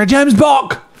have to take for a James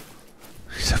Bok?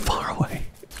 He's so far away.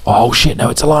 Oh shit! No,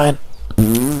 it's a lion.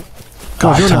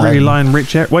 God, you're in a really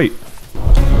lion-rich area. Wait.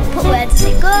 But where does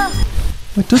it go?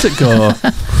 Where does it go?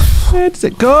 Where does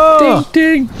it go?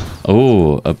 Ding, ding.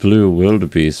 Oh, a blue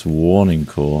wildebeest warning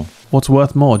call. What's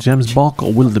worth more, James Bok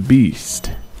or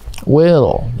Wildebeest?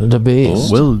 Will the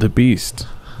beast. Wildebeest.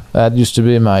 That used to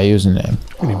be my username.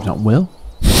 Your name's not Will.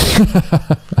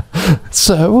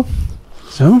 So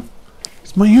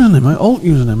It's my username, my alt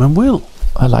username. I'm Will.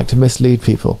 I like to mislead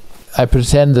people. I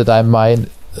pretend that I'm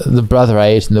the brother I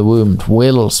ate in the womb,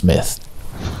 Will Smith.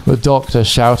 The doctor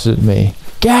shouted at me,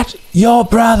 "Get your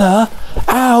brother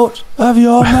out of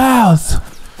your mouth!"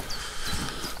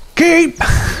 Keep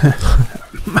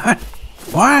my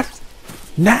wife's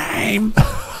name.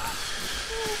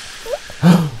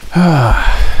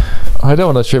 I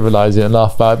don't want to trivialize it and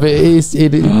laugh about it, but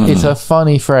it's a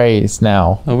funny phrase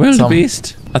now. A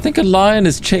wildebeest. I think a lion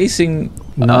is chasing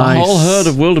a whole herd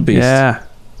of wildebeest. Yeah.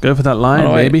 Go for that lion,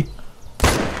 Oh, wait. baby.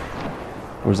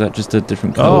 Or is that just a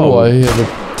different Oh, colour? I hear the I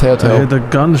hear telltale. the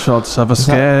gunshots of a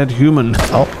scared human.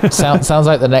 Oh, sounds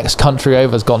like the next country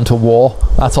over's gone to war.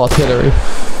 That's artillery.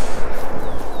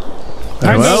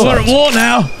 Well, we're at war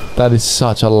now. That is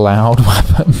such a loud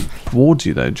weapon. towards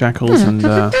you, though, jackals and...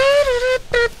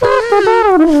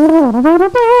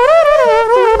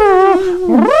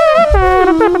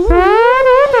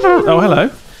 Oh, hello.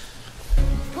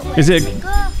 Is it...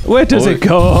 Where does it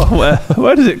go?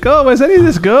 Where does it go? Where's any of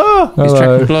this go? He's Hello.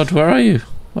 tracking blood. Where are you?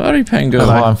 Where are you, Penguin? Oh,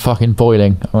 I'm fucking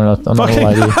boiling. I'm not gonna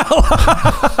lie to you.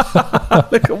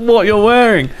 Look at what you're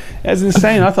wearing. That's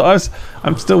insane. I thought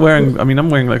I'm still wearing... I mean, I'm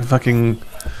wearing like a fucking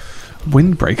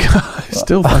windbreaker. It's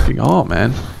still fucking hot,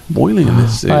 man. Boiling in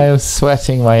this suit. I am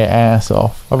sweating my ass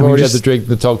off. I've mean, already had just- to drink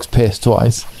the dog's piss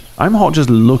twice. I'm hot just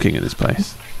looking at this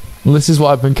place. Well, this is what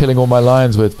I've been killing all my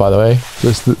lions with, by the way.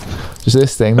 Just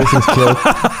this thing. This is killed.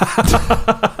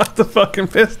 The fucking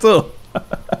pistol.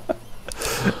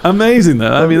 Amazing,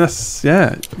 though. I mean, that's,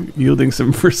 yeah, yielding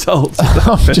some results.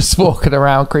 I'm just walking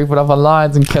around, creeping up on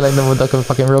lions and killing them with like a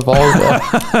fucking revolver.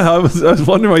 I was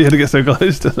wondering why you had to get so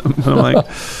close to them. And I'm like,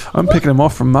 I'm picking them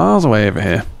off from miles away over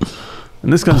here.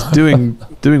 And this gun's doing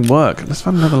work. Let's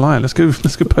find another lion. Let's go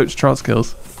poach trot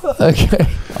kills. Okay.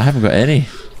 I haven't got any.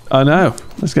 I know.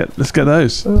 Let's get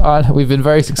those. We've been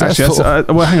very successful.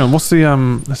 Actually, well, hang on. What's the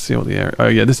let's see what the area. Oh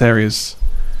yeah, this area's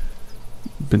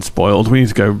been spoiled. We need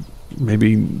to go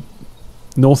maybe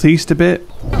northeast a bit.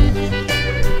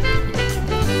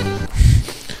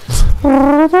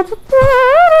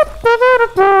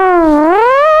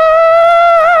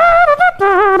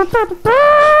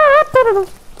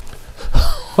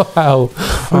 Wow.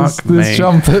 This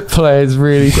trumpet player is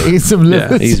really taking some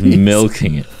liberties. He's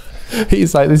milking it.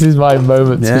 He's like, this is my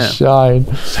moment to shine.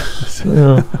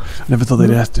 Yeah. Never thought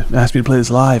they'd ask me to play this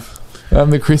live. I'm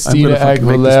the Christina I'm gonna fucking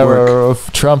make this work. Aguilera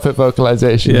of trumpet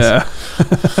vocalizations. Yeah.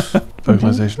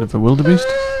 Vocalization of a wildebeest.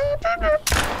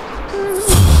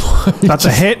 That's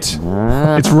a hit.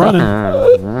 It's running.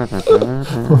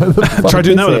 Try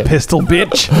doing that with a pistol,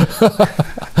 bitch.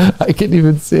 I can't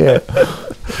even see it.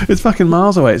 It's fucking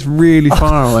miles away. It's really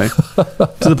far away.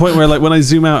 To the point where, like, when I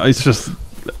zoom out,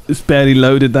 it's barely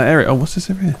loaded that area. Oh, what's this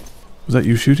over here? Was that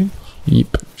you shooting?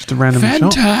 Yep. Just a random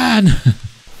shot? Fenton!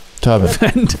 Turbot.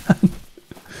 Fenton.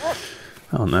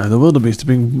 Oh no, the wildebeest are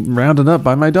being rounded up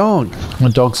by my dog. My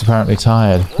dog's apparently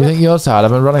tired. You think you're tired?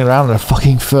 I've been running around in a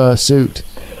fucking fur suit.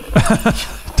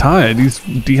 Tired? He's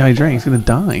dehydrating. He's gonna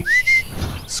die.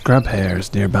 Scrub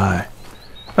hairs nearby.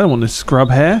 I don't want no scrub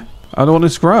hair. I don't want no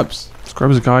scrubs.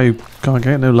 Scrub's a guy who can't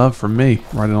get no love from me.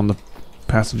 Riding on the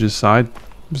passenger's side.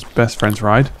 His best friend's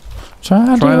ride.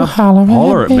 Try to to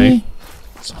holler at me.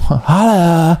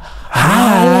 Holler.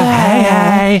 Holler.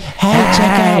 Hey,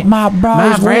 check out my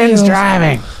bro's wheels.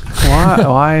 driving.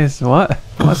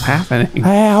 What's happening?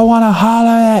 Hey, I want to holler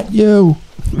at you.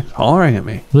 Hollering at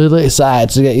me. Really excited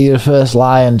to get you the first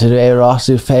lion today, Ross.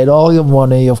 You've paid all your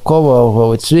money. You've come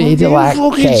over. It's really like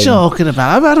king. Talking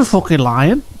about? I've had a fucking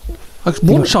lion. I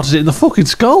one-shotted it in the fucking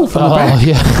skull from the back.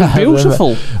 Yeah.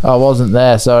 Beautiful. I wasn't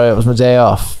there, sorry, it was my day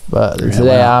off. But today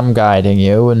well. I'm guiding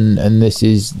you, and this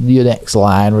is your next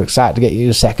lion. We're excited to get you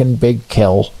your second big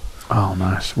kill. Oh,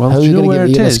 nice. Well, Who are do you you know going to where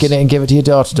give? it You're going to is? skin it and give it to your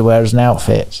daughter to wear as an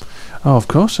outfit. Oh, of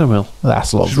course I will.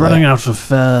 That's lovely. She's running out of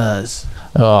furs.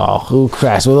 Oh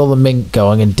Christ, with all the mink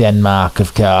going in Denmark,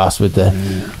 of course, with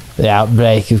the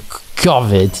outbreak of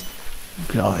COVID.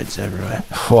 Covid's everywhere.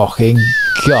 Fucking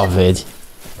COVID.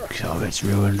 Covid's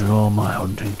ruined all my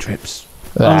hunting trips.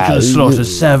 I'm going to slaughter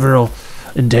several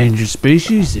endangered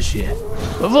species this year.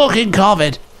 Fucking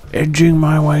COVID. Edging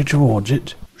my way towards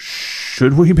it.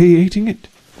 Should we be eating it?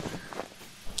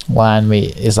 Land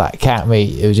meat. Is that cat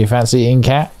meat? Would you fancy eating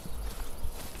cat?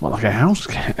 What, like a house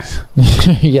cat?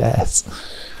 Yes.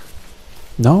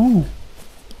 No.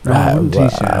 No, I wouldn't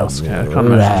eat a house cat. I can't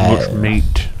imagine much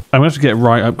meat. I'm going to have to get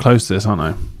right up close to this, aren't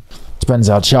I? Depends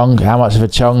how much of a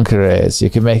chunker it is. You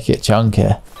can make it chunky.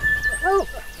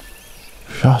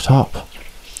 Shut up.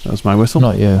 That was my whistle.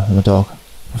 Not you, the dog.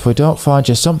 If we don't find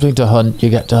you something to hunt, you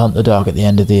get to hunt the dog at the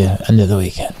end of the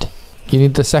weekend. You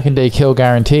need the second day kill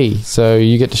guarantee, so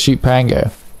you get to shoot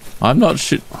Pango. I'm not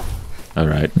shoot. All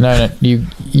right. No, you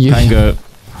Pango.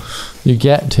 You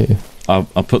get to. I'll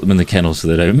put them in the kennel so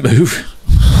they don't move.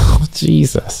 Oh,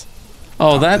 Jesus.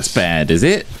 Oh, that's bad, is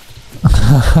it?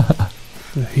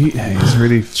 The heat haze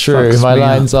really True, my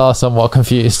lines are somewhat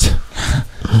confused.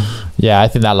 Yeah, I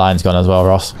think that line's gone as well,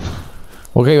 Ross.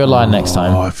 We'll get you a line next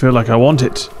time. Oh, I feel like I want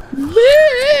it.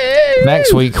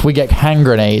 Next week, we get hand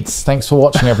grenades. Thanks for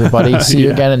watching, everybody. See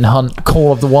you again in Hunt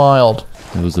Call of the Wild.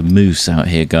 There was a moose out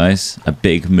here, guys. A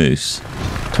big moose.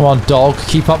 Come on, dog.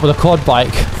 Keep up with a quad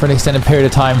bike for an extended period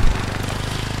of time.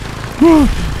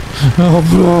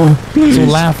 Oh, please. It's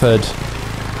all Lafford.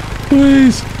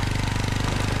 Please.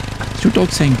 Is your dog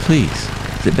saying please?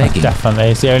 Is it begging? Definitely.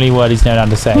 It's the only word he's known how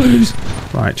to say. Please.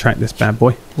 Right, track this bad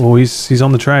boy. Oh, he's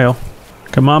on the trail.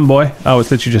 Come on, boy. Oh,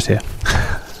 it's literally just here.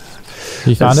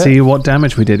 You found Let's it? see what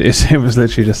damage we did. It was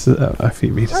literally just a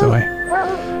few meters away.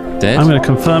 Dead? I'm going to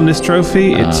confirm this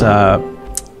trophy. It's,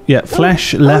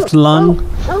 flesh, left lung.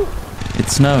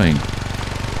 It's snowing.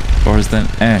 Or is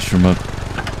that ash from a...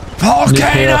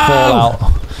 Nuclear fallout.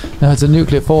 No, it's a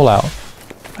nuclear fallout.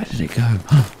 Where did it go?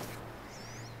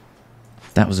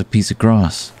 That was a piece of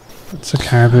grass. It's a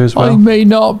caribou as well. I may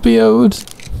not be owed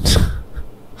to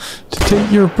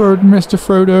take your burden, Mr.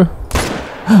 Frodo,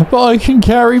 but I can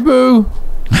carry Boo.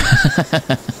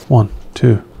 1,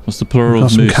 2. What's the plural Got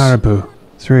of some moose? caribou.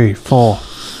 3, 4.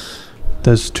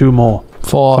 There's 2 more.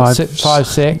 4, 5,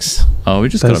 6. Oh, we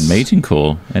just got a mating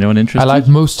call. Anyone interested? I like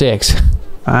moose sticks.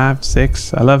 5,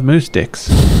 6. I love moose sticks.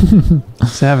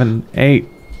 7, 8.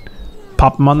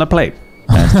 Pop them on the plate.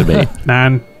 Masturbate.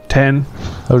 9, 10.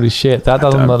 Holy shit, that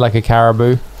doesn't look like a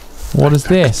caribou. What is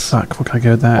this? Fuck, what can I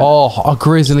go with that? Oh, a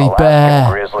grizzly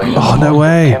bear. Oh, no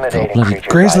way. Bloody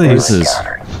Grizzlies.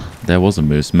 There was a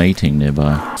moose mating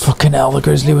nearby. Fucking hell, the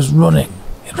grizzly was running.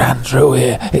 It ran through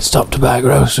here. It stopped to buy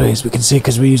groceries. We can see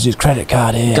because we used his credit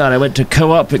card here. God, I went to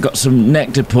Co-op. It got some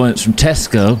nectar points from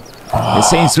Tesco. It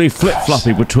seems to be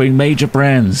flip-flopping between major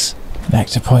brands.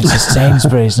 Nectar points at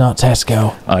Sainsbury's, not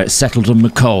Tesco. Oh, it's settled on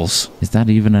McCall's. Is that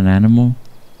even an animal?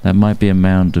 That might be a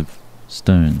mound of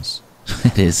stones.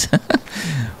 It is.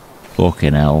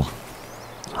 Fucking hell.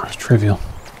 Oh, it's trivial.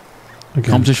 Again,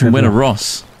 Competition trivial. winner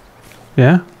Ross.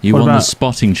 Yeah? You What won the about-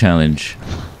 spotting challenge.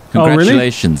 Oh, really?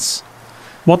 Congratulations.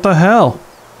 What the hell?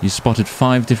 You spotted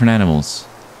 5 different animals.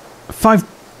 5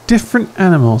 different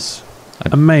animals.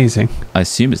 Amazing. I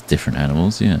assume it's different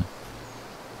animals, yeah.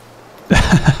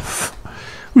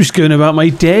 I'm just going about my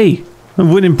day.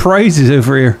 I'm winning prizes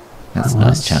over here. That's a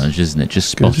nice challenge, isn't it?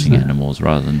 Just good, spotting isn't it? animals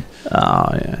rather than...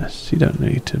 Ah, yes. You don't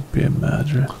need to be a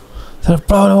murderer. They're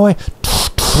blown away.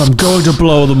 But I'm going to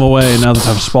blow them away now that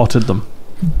I've spotted them.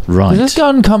 Right. Does this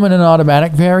gun come in an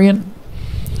automatic variant?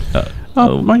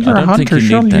 Oh, when you're a hunter,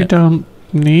 surely you don't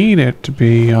need it to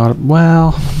be...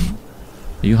 well...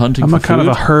 Are you hunting I'm for a kind of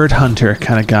a food? herd hunter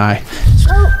kind of guy.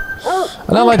 I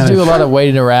don't like to do a lot of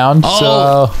waiting around,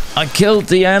 so... I killed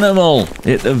the animal.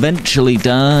 It eventually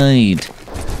died.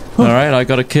 Alright, I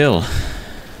got a kill.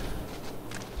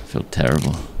 I feel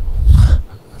terrible.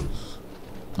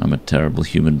 I'm a terrible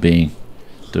human being.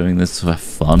 Doing this for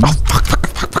fun. Oh,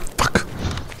 fuck.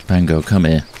 Pango, come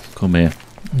here. Come here.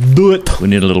 Do it. We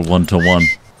need a little one-to-one.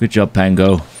 Good job,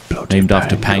 Pango. Bloody Named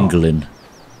after Pango. pangolin.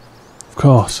 Of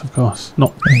course.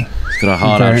 Not... He's got a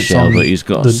hard-out Variants shell, on but he's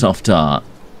got a the- soft heart.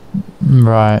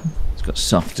 Right. He's got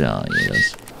soft heart, he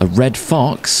does. A red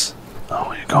fox?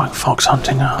 Oh, you're going fox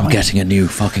hunting now. I'm getting a new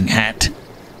fucking hat.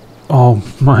 Oh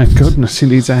my goodness, he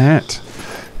needs a hat.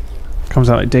 Comes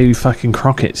out like Davy fucking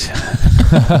Crockett.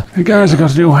 Hey guys, I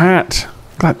got a new hat.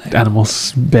 That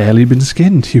animal's barely been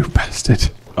skinned, you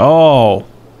bastard. Oh.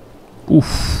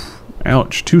 Oof.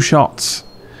 Ouch. 2 shots.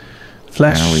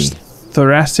 Flesh, Owie.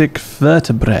 thoracic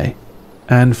vertebrae,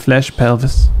 and flesh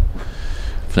pelvis.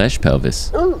 Flesh pelvis.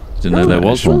 Didn't know there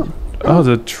was one. Oh,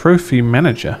 the trophy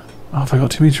manager. Oh, have I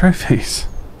got too many trophies?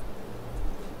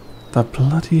 the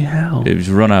bloody hell? It was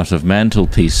run out of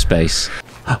mantelpiece space.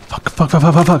 Fuck.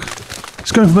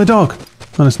 It's going for my dog.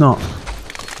 No, it's not.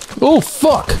 Oh,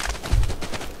 fuck!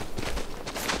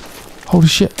 Holy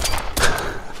shit.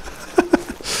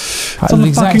 At the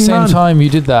exact same time you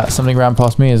did that, something ran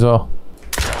past me as well.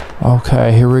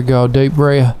 Okay, here we go. Deep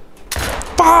breath.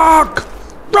 Fuck!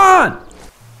 Run!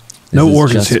 No This is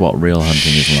organs just hit. what real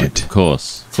hunting is like. Shit. Of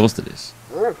course it is.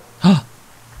 Come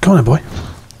on, then, boy.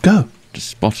 Go. Just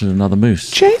spotted another moose.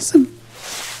 Chase him.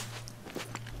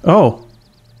 Oh.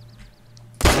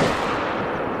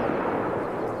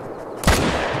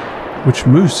 Which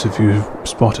moose have you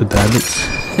spotted there?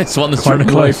 It's one that's quite running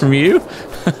away close. from you.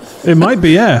 It might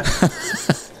be, yeah.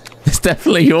 It's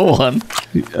definitely your one.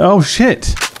 Oh,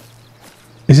 shit.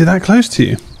 Is it that close to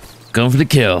you? Going for the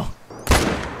kill.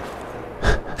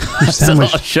 That's a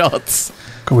lot of shots.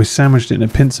 God, we sandwiched it in a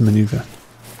pincer maneuver.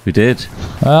 We did.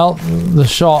 Well, the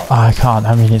shot, I can't.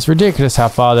 I mean, it's ridiculous how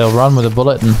far they'll run with a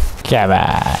bullet and... Come on.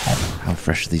 How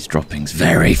fresh are these droppings?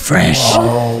 Very fresh.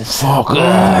 Oh, fuck. Oh,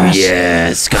 yeah.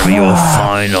 It's going to be your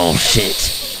final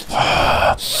shit.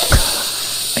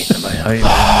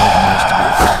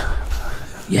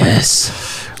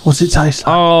 Yes. What's it taste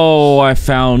like? Oh, I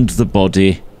found the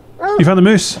body. You found the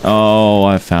moose? Oh,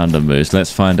 I found a moose.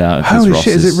 Let's find out if Holy it's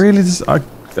shit, Ross's. is it really this? I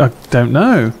don't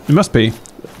know. It must be.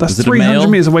 That's Is it a 300 male?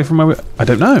 meters away from my... I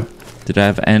don't know. Did I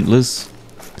have antlers?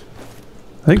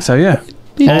 I think so, yeah.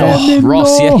 Oh,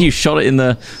 Ross, yeah, you shot it in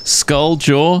the skull,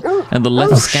 jaw, and the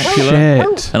left scapula.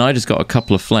 Shit. And I just got a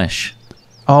couple of flesh.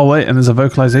 Oh, wait, and there's a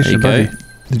vocalization There you above you.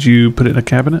 Did you put it in a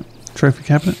cabinet? Trophy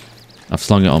cabinet? I've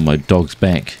slung it on my dog's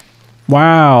back.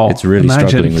 Wow. It's really Imagine.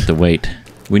 struggling with the weight.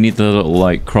 We need the little,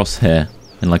 like, crosshair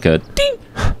and like a ding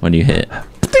when you hit.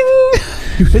 Ding!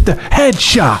 You hit the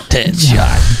headshot.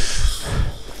 Headshot.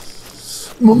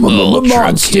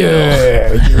 Monster!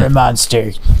 You're a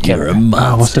monster. You're a monster.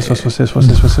 Oh, what's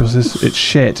this? It's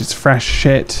shit. It's fresh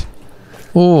shit.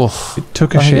 Oh, It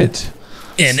took a shit.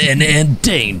 And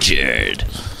endangered.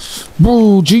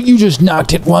 bro, you just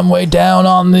knocked it one way down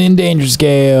on the endangered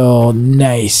scale.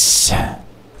 Nice.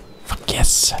 Fuck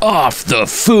yes. Off the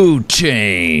food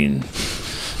chain.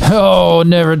 Oh,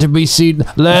 never to be seen.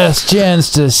 Last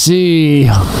chance to see.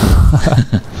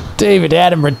 David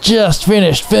Attenborough just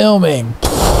finished filming.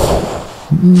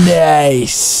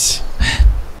 Nice.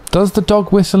 Does the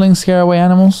dog whistling scare away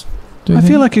animals? Do you I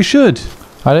think? feel like it should.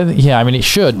 I don't think. Yeah, I mean it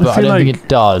should, but I feel don't think like- it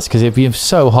does because it'd be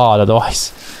so hard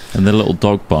otherwise. And the little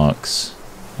dog barks.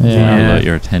 Yeah. Alert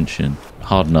your attention.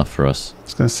 Hard enough for us. I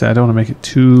was going to say, I don't want to make it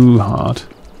too hard.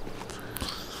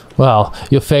 Well,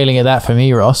 you're failing at that for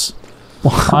me, Ross.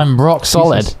 I'm rock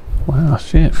solid. Jesus. Wow,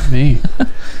 shit, me.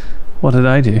 What did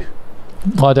I do?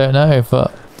 I don't know,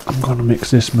 but I'm going to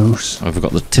mix this mousse. I've got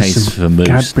the with taste some for moose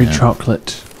Cadbury now.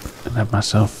 chocolate and have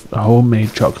myself a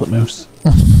homemade chocolate mousse.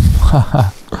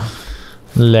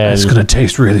 It's going to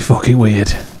taste really fucking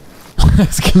weird.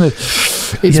 it's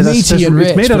meaty and rich,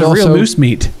 it's made but out of real also moose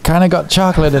meat. kind of got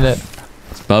chocolate in it.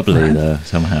 It's bubbly though,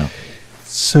 somehow.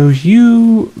 So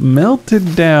you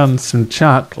melted down some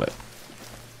chocolate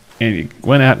and you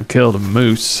went out and killed a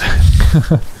moose.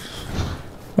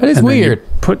 That is And then you weird.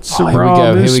 put some Here we raw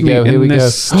go, moose here we go, meat here we in go.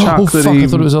 this Oh fuck, I chocolatey-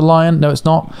 thought it was a lion. No, it's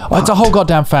not. Oh, it's a whole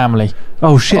goddamn family.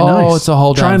 Oh shit, Oh, nice. it's a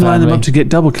whole Try damn and line them family. up to get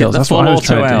double kills. That's what I was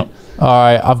trying to do.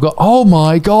 Alright, I've got... Oh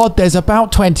my god, there's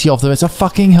about 20 of them. It's a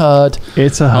fucking herd.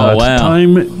 It's a herd. wow.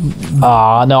 Time.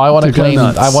 Ah, no, I want to To go claim...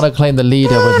 nuts. I want to claim the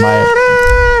leader with my...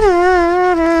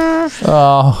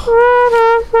 Oh.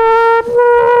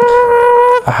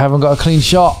 I haven't got a clean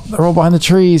shot. They're all behind the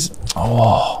trees.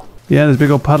 Oh. Yeah, there's a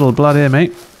big old puddle of blood here,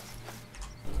 mate.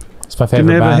 It's my Didn't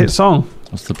favourite ever band. hit song.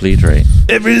 What's the bleed rate?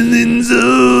 Everything's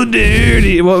so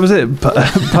dirty. What was it?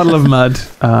 Puddle of mud.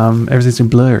 Everything's been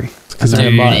blurry.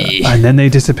 And then they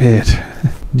disappeared.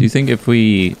 Do you think if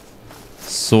we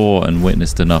saw and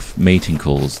witnessed enough mating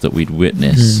calls that we'd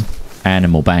witness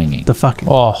animal banging? The fucking...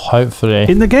 Oh, hopefully.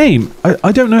 In the game.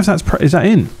 I don't know if that's... Is that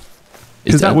in?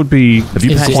 Because that would be... Have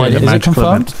you Is packed it in?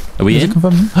 confirmed? event. Are we Is in? it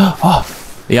confirmed? Oh,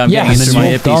 Yeah, I'm Yes, getting into my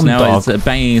well earpiece done, now. dog. It's,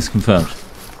 banging is confirmed.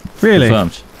 Really?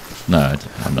 Confirmed. No,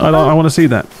 I'm not. I want to see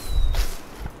that.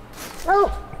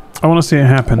 I want to see it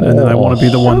happen, and then I want to be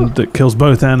the one that kills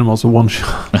both animals with one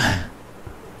shot.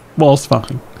 Whilst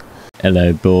fucking.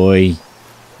 Hello, boy.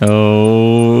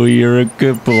 Oh, you're a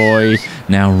good boy.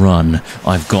 Now run.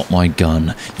 I've got my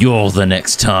gun. You're the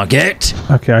next target.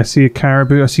 Okay, I see a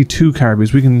caribou. I see two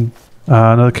caribous. We can...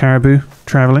 another caribou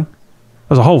traveling.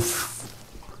 There's a whole...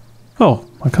 Oh,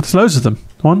 I got there's loads of them.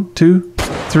 1, 2,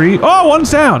 3. Oh,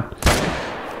 one's down!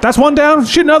 That's one down.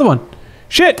 Shit, another one.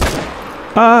 Shit!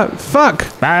 Fuck.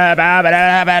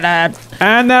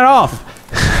 And they're off.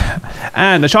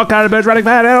 And the shot caribou's running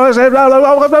back.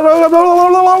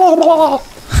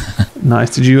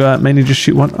 Nice. Did you mainly just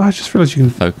shoot one? Oh, I just realised you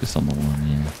can focus on the one.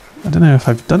 Yeah. I don't know if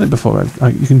I've done it before.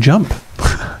 You can jump.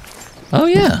 Oh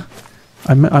yeah.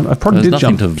 I probably There's did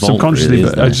jump nothing to vault, subconsciously, really, is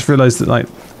but there? I just realised that like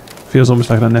feels almost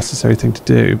like an unnecessary thing to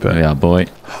do. But Yeah, boy.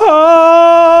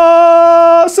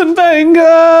 Arsene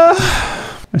Wenger.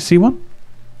 I see one.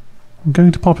 I'm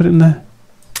going to pop it in there.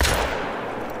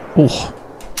 Oh,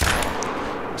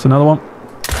 it's another one.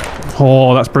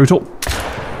 Oh, that's brutal.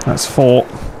 That's 4.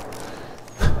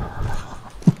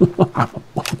 I'm a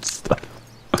monster.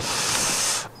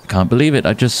 Can't believe it.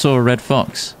 I just saw a red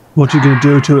fox. What are you going to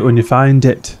do to it when you find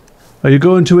it? Are you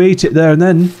going to eat it there and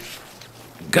then?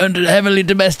 Going to heavily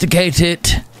domesticate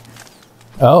it.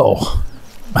 Oh,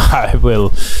 I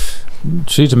will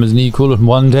treat him as an equal and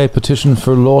one day petition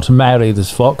for law to marry this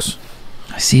fox.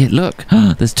 I see it. Look,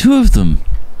 there's 2 of them.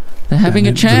 They're having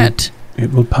a chat.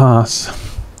 It will pass.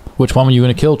 Which one were you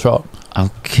going to kill, Trot?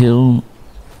 I'll kill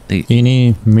the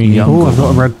Eeny, meeny, Oh, I've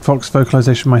got a red fox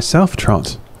vocalization myself,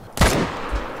 Trot.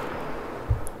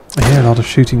 I hear a lot of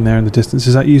shooting there in the distance.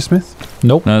 Is that you, Smith?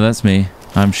 Nope. No, that's me.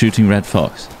 I'm shooting red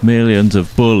fox. Millions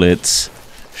of bullets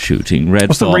shooting red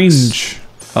What's fox. the range?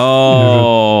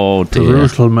 Oh, dear.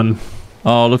 Brutal man.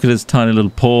 Oh, look at his tiny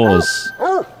little paws.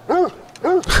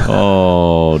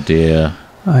 Oh, dear.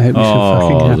 I hope you feel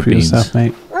fucking the happy with beans. yourself,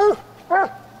 mate.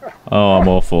 Oh, I'm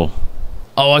awful.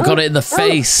 Oh, I got it in the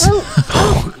face.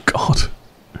 Oh, God.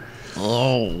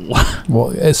 Oh.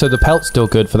 Well, so the pelt's still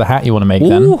good for the hat you want to make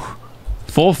then? Ooh.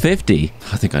 450.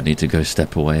 I think I need to go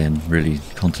step away and really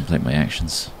contemplate my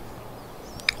actions.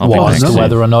 I'll be Well, back as to soon.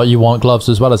 whether or not you want gloves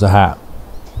as well as a hat.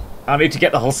 I need to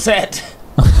get the whole set.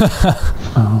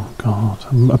 Oh, God.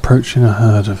 I'm approaching a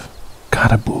herd of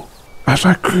caribou. As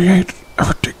I create a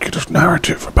ridiculous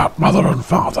narrative about mother and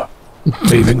father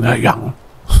leaving their young,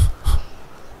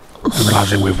 and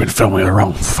realising we've been filming the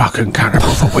wrong fucking caribou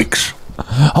for weeks.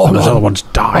 And those other ones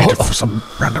died for some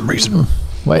random reason.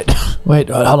 Wait,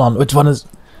 hold on. Which one is...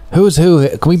 Who's who?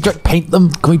 Can we paint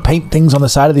them? Can we paint things on the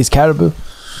side of these caribou?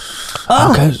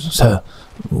 Okay, so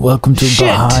welcome to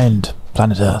behind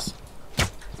planet Earth.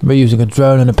 We're using a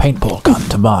drone and a paintball gun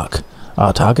to mark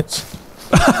our targets.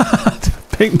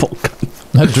 Paintball gun.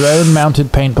 A drone-mounted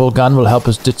paintball gun will help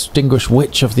us distinguish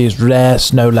which of these rare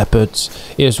snow leopards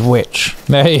is which.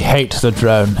 They hate the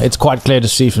drone. It's quite clear to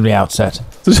see from the outset.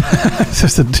 It's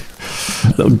just a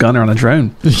little gunner on a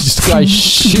drone. Just guys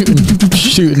shooting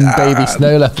baby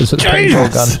snow leopards with a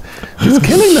paintball gun. It's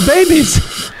killing the babies.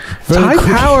 It's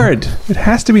high-powered. It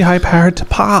has to be high-powered to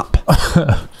pop.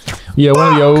 Yeah,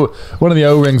 one of the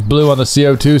O-rings blew on the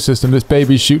CO2 system. This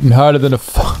baby's shooting harder than a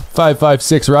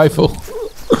 5.56 rifle.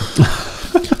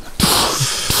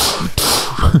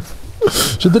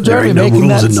 Should the drone be making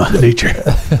that? There ain't no rules in nature.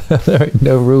 There ain't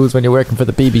no rules when you're working for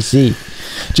the BBC.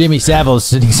 Jimmy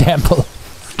Savile's an example.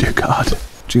 Dear God.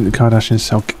 Do you think the Kardashians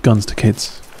sell guns to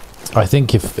kids? I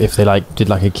think if they did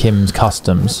like a Kim's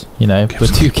Customs, you know,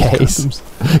 with 2 Ks.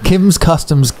 Kim's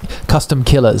Custom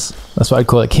Killers. That's what I'd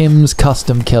call it. Kim's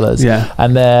Custom Killers. Yeah.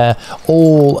 And they're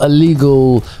all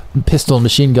illegal pistol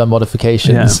machine gun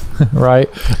modifications, right?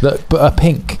 But are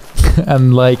pink.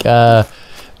 And like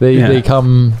they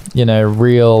come, you know,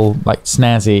 real like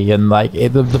snazzy, and like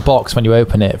the box when you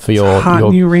open it for your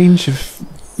new range of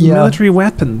military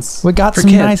weapons. We got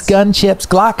some nice gun chips,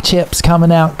 Glock chips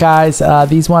coming out, guys.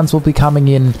 These ones will be coming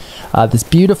in this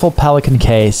beautiful Pelican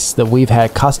case that we've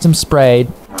had custom sprayed.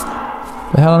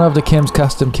 The hell of the Kim's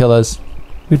Custom Killers.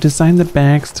 We designed the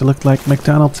bags to look like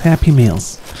McDonald's Happy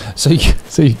Meals. So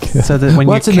that when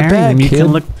you're carrying them, you can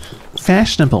look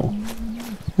fashionable.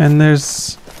 And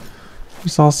there's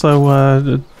also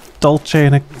a Dolce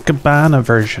and a Gabbana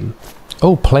version.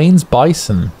 Oh, Plains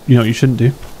Bison. You know what you shouldn't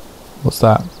do? What's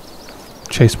that?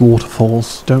 Chase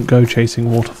waterfalls. Don't go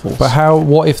chasing waterfalls. But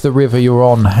what if the river you're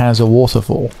on has a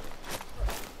waterfall?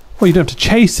 Well, you don't have to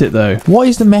chase it, though. What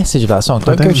is the message of that song?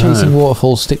 Don't go chasing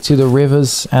waterfalls, stick to the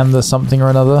rivers and the something or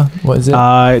another. What is it?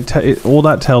 All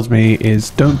that tells me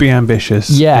is don't be ambitious.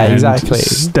 Yeah, and exactly.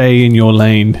 Stay in your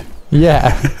lane. Yeah,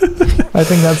 I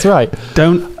think that's right.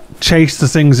 Don't chase the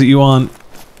things that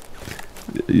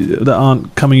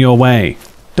aren't coming your way.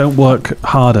 Don't work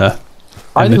harder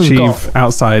and achieve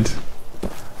outside.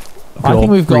 I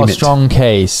think we've got a strong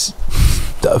case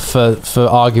for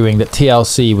arguing that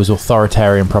TLC was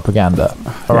authoritarian propaganda.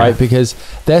 All right, because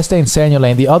they're staying stay in your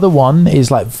lane. The other one is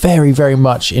like very, very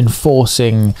much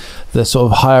enforcing the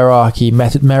sort of hierarchy,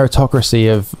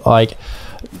 meritocracy of like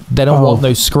they don't want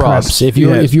no scrubs. If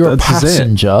you're a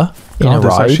passenger in a There's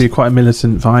ride. actually quite a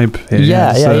militant vibe here.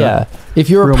 Yeah. If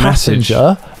you're a real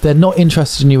passenger, they're not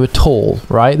interested in you at all,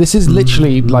 right? This is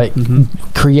literally like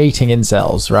creating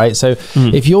incels, right? So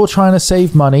if you're trying to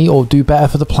save money or do better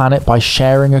for the planet by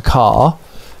sharing a car,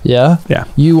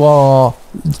 you are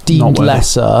deemed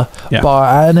lesser,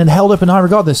 and then held up in high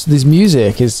regard. This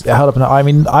music is held up in. I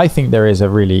mean, I think there is a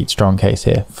really strong case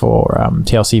here for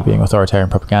TLC being authoritarian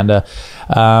propaganda.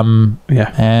 And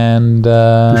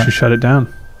we should shut it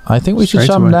down. I think we should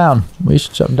shut them down. We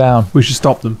should shut them down. We should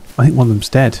stop them. I think one of them's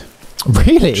dead.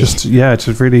 Really?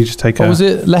 To really just take. What was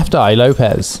it? Left Eye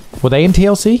Lopez. Were they in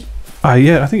TLC?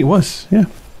 Yeah, I think it was. Yeah.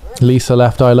 Lisa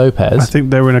Left Eye Lopez. I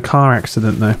think they were in a car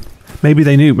accident though. Maybe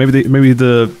they knew. Maybe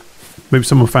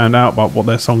someone found out about what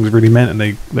their songs really meant, and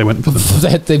they went for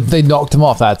them. they knocked them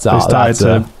off. I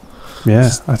think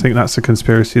that's a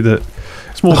conspiracy that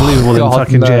it's more believable than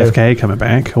fucking JFK coming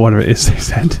back or whatever it is they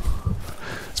said.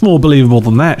 It's more believable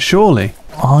than that, surely.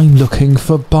 I'm looking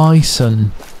for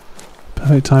bison.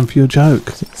 Perfect time for your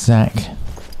joke, Zach.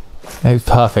 It was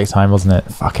perfect time, wasn't it?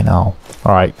 Fucking hell.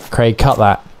 All right, Craig, cut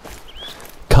that.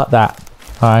 All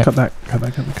right. Cut that.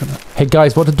 Hey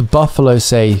guys, what did the buffalo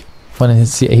say when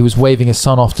he was waving his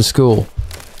son off to school?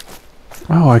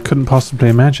 Oh, I couldn't possibly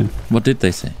imagine. What did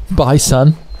they say? Bye,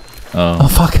 son. Oh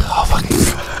fuck.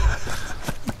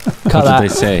 Cut what did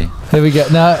they say? Here we go.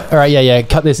 No, all right, yeah.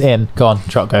 Cut this in. Go on,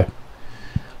 truck, go.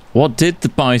 What did the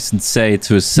bison say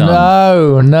to his son?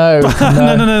 No. no,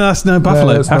 that's no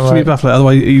buffalo. It has to be buffalo.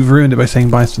 Otherwise, you've ruined it by saying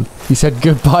bison. He said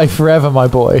goodbye forever, my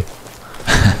boy.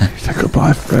 He said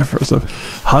goodbye forever. As a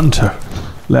hunter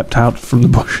leapt out from the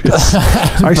bushes.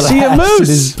 I see a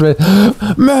moose.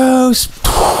 Moose.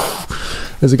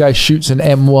 There's a guy shoots an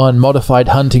M1 modified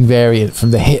hunting variant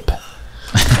from the hip.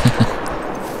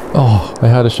 Oh, I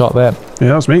heard a shot then. Yeah,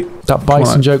 that's me. That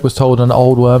bison joke was told in an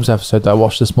Old Worms episode that I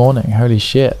watched this morning. Holy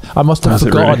shit. I must have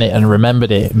forgotten it and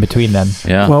remembered it in between then.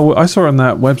 Yeah. Well, I saw it on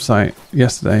that website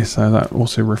yesterday, so that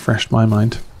also refreshed my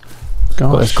mind.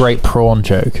 Gosh. Got this great prawn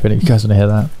joke, if you guys want to hear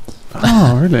that.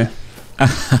 Oh, really?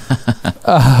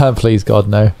 Please, God,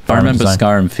 no. I remember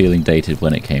Skyrim feeling dated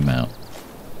when it came out.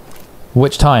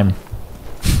 Which time?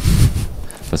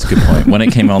 That's a good point. When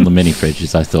it came out on the mini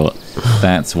fridges, I thought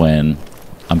that's when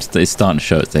it's starting to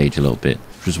show its age a little bit,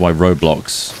 which is why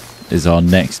Roblox is our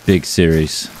next big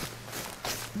series.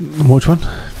 Which one?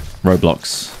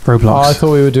 Roblox. Oh, I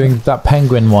thought we were doing that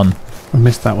penguin one. I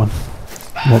missed that one.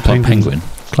 What Penguin?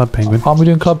 Club Penguin. Aren't we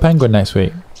doing Club Penguin next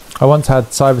week? I once had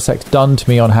cybersex done to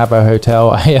me on Habbo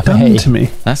Hotel AMA. Done to me?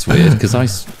 That's weird, because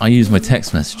I use my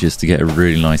text messages to get a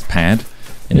really nice pad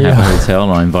in Habbo Hotel,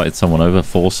 and I invited someone over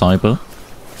for cyber.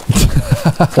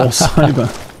 For cyber.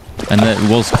 And it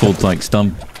was called like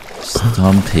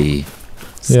Stumpy.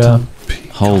 Yeah.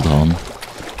 Hold on.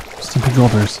 Stumpy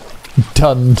Gobbers.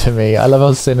 Done to me. I love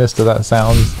how sinister that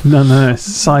sounds. No.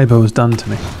 Cyber was done to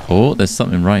me. Oh, there's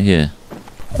something right here.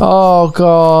 Oh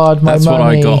God, That's what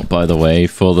I got, by the way,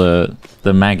 for the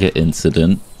maggot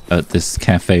incident at this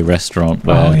cafe restaurant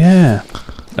where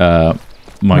my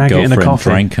maggot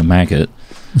girlfriend drank a maggot.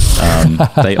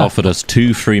 They offered us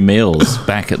 2 free meals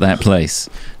back at that place.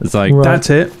 It's like that's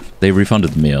it. They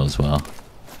refunded the meal as well,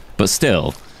 but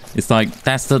still, it's like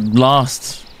that's the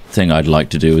last thing I'd like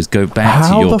to do is go back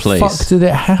to your place. How the fuck did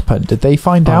it happen? Did they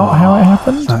find out how it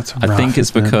happened? That's rough, I think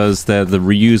it's because they're the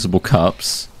reusable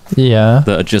cups. Yeah.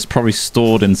 That are just probably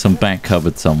stored in some back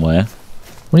cupboard somewhere.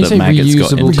 When you say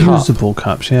reusable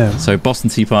cups, yeah. So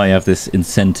Boston Tea Party have this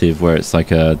incentive where it's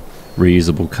like a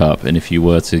reusable cup, and if you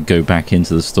were to go back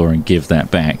into the store and give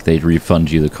that back, they'd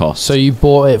refund you the cost. So you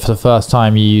bought it for the first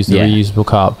time, you used the reusable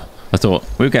cup. I thought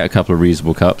we'll get a couple of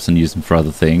reusable cups and use them for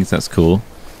other things. That's cool.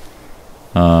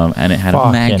 And it had a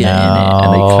maggot in it,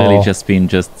 and they clearly just been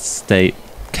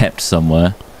kept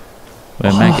somewhere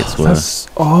where maggots were. That's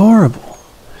horrible.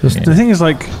 The thing is,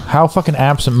 like, how fucking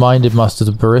absent-minded must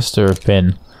the barista have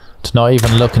been to not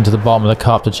even look into the bottom of the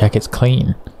cup to check it's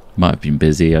clean? Might have been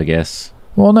busy, I guess.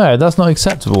 Well, no, that's not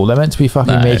acceptable. They're meant to be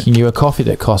fucking making you a coffee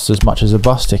that costs as much as a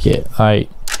bus ticket. I'd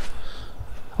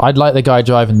like the guy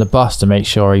driving the bus to make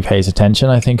sure he pays attention.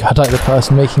 I think I'd like the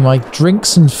person making my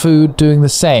drinks and food doing the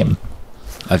same.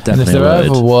 I've definitely and if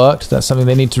they're overworked, that's something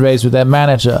they need to raise with their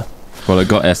manager. Well, it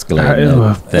got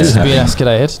escalated. It's been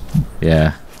escalated?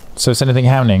 Yeah. So is anything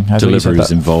happening?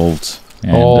 Delivery's involved.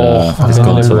 And it's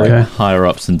gone to like higher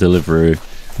ups in Deliveroo.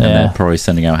 And they're probably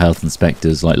sending out health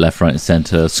inspectors like left, right and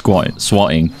centre,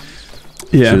 swatting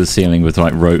through the ceiling with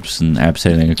like ropes and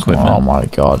abseiling equipment. Oh my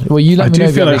God. Well, you let me know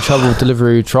if you have any trouble with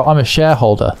Deliveroo. I'm a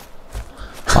shareholder.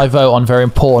 I vote on very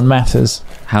important matters.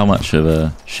 How much of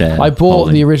a share? I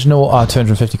bought the original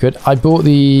 250 quid. I bought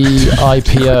the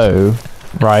IPO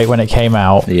right, when it came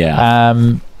out. Yeah.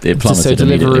 It plummeted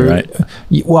immediately, right?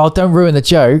 Well, don't ruin the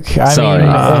joke. Sorry.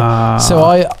 So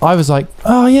I was like,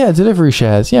 oh yeah, delivery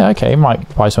shares. Yeah, okay,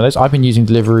 might buy some of those. I've been using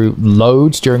Deliveroo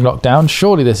loads during lockdown.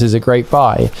 Surely this is a great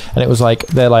buy. And it was like,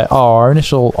 they're like, oh, our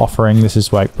initial offering, this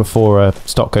is like before a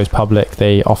stock goes public,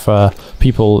 they offer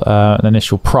people an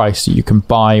initial price that you can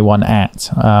buy one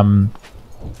at.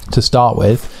 To start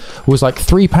with, was like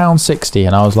 £3.60,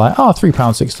 and I was like, oh,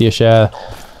 £3.60 a share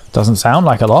doesn't sound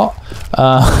like a lot.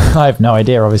 I have no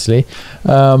idea, obviously.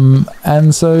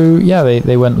 And so yeah,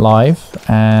 they went live,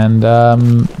 and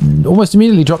almost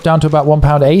immediately dropped down to about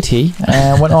 £1.80,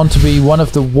 and went on to be one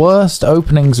of the worst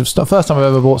openings of stock. First time I've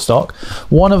ever bought stock.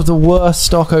 One of the worst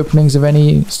stock openings of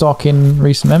any stock in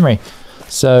recent memory.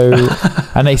 So,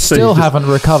 and they still haven't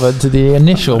recovered to the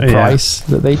initial price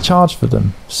that they charged for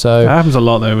them. So that happens a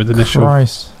lot though with initial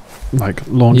like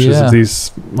launches of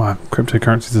these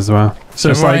cryptocurrencies as well.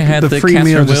 So it's like the free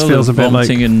meal just feels a bit like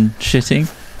vomiting and shitting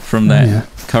from that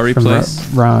curry from place.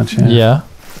 Raj, yeah.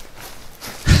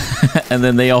 And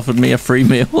then they offered me a free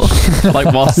meal,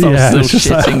 like whilst I was still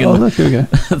shitting and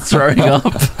throwing up.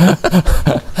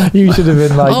 You should have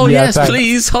been like, oh yes, thanks.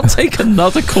 Please, I'll take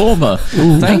another korma.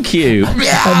 Thank you.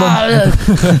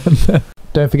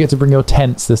 Don't forget to bring your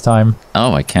tents this time.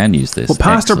 Oh, I can use this. Well,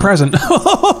 past or present?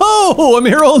 Oh, I'm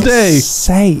here all day.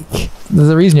 Sake. There's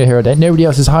a reason you're here all day. Nobody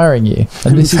else is hiring you.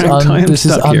 And this is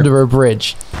under a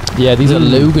bridge. Yeah, these are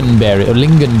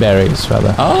lingonberries,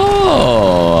 rather.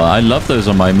 Oh, I love those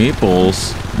on my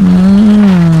meatballs.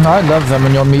 I love them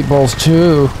on your meatballs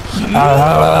too.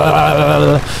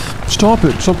 Stop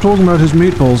it. Stop talking about his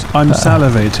meatballs. I'm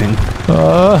salivating.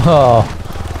 Oh.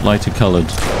 Lighter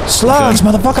coloured. Slugs,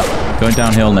 motherfucker! Going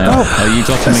downhill now. Oh, you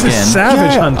got him again.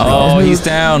 Savage hunter. Oh, he's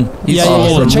down. Chase the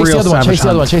other one. Chase the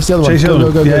other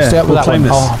one. Go. Stay up with that one.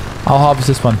 I'll harvest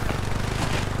this one.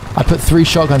 I put 3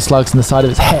 shotgun slugs in the side of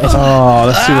its head. Oh,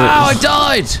 let's see what I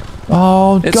died!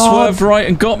 Oh, God. It swerved right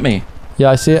and got me.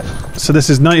 Yeah, I see it. So this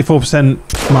is 94%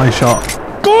 my shot.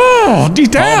 God, he's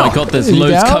down! Oh my God, there's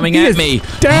loads coming at me.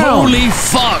 Down. Holy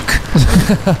fuck!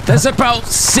 There's about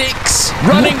 6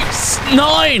 running.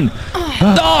 9!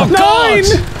 Oh, 9! God!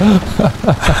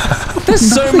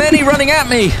 There's so many running at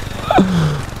me.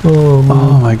 Oh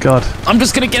my God. I'm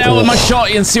just gonna get out with my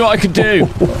shotty and see what I can do.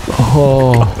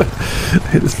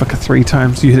 Hit this fucker 3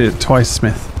 times. You hit it twice,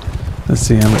 Smith. Let's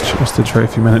see what's the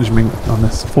trophy management on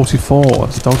this. 44.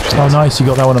 It's dog shit. Oh, nice. You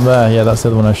got that one in there. Yeah, that's the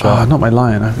other one I shot. Not my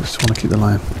lion. I just want to keep the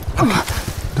lion.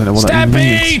 Don't know what Stampede!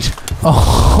 that even means.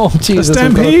 Oh, Jesus. A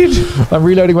stampede? I'm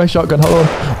reloading my shotgun. Hold on.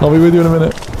 I'll be with you in a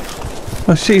minute.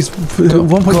 Oh, she's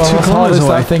 1.2 kilometers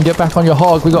away. That thing. Get back on your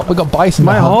hog. We got bison.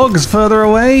 My hog's further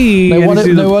away. No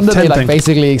wonder they like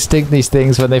basically extinct these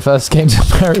things when they first came to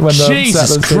America. When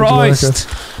Jesus Christ!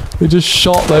 They just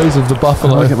shot those of the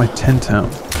buffalo. I'll get my tent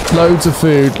out. Loads of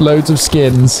food, loads of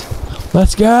skins.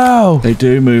 Let's go. They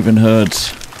do move in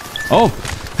herds. Oh,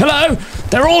 hello!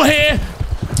 They're all here.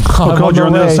 Oh God, you're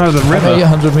on the other side of the river. I'm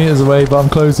 800 meters away, but I'm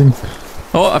closing.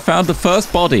 Oh, I found the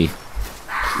first body.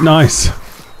 Nice.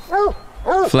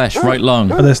 Flesh, right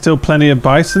lung. Are there still plenty of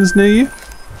bisons near you?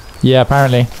 Yeah,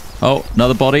 apparently. Oh,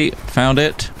 another body. Found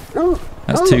it.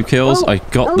 That's 2 kills. I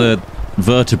got the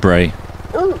vertebrae.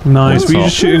 Nice. Were you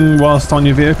just shooting whilst on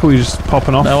your vehicle? Were you just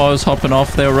popping off? No, I was hopping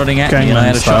off. They were running at me and I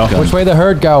had a shotgun. Which way the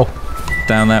herd go?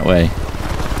 Down that way.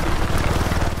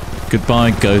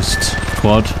 Goodbye, ghost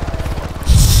quad.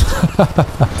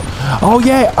 Oh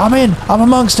yeah, I'm in. I'm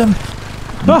amongst them.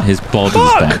 His body's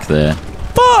back there.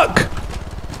 Fuck!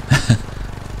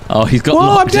 Oh, he's got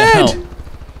locked out.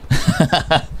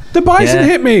 The bison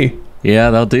hit me. Yeah,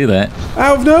 they'll do that.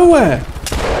 Out of nowhere.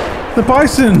 The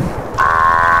bison.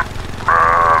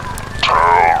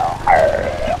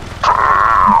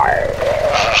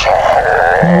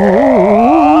 I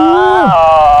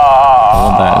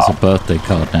want that as a birthday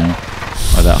card now.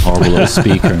 Like that horrible little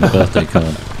speaker and birthday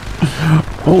card.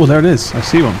 Oh, there it is. I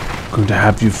see one. I'm going to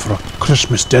have you for a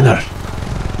Christmas dinner.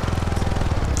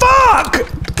 Fuck!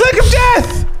 Click of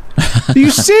death! Are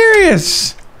you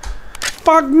serious?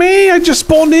 Fuck me, I just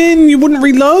spawned in. You wouldn't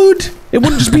reload? It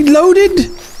wouldn't just be loaded?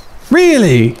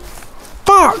 Really?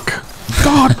 Fuck!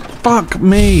 God, fuck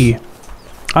me.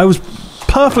 I was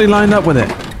perfectly lined up with it.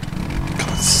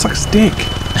 God, it sucks dick.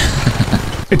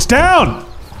 It's down!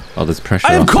 Oh, there's pressure.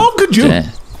 I have conquered you!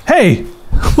 Death. Hey,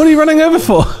 what are you running over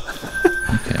for?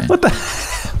 Okay. What the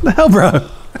hell, bro?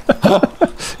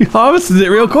 You harvested it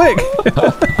real quick.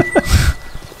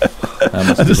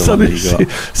 I just suddenly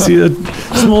see a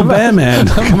small bear man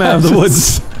come out of the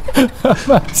woods.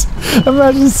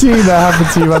 Imagine seeing that happen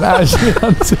to you on actually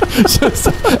just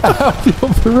out of your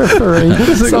periphery.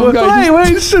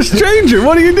 Wait, it's a stranger.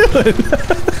 What are you doing?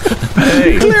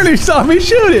 Hey. Clearly saw me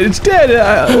shoot it. It's dead.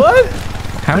 What?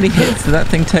 How many hits did that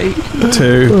thing take?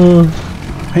 2.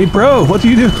 Hey, bro, what are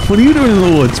you doing? What are you doing in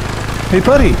the woods? Hey,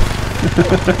 buddy.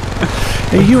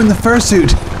 Hey, you in the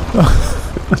fursuit.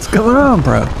 What's going on,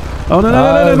 bro? Oh,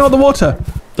 no, not the water.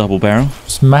 Double barrel.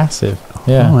 It's massive.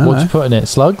 Yeah. Oh, What'd you put in it?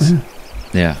 Slugs?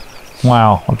 Yeah.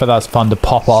 Wow. I bet that's fun to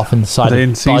pop off inside a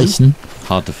bison.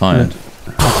 Hard to find.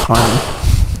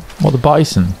 What, the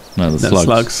bison? No, the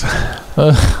slugs.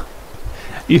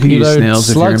 You can use snails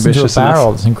if you're ambitious into a barrel.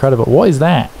 enough. That's incredible. What is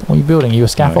that? What are you building? Are you a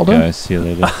scaffolder? Okay, see you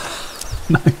later.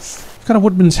 Nice. I've got a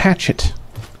woodman's hatchet.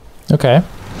 Okay.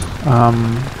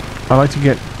 I like to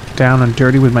get down and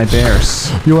dirty with my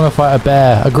bears. You want to fight a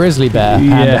bear, a grizzly bear,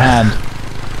 hand to hand.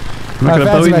 With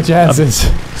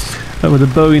a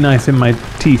Bowie knife in my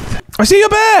teeth. I see a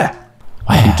bear!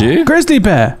 Where? You do? Grizzly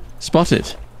bear! Spot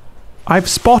it. I've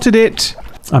spotted it.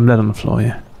 I'm dead on the floor,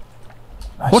 yeah.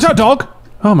 Watch out, dog!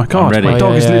 Oh my god, my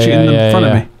dog is literally in front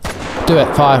of me. Do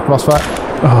it, fire, crossfire.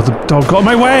 Oh, the dog got in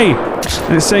my way!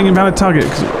 And it's saying invalid target.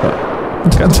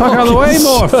 Get the fuck out of the way,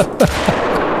 Morph!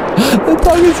 The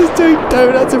dog is just doing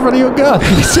donuts in front of your gun.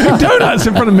 He's doing donuts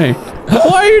in front of me.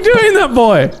 Why are you doing that,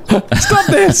 boy? Stop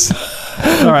this!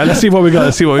 Alright, let's see what we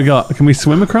got. Can we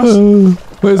swim across?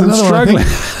 Where's I'm another struggling. One,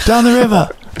 down the river.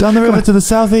 Down the river to the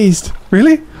southeast.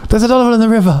 Really? There's another one in the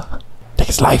river. Take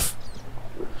his life.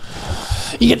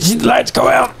 You get to see the lights go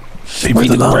out.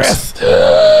 Breathe the breath.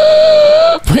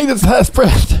 Breathe its last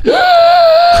breath.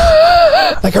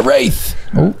 Like a wraith.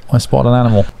 Oh, I spotted an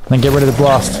animal. Then get rid of the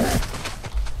blast.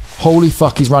 Holy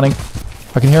fuck, he's running.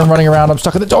 I can hear him running around. I'm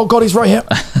stuck in the... Oh god, he's right here.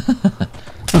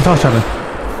 I'm fast traveling.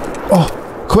 Oh,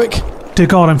 quick. Dear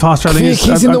god, I'm fast traveling.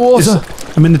 He's in the water.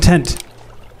 I'm in the tent.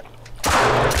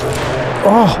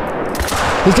 Oh,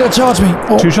 he's gonna charge me.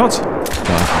 Oh. 2 shots. God, I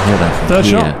can hear that from Third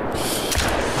here. shot.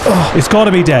 Oh. It's got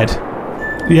to be dead.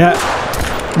 Yeah,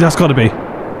 that's got to be.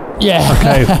 Yeah.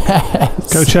 Okay.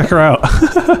 Go check her out.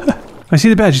 I see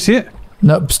the bed. You see it?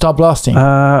 No, start blasting.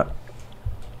 How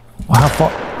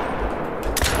far?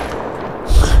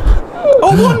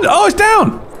 Oh, it's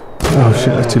down. Oh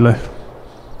shit, that's too low.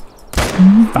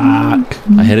 Fuck.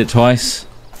 I hit it twice.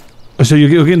 So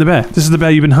you're getting the bear. This is the bear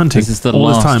you've been hunting. This is the all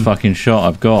last this time. fucking shot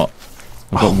I've got.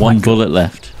 I've got one bullet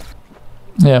left.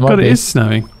 Yeah, it might God, be. it is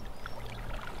snowing.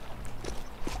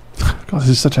 God, this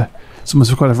is it's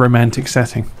almost quite a romantic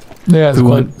setting. Yeah, if we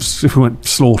weren't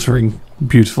slaughtering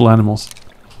beautiful animals.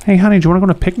 Hey, honey, do you want to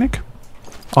go on a picnic?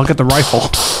 I'll get the rifle.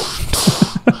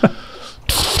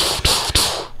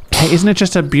 Hey, isn't it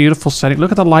just a beautiful setting?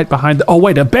 Look at the light behind the... Oh,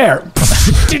 wait, a bear! Got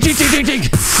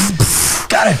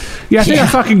it! Yeah, I think I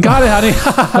fucking got it, honey.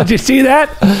 Did you see that?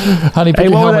 Honey, put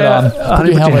your helmet on. Put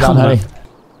your helmet on, honey.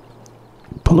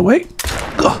 Pull away.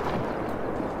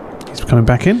 He's coming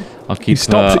back in. I'll keep He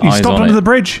stopped on under it. the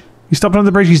bridge. He stopped under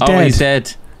the bridge. He's dead. Oh, he's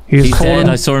dead. He's dead.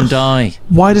 I saw him die.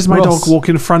 Why does my dog walk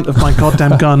in front of my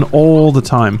goddamn gun all the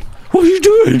time? What are you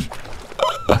doing?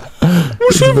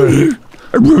 What's happening?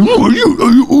 Where are you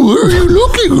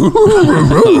looking?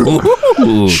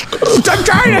 I'm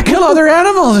trying to kill other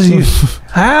animals, you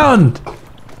hound.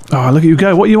 Oh, look at you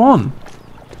go. What are you on?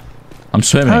 I'm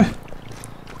swimming.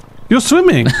 You're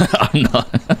swimming? I'm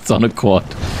not. That's on a quad.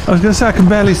 I was going to say, I can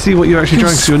barely see what you're actually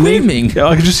trying to do. Swimming?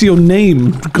 I can just see your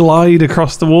name glide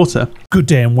across the water. Good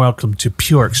day and welcome to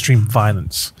Pure Extreme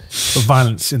Violence. Or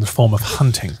violence in the form of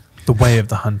hunting. The way of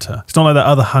the hunter. It's not like that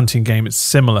other hunting game. It's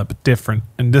similar but different.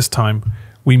 And this time,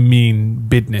 we mean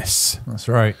business. That's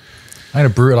right. I'm going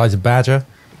to brutalize a badger.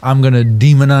 I'm going to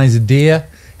demonize a deer.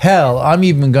 Hell, I'm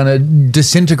even going to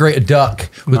disintegrate a duck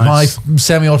with my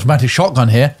semi-automatic shotgun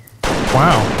here.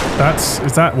 Wow.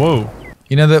 Whoa.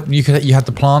 You know that you had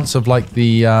the plants of like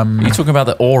the... Are you talking about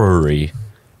the orrery?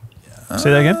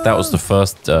 Say that again? That was the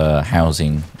first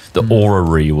housing. The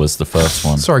orrery was the first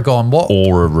one. Sorry, go on. What?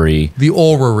 Orrery. The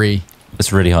orrery.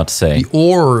 It's really hard to say. The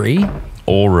orrery?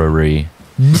 Orrery.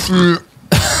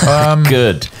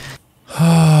 Good.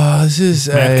 This is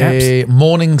a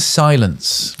morning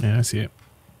silence. Yeah, I see it.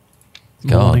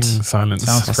 God. Morning silence.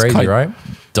 Sounds crazy, right?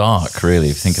 Dark, really,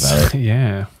 if you think about it.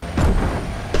 Yeah.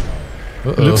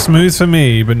 It looks smooth for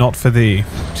me, but not for thee. Do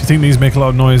you think these make a lot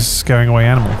of noise scaring away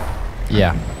animal?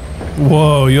 Yeah.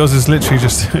 Whoa, yours is literally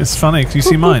just... It's funny, because you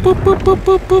see mine.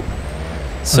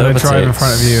 I'm going to drive in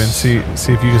front of you and see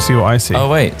if you can see what I see. Oh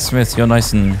wait, Smith, you're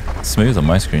nice and smooth on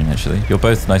my screen. Actually, you're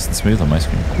both nice and smooth on my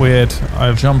screen. Weird.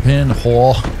 I've Jump in,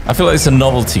 whore. I feel like it's a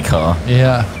novelty car.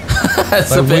 Yeah.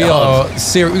 It's Like, a bit odd.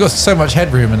 we've got so much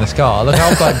headroom in this car. Look how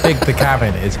like, big the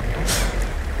cabin is.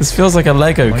 This feels like a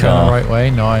Lego Am I car. going the right way?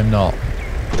 No, I'm not.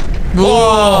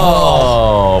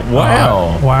 Whoa!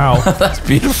 Wow! Wow. That's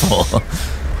beautiful.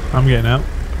 I'm getting out.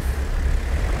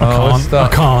 Oh, we're I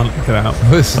stuck. can't get out.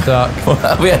 We're stuck.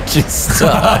 We actually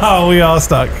stuck. Oh, we are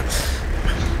stuck.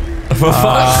 For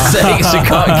fuck's sakes, you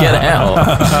can't get out.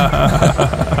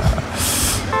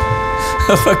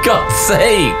 For God's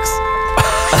sakes.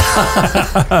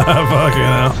 Fucking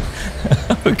hell.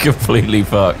 We're completely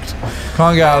fucked.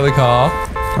 Can't get out of the car.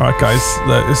 Alright, guys.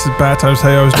 Look, this is bad time to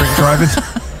say I was drink driving.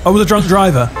 I was a drunk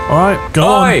driver. Alright, go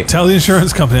Oi. on. Tell the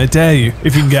insurance company, I dare you,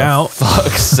 if you can get out.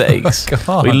 Fuck's sakes.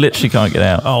 God. We literally can't get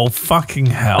out. Oh, fucking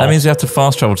hell. That means we have to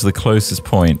fast travel to the closest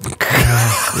point,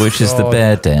 which is the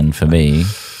bear den for me.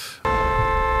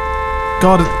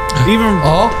 God, even...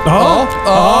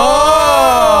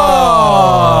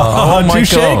 Oh my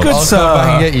touche, God. good I'll sir. come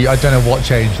back and get you. I don't know what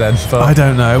changed then. But I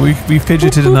don't know. We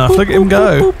fidgeted enough. Look at him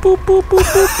go.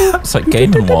 It's like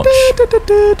Game & Watch. Look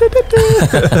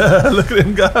at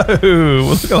him go.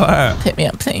 Look at that. Pick me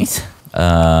up, please.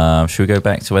 Should we go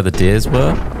back to where the deers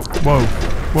were? Whoa.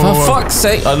 For fuck's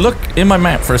sake, I look in my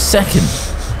map for a second.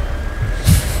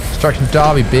 Destruction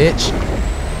Derby, bitch.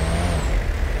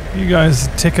 You guys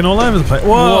are ticking all over the place.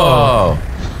 Whoa.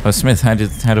 Oh, Smith, how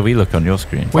do we look on your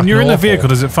screen? When you're in the awful.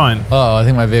 vehicle, is it fine? Oh, I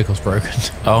think my vehicle's broken.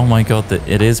 Oh my God,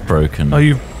 it is broken. Oh,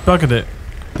 you've buggered it.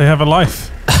 They have a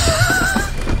life.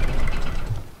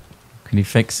 Can you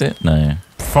fix it? No.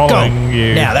 Following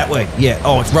you. Now that way. Yeah.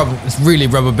 Oh, it's rubber. It's really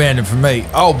rubber banded for me.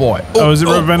 Oh boy. Oh, is it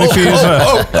rubber banding for you as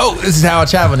well? Oh, this is how I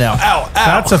travel now. Ow, ow.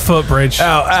 That's a footbridge.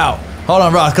 Ow, ow. Hold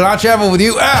on, Ross. Can I travel with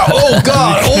you? Ow. Oh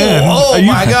God. Oh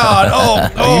my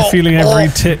God. Are you feeling every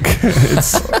tick?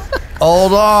 It's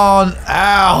Hold on.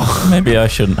 Ow. Maybe I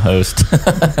shouldn't host.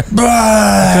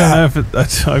 I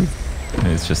don't know if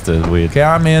It's just a weird... Okay,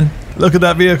 I'm in. look at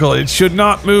that vehicle. It should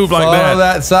not move like Follow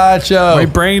that sideshow. My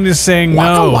brain is saying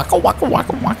no.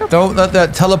 Don't let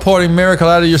that teleporting miracle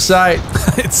out of your sight.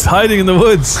 It's hiding in the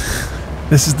woods.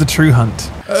 This is the true hunt.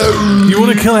 You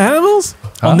want to kill animals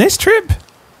on this trip?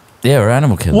 Yeah, we're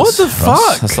animal killers. What the Ross.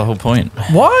 fuck? That's the whole point.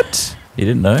 What? You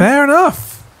didn't know? Fair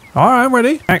enough. All right, I'm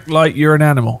ready. Act like you're an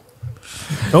animal.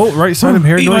 Oh, right side, I'm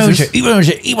hearing Eat my own noises. shit. Eat my own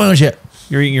shit. Eat my own shit.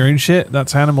 You're eating your own shit?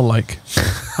 That's animal-like.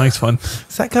 Nice one.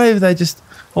 Is that guy over there just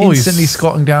Oh, he's- instantly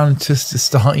squatting down just to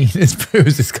start eating his poo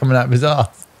as it's coming out of his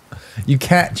ass? You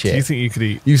catch Do you it. think you could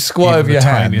eat You squat even over the your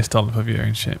hand. tiniest dollop of your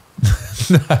own shit?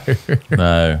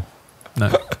 No.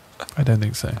 No, I don't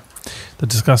think so. The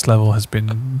disgust level has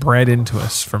been bred into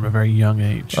us from a very young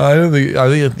age. I don't think. I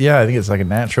think. I think it's like a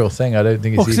natural thing. I don't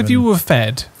think it's. Well, because if you were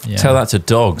fed Tell that to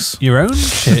dogs. your own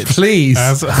shit, please,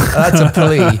 as- that's a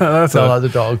plea. That's Tell a- that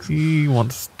to dogs. he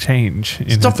wants change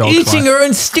in Stop his dog's eating life. your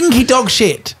own stinky dog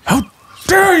shit. How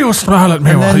dare you smile at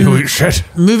me And while then- you eat shit?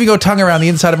 Moving your tongue around the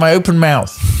inside of my open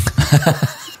mouth.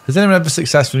 Has anyone ever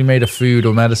successfully made a food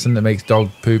or medicine that makes dog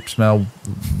poop smell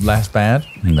less bad?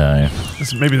 No.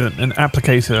 It's maybe an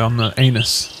applicator on the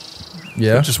anus.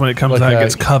 Yeah. Just when it comes Like out, it a-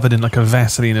 gets covered in like a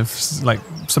Vaseline of like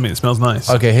something that smells nice.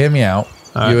 Okay, hear me out.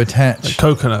 Alright. You attach Like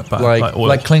coconut butter, like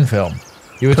oil. cling film.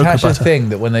 You Cocoa attach a butter. thing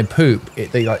that when they poop,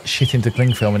 they like shit into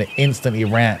cling film and it instantly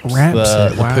wraps Wraps the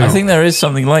it, wow. poop. I think there is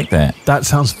something like that. That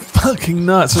sounds fucking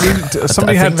nuts. I mean,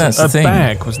 somebody I had think that's a the thing.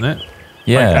 bag, wasn't it?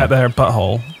 Yeah. Like at their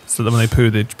butthole, so that when they poo,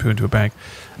 they poo into a bag.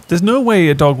 There's no way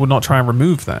a dog would not try and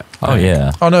remove that. Oh,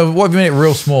 yeah. Oh no! What if you made it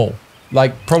real small?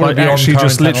 Like probably Like beyond actually current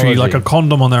just literally like a technology.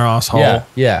 condom on their asshole. Yeah,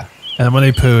 yeah. And then when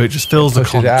they poo, it just fills the Push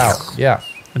it condom out. Yeah.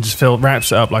 and just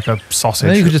wraps it up like a sausage. And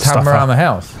then you could just have them stuffer. around the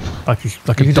house. like You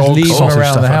a could dog just leave them sausage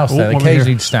around the stuffer. house. Oh, Then one occasionally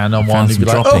here. you'd stand on Found one and some be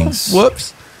like, droppings. "Oh,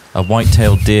 whoops." A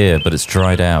white-tailed deer, but it's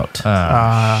dried out.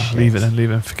 Leave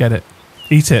it. Forget it.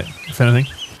 Eat it, if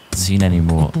anything. Seen any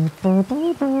more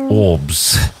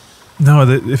orbs? No,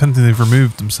 if anything, they've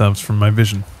removed themselves from my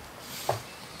vision.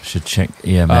 Should check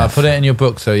EMF. Put it in your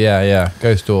book. So yeah.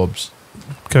 Ghost orbs.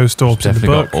 Ghost orbs in the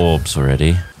Definitely book. got orbs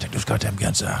already. Take those goddamn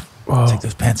guns off. Whoa. Take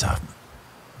those pants off,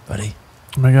 buddy.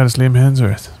 Oh my god, it's Liam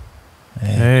Hemsworth.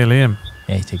 Hey, Liam.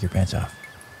 Hey, take your pants off.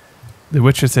 The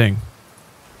Witcher thing.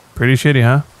 Pretty shitty,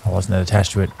 huh? I wasn't that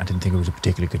attached to it. I didn't think it was a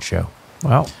particularly good show.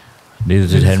 Well, Neither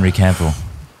did Henry Cavill.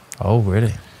 Oh,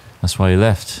 really? That's why he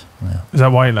left. is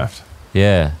that why he left?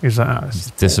 Yeah. Is that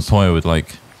He's disappointed with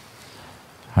like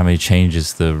how many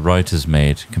changes the writers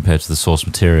made compared to the source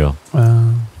material.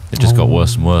 It just got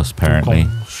worse and worse, apparently.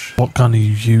 What gun are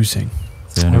you using?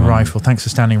 A rifle. Thanks for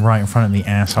standing right in front of me,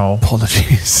 asshole.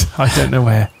 Apologies. I don't know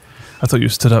where. I thought you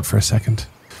stood up for a second.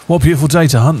 What a beautiful day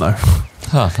to hunt, though.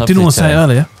 Didn't want to say it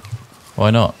earlier.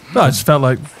 Why not? No, I just felt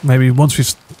like maybe once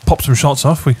we've popped some shots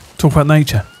off, we talk about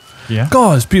nature. Yeah.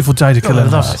 God, it's a beautiful day to kill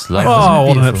animals. It's lovely. Oh,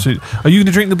 what an absolute... Are you going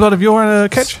to drink the blood of your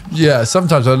catch? Yeah,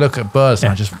 sometimes I look at birds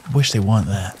and I just wish they weren't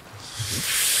there.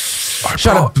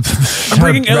 Shut up. I'm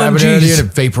bringing LMGs.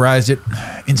 And vaporized it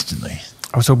instantly.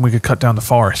 I was hoping we could cut down the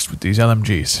forest with these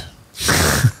LMGs.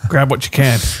 Grab what you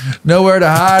can. Nowhere to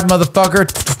hide, motherfucker.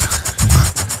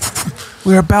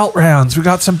 We're belt rounds. We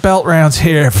got some belt rounds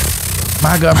here.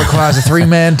 My gun requires a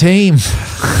 3-man team.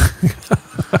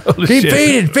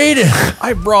 Keep feeding.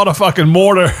 I brought a fucking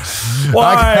mortar.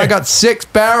 Why? I got 6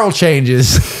 barrel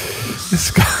changes.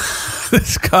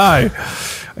 This guy.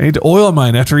 I need to oil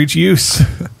mine after each use.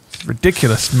 It's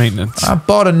ridiculous maintenance. I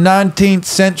bought a 19th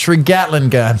century Gatling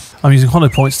gun. I'm using hollow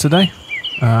points today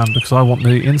because I want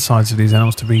the insides of these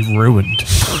animals to be ruined.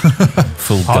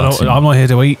 Full gutting. I'm not here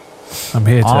to eat. I'm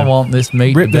here to I want this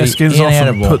meat rip to their be skins off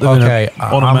and put them on a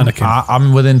mannequin.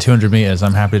 I'm within 200 meters.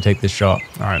 I'm happy to take this shot.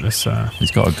 All right, let's... He's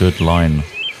got a good line.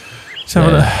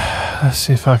 Let's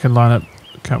see if I can line up,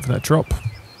 count for that drop.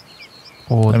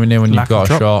 Or let me know when you've got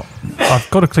a shot. I've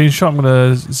got a clean shot. I'm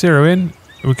going to zero in.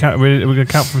 We're going to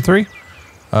count from 3?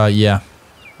 Yeah.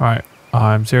 All right,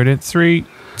 I'm zeroed in. 3,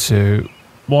 2,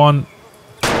 1.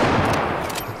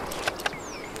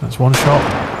 That's one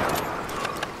shot.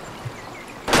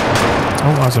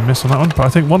 Oh, that was a miss on that one, but I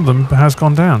think one of them has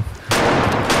gone down.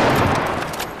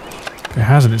 If it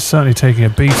hasn't, it's certainly taking a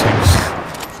beating.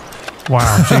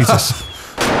 Wow, Jesus.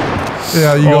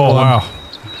 Yeah, you got one. Wow.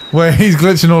 Where he's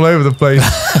glitching all over the place.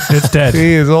 It's dead.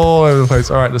 He is all over the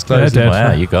place. All right, let's close. Dead.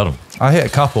 Wow, you got him. I hit a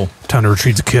couple. Time to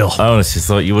retreat to kill. I honestly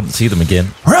thought you wouldn't see them again.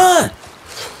 Run!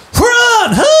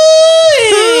 Run!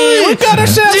 Hey! We got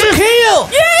ourselves a kill!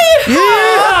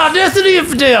 Yeah! Death to the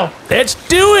infidel! Let's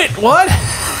do it! What?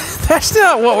 That's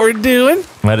not what we're doing.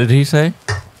 What did he say?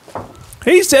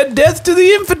 He said death to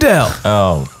the infidel.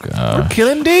 Oh, God. We're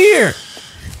killing deer.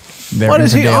 What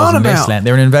is he on about?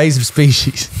 They're an invasive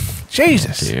species.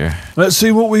 Jesus. Oh, dear. Let's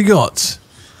see what we got.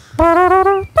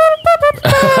 I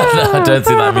don't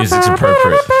think that music's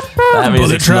appropriate. That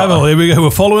Bullet travel. Here we go. We're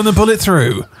following the bullet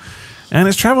through. And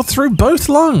it's travelled through both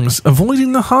lungs,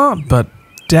 avoiding the heart, but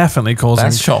definitely causing...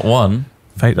 That's shot 1.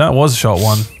 Fate, that was shot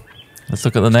 1. Let's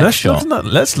look at the next shot.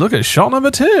 Let's look at shot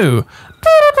number 2.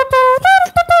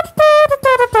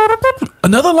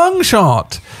 Another lung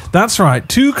shot. That's right,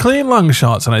 2 clean lung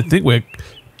shots, and I think we're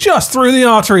just through the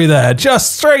artery there,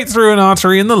 just straight through an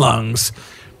artery in the lungs.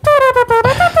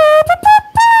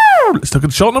 Let's look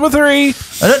at shot number 3.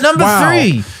 And at number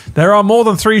 3. There are more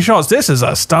than 3 shots. This is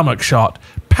a stomach shot.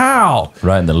 Pow!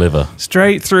 Right in the liver.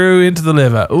 Straight through into the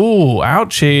liver. Ooh,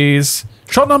 ouchies.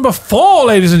 Shot number 4,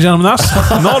 ladies and gentlemen. That's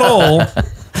not all.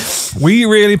 We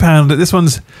really pounded it. This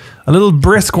one's a little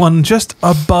brisk one just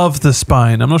above the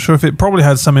spine. I'm not sure if it probably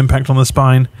had some impact on the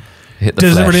spine. Hit the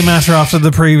Doesn't flesh. really matter after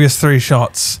the previous 3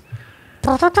 shots.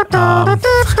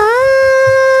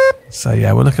 So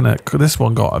yeah, we're looking at... This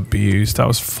one got abused. That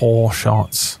was 4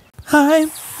 shots. I'm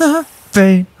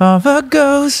afraid of a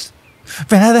ghost.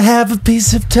 Rather have a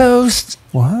piece of toast.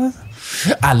 What?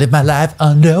 I live my life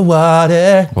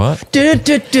underwater. What?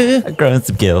 Growing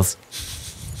some gills.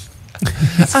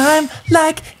 I'm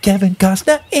like Kevin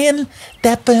Costner in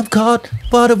that film called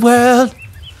Waterworld.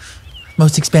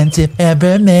 Most expensive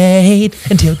ever made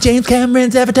until James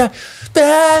Cameron's Avatar.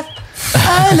 But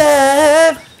I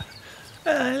love.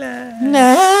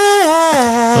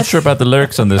 Not sure about the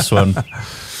lyrics on this one.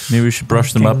 Maybe we should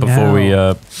brush them up before we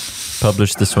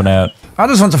publish this one out. I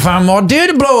just want to find more deer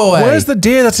to blow away. Where's the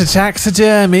deer that's a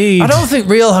taxidermy? I don't think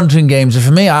real hunting games are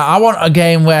for me. I want a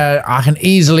game where I can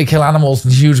easily kill animals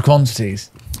in huge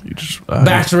quantities. You just,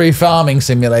 Battery farming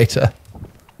simulator.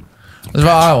 That's what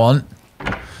I want.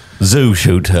 Zoo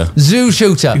shooter. Zoo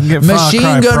shooter.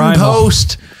 Machine gun Primal.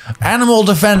 post. Animal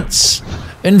defense.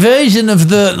 Invasion of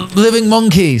the living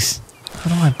monkeys. How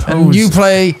do I pose And you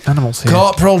play animals here?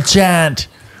 Corporal Chant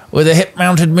with a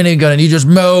hip-mounted minigun and you just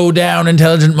mow down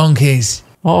intelligent monkeys.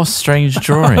 What a strange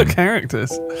drawing.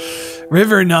 Characters.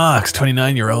 River Knox,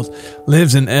 29-year-old,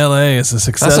 lives in L.A. as a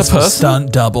successful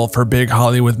stunt double for big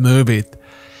Hollywood movies.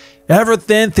 Ever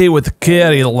think he was a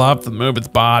kid, he loved the movie's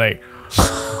body.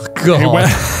 God.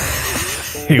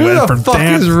 He went from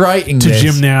dance writing to this?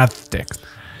 gymnastics.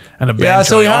 And Yeah,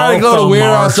 so we hired a load of also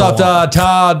weirdos martial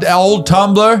off the old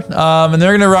Tumblr, and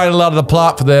they're going to write a lot of the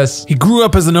plot for this. He grew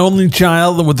up as an only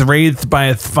child and was raised by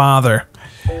his father.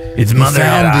 His mother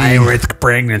had a high-risk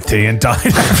pregnancy and died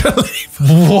after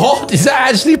leaving. What? Is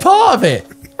that actually part of it?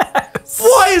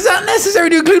 Why is that necessary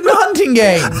to include in the hunting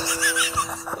game?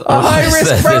 A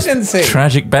high-risk pregnancy.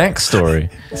 Tragic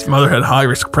backstory. His mother had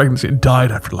high-risk pregnancy and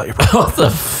died after labor. What the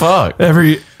fuck?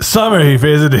 Every summer he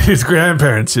visited his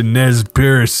grandparents in Nez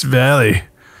Perce Valley,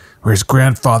 where his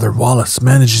grandfather Wallace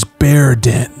manages Bear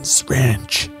Den's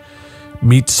ranch,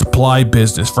 meat supply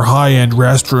business for high-end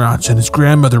restaurants, and his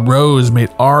grandmother Rose made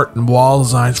art and wall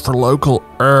designs for local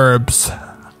herbs.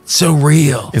 So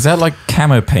real. Is that like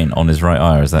camo paint on his right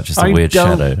eye, or is that just a weird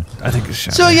shadow? I think it's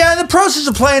shadow. So yeah, in the process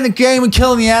of playing the game and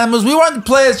killing the animals, we want the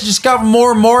players to discover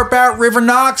more and more about River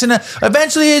Knox, and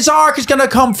eventually his arc is going to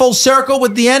come full circle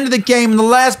with the end of the game and the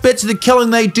last bits of the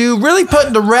killing they do, really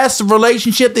putting to rest the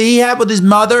relationship that he had with his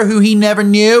mother, who he never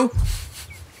knew.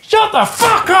 Shut the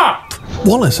fuck up!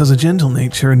 Wallace has a gentle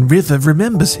nature, and River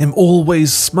remembers him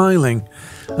always smiling,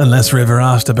 unless River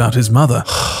asked about his mother.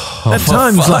 At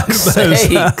times like those,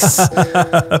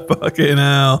 fucking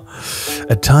hell.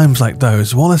 At times like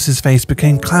those, Wallace's face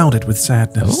became clouded with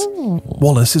sadness. Ooh.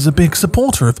 Wallace is a big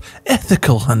supporter of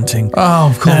ethical hunting.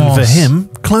 Oh, of course. And for him,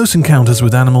 close encounters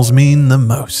with animals mean the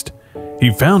most.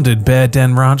 He founded Bear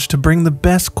Den Ranch to bring the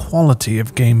best quality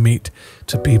of game meat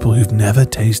to people who've never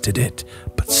tasted it,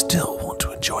 but still want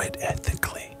to enjoy it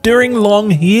ethically. During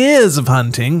long years of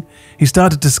hunting, he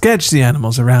started to sketch the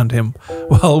animals around him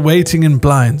while waiting in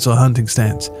blinds or hunting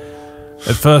stands.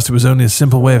 At first, it was only a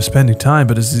simple way of spending time,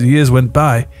 but as the years went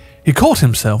by, he caught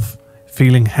himself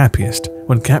feeling happiest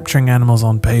when capturing animals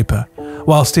on paper,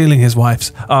 while stealing his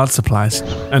wife's art supplies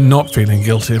and not feeling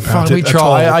guilty about it at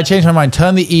all. I changed my mind.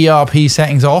 Turn the ERP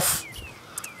settings off.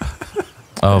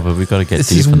 Oh, but we've got to get this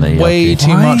deep in the ERP. This is way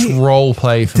too much role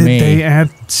play for me. They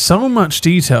add so much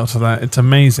detail to that. It's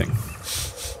amazing.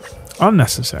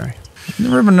 Unnecessary.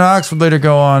 River Knox would later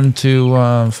go on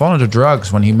to fall into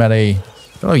drugs when he met a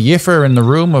fellow yiffer in the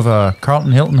room of a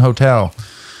Carlton Hilton hotel.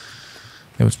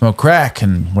 They would smoke crack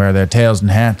and wear their tails and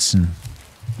hats and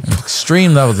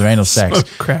extreme levels of anal sex.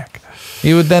 Smoke crack.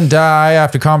 He would then die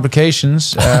after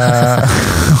complications.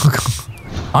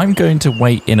 I'm going to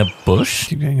wait in a bush. I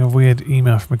keep getting a weird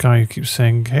email from a guy who keeps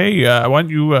saying, hey, why don't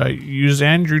you use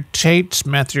Andrew Tate's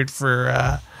method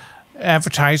for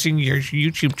advertising your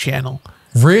YouTube channel?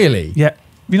 Really? Yeah. Have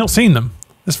you not seen them?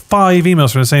 There's 5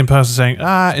 emails from the same person saying,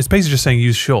 it's basically just saying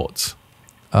use shorts.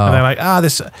 Oh. And they're like,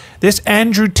 this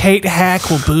Andrew Tate hack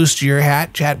will boost your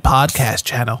Hat Chat podcast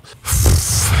channel.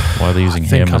 Why are they using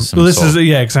him as some well, this sort is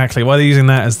yeah, exactly. Why are they using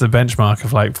that as the benchmark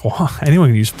of like, anyone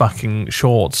can use fucking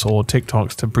shorts or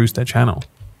TikToks to boost their channel?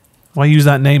 Why use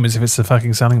that name as if it's the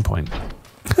fucking selling point?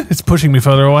 It's pushing me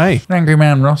further away. Angry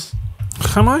man, Ross.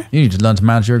 Am I? You need to learn to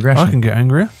manage your aggression. I can get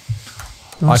angrier.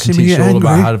 I can teach you all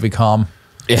about how to be calm.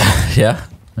 Yeah.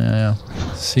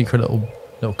 Secret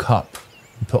little cup.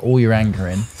 You put all your anger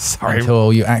in. Sorry.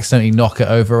 Until you accidentally knock it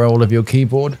over all of your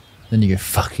keyboard. Then you go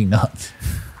fucking nuts.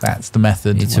 That's the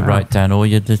method. You need to write down all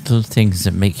your little things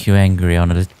that make you angry on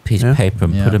a little piece of paper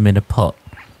and put them in a pot.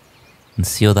 And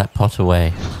seal that pot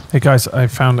away. Hey guys, I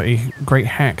found a great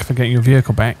hack for getting your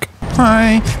vehicle back.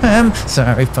 I am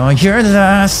sorry for your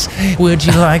loss. Would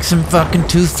you like some fucking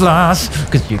tooth floss?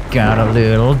 Cause you got a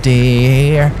little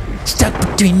deer stuck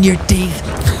between your teeth.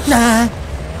 Nah.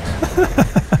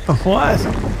 What?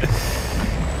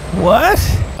 What?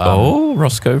 Oh,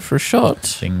 Roscoe for a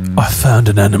shot. I found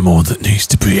an animal that needs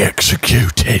to be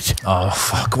executed. Oh,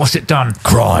 fuck. What's it done?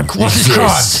 Crime. What's the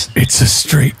crime? It's a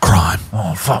street crime.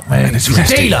 Oh, fuck, man. And it's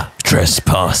dealer.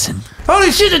 Trespassing.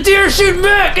 Holy shit, the deer shooting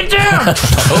back. Get down.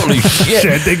 Holy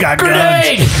shit. They got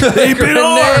Grenade. guns. They've been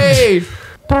armed.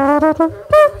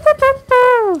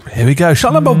 Here we go.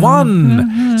 Shot number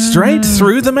 1. Straight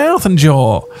through the mouth and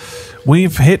jaw.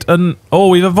 We've hit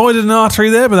we've avoided an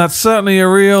artery there, but that's certainly a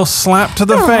real slap to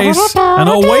the face and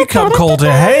a wake-up call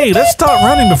to, hey, let's start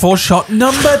running before shot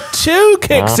number 2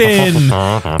 kicks in.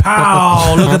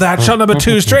 Pow! Look at that. Shot number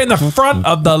 2 straight in the front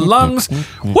of the lungs.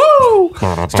 Woo!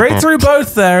 Straight through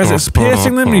both there as it's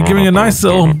piercing them. You're giving a nice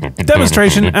little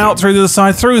demonstration out through the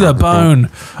side, through the bone.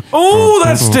 Oh,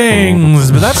 that stings!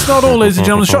 But that's not all, ladies and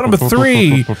gentlemen. Shot number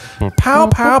 3. Pow,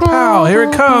 pow, pow. Here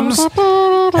it comes.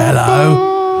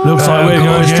 Hello. Looks like we're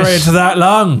going straight into that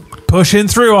lung. Pushing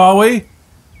through, are we?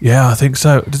 Yeah, I think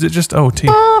so. Does it just... teeth.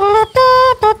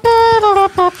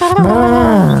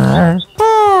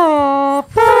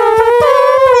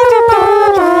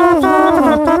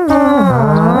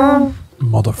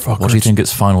 Motherfucker. What do you think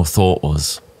its final thought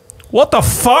was? What the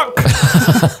fuck?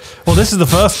 Well, this is the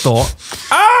first thought.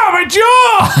 My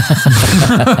jaw!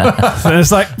 And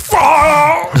it's like,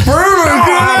 fuck! Bruno,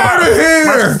 get out of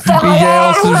here! Fucking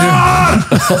run!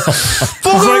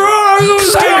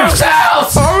 Save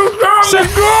yourself!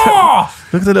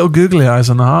 Look at the little googly eyes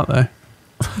on the heart there.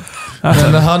 And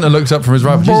then the hunter looks up from his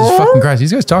rifle. Jesus fucking Christ,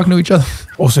 these guys talking to each other.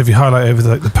 Also, if you highlight over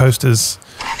the posters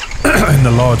in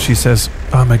the lodge, he says,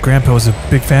 "Oh, my grandpa was a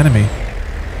big fan of me."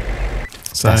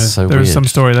 So, That's so there is weird. some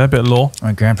story there, a bit of lore.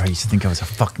 My grandpa used to think I was a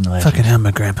fucking legend. Fucking hell,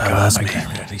 my grandpa loves my me.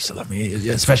 grandpa used to love me,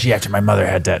 especially after my mother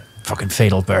had that fucking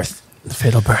fatal birth. The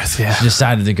fatal birth, yeah. She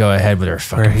decided to go ahead with her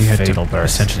Where fucking he had fatal to birth.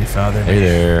 essentially father. Hey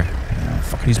there.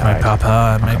 He's my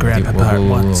papa and my grandpapa at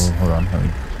once. Hold on, let me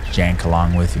jank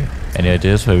along with you. Any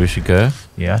ideas where we should go?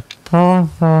 Yeah?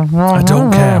 I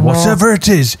don't care. Whatever it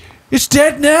is, it's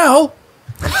dead now.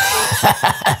 Oh,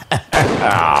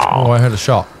 I heard a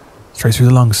shot. Straight through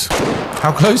the lungs.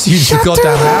 How close are you to the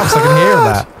goddamn house? I can hear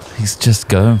that. He's just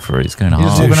going for it. He's going He's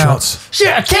hard. walking out. Shots. Shit,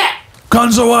 a cat!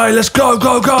 Guns away. Let's go,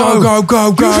 go, go. Go,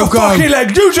 go, go, Use your go. fucking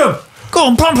leg. Use them. Go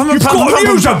on, pump him, You've pump got him,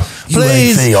 to use them.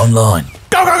 Please. UAV online.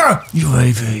 Go, go, go.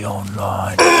 UAV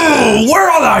online. Oh, where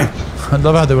are they? I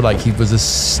love how they were like, he was a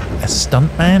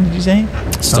stunt man, did you say?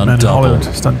 Stuntman in double.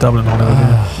 Hollywood. Stunt double in Hollywood,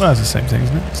 yeah. Well, that's the same thing,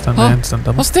 isn't it? Stuntman, stunt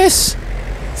double. What's this?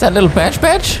 Is that little badge?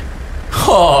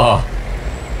 Oh.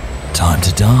 Time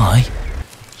to die.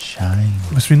 Shame.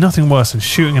 Must be nothing worse than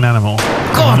shooting an animal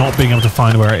and not being able to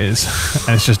find where it is.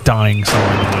 And it's just dying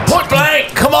somewhere in the woods. Point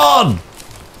blank! Come on!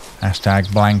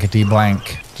 Hashtag blankety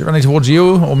blank. Is it running towards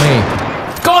you or me?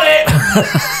 Got it!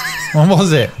 What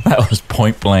was it? That was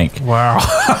point blank. Wow.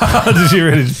 Did you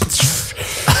really?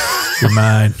 You're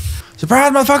mine.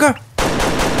 Surprise, motherfucker!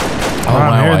 Oh,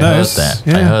 wow, I'm hearing I heard those. that.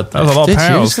 Yeah, I heard that was a that. lot of Did you?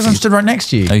 pounds. Just because I'm stood right next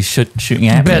to you. Oh, he's shooting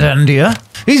at me. Better, dear.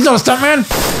 He's not a stuntman.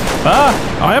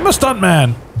 Ah, I am a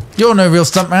stuntman. You're no real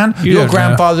stuntman. You Your don't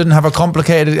grandfather didn't have a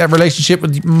complicated relationship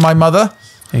with my mother.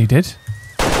 Yeah, he did.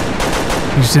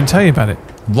 He just didn't tell you about it.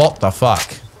 What the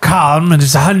fuck? Calm, and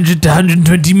it's 100 to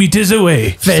 120 meters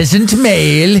away. Pheasant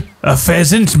male. A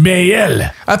pheasant male.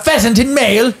 A pheasant in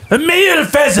male. A male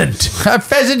pheasant. A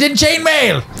pheasant in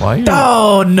chainmail. Why are you,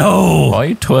 Oh, no. why are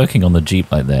you twerking on the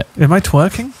Jeep like that? Am I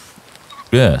twerking?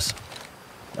 Yes.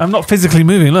 I'm not physically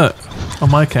moving, look. On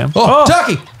my cam. Oh,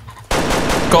 turkey.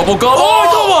 Gobble, gobble! Oh, I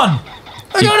got one.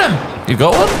 I got him. You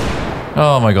got one?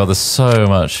 Oh my god, there's so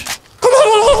much.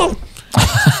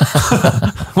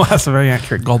 Well, that's a very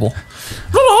accurate gobble.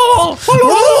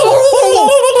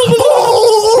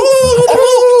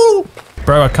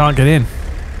 Bro, I can't get in.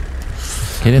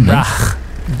 Get in there.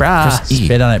 Brah. Press E.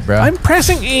 Spit on it, bro. I'm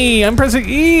pressing E. I'm pressing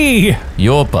E.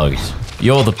 You're bugged.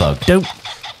 You're the bug. Don't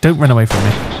run away from me.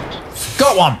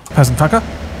 got one. Peasant fucker.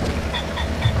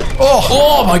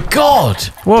 Oh my god!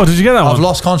 Whoa, did you get that I've one?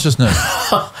 lost consciousness.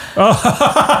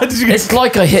 Did you get It's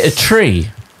like I hit a tree.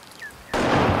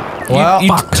 Well,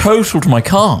 you totaled my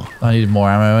car. I needed more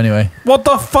ammo anyway. What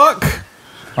the fuck?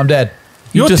 I'm dead.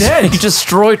 You're dead. You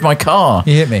destroyed my car.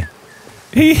 He hit me.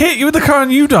 He hit you with the car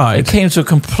and you It died. came to a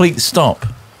complete stop.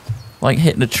 Like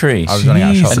hitting a tree. I was running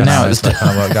out of shotgun And now ammo, it's so that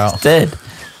kind of worked out. dead.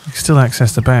 You can still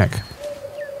access the back.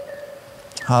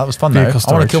 Oh, that was fun though. Vehicle I want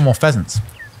storage. to kill more pheasants.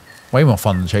 Way more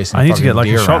fun than chasing. I need to get fucking like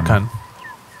a deer around.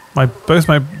 shotgun. Both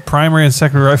my primary and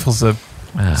secondary rifles are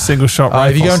single shot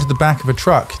rifles. If you go into the back of a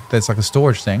truck, there's like a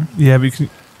storage thing. Yeah, but you can.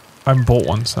 I haven't bought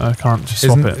one, so I can't just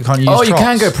swap it. Can't use Oh, you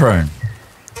can trots. go prone.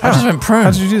 I just went prone.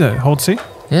 How did you do that? Hold C?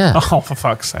 Yeah. Oh, for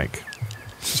fuck's sake.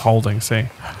 Just holding C.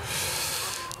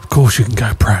 Of course you can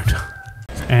go prone.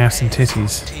 Ass and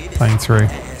titties playing through.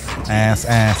 Ass.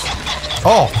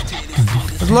 Oh,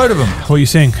 there's a load of them. What are you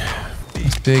seeing?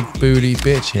 These big booty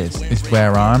bitches is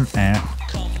where I'm at.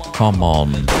 Come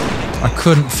on. I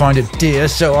couldn't find a deer,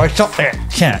 so I shot that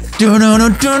cat.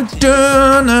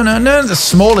 The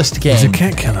smallest game. It's a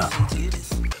cat killer.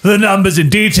 The numbers in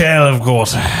detail, of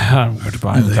course. I'm going to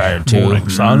buy the Morning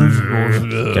Sun.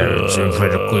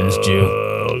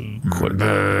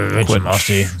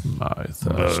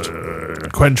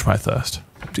 Quench my thirst.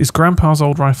 Is Grandpa's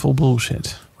old rifle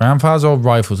bullshit? Grandpa's old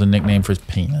rifle's a nickname for his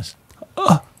penis.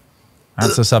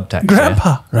 That's a subtext.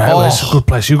 Grandpa! Right, well, it's a good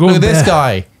place. You go Look at there. this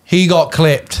guy. He got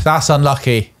clipped. That's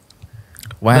unlucky.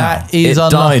 Wow. That is it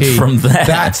unlucky. died from that.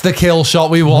 That's the kill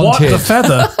shot we What? wanted. The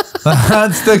feather?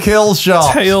 That's the kill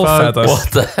shot. Tail feather.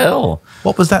 What the hell?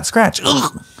 What was that scratch?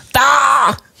 Ugh.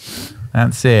 Ah!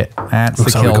 That's it. That's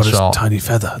Looks the like we kill got shot. a tiny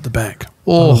feather at the back.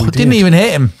 Oh, we didn't did. even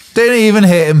hit him. Didn't even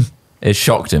hit him. It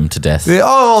shocked him to death.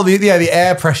 The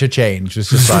air pressure change was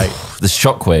just like. The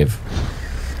shockwave.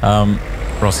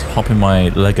 Ross, hop in my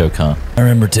Lego car. I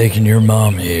remember taking your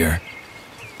mom here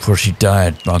before she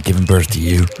died while giving birth to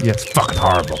you. Yeah, it's fucking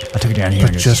horrible. I took it down here.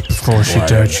 But just before she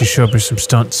died, she showed me some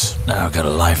stunts. Now I've got a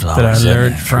lifelong That I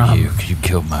learned resentment for from- you because you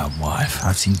killed my wife.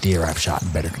 I've seen deer I've shot in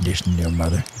better condition than your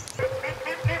mother.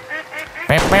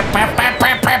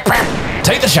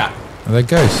 Take the shot. Are they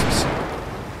ghosts?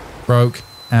 Broke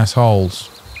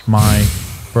assholes. My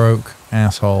Broke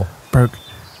asshole. Broke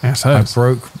asshole. I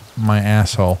broke my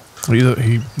asshole.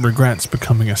 He regrets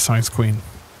becoming a size queen.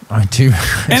 I do.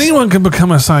 Anyone can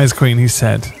become a size queen, he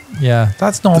said. Yeah,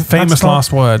 that's not The famous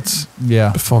last words.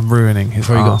 Yeah. Before ruining his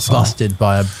Before he got arsehole. busted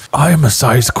by a. I am a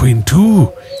size queen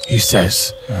too, he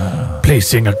says,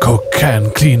 placing a Coke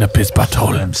can clean up his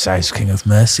butthole. I'm size king of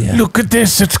Mercia. Look at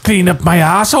this, it's clean up my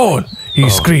asshole, he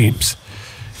screams.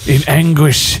 In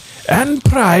anguish and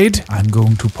pride, I'm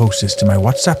going to post this to my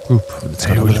WhatsApp group. It's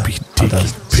I got will other be taking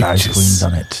size pictures. queens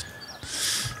on it.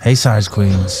 Hey, size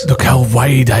queens. Look how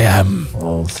wide I am.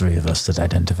 All three of us that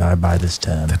identify by this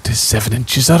term. That is 7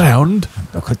 inches around.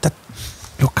 Look at that.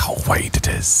 Look how wide it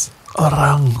is.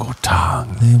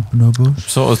 Orangutan.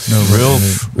 Sort of real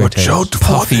Watch out for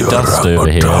puffy the dust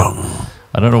over here. orangutan.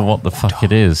 I don't know what the fuck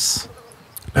it is.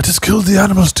 Let us kill the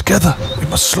animals together. We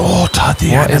must slaughter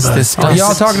the What is animals. this Are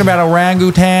y'all talking about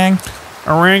orangutan?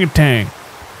 Orangutan.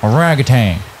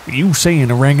 Orangutan. You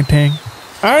saying orangutan?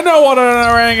 I know what an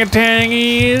orangutan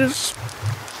is.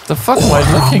 The fuck am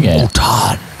I looking at?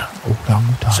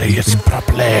 Orangutan. Say it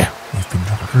properly.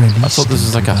 I thought this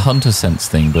was like a hunter sense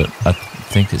thing, but I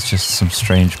think it's just some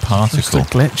strange Just a particle.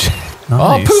 glitch.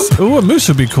 Nice. poop. Ooh, a moose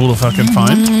would be cool to fucking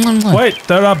find. Wait,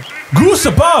 there are goose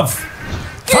above.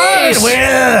 First.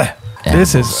 Where?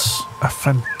 This is a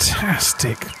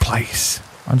fantastic place.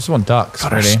 I just want ducks,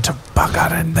 For us really. to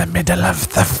bugger in the middle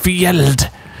of the field.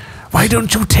 Why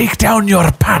don't you take down your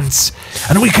pants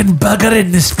and we can bugger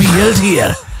in this field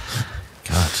here?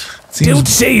 God. Don't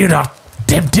say you're not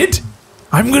tempted.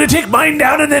 I'm going to take mine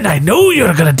down and then I know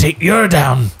you're going to take your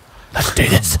down. Let's do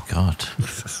this. God.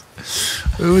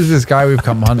 Who is this guy we've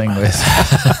come hunting with?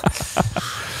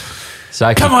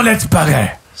 Psyche, Come on, let's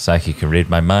bugger. Psyche can read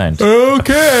my mind.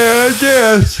 Okay, I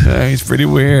guess. He's pretty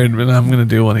weird, but I'm going to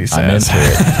do what he I'm says.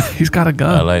 into He's got a I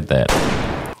gun. like that.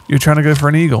 You're trying to go for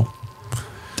an eagle.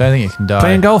 Don't think it can die.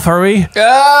 Playing golf, are we?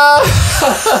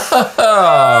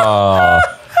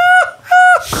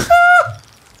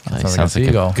 It sounds like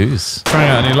a goose. Trying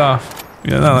out and you laugh.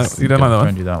 You don't like that Don't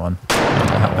one? do that one.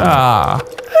 Ah.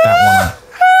 That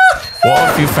What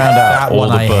if you found out That all one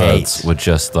the I birds hate. were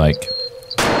just like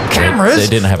one. Cameras? They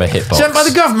didn't have a hitbox. Sent by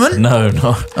the government? No,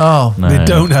 no, Oh. no. They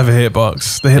don't have a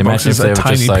hitbox. The hitbox Imagine is if they a were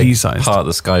tiny just like pea-sized. part of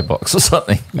the skybox or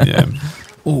something. Yeah.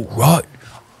 All right.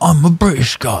 I'm a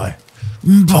British guy.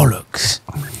 Bollocks.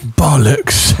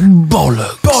 Bollocks.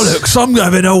 Bollocks. Bollocks, I'm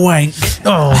having a wank.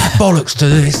 Oh, bollocks to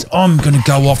this. I'm going to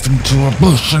go off into a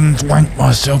bush and wank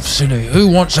myself silly. Who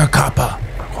wants a cuppa?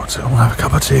 What's it? I'll have a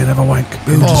cup of tea and have a wank.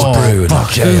 Who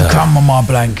fuck you. Come on my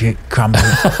blanket, crumpet.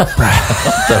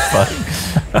 The fuck?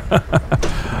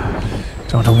 Do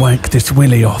you want to wank this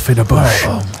willy off in a bush?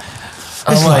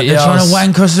 It's like they're trying to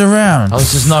wank us around. I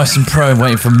was just nice and prone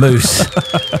waiting for moose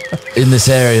in this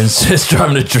area and just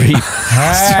driving a Jeep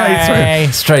Hey.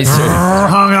 straight through.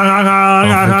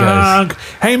 Off it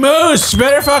Hey, Moose,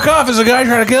 better fuck off. There's a guy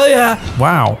trying to kill you.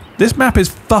 Wow. This map is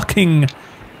fucking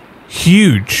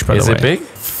huge, by Is the way. it big?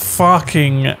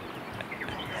 Fucking...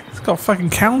 It's got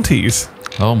fucking counties.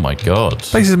 Oh my god.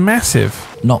 This place is massive.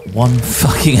 Not one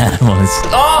fucking animal is...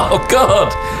 Oh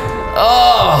god!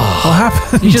 Oh! What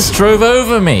happened? He just drove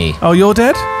over me. Oh, you're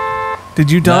dead?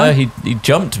 Did you die? No, he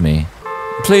jumped me.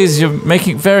 Please, you're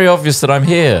making it very obvious that I'm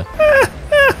here.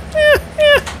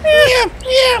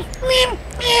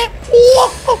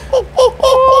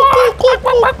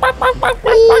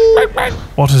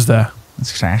 What is there?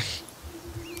 It's crack.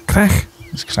 Crack?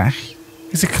 It's crack.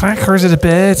 Is it crack or is it a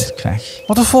bird? Crack.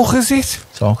 What the fuck is it?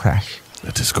 It's all crack.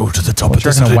 Let us go to the top What of do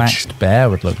you this reckon a ridge. waxed bear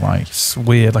would look like? It's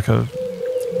weird, like a...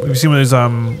 Have you seen one of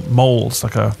those moles,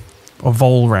 like a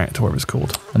vole rat, or whatever it's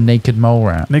called? A naked mole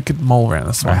rat. Naked mole rat,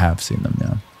 that's I right. have seen them,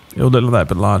 yeah. It'll look like that,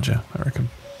 but larger, I reckon.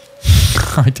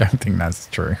 I don't think that's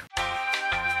true.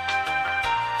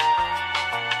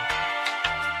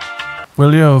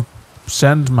 Will you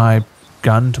send my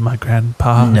gun to my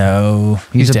grandpa? No,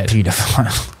 he's a dead.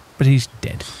 paedophile. But he's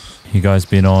dead. You guys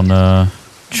been on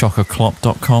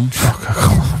chockaclop.com?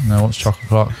 No, what's chocolate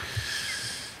clock?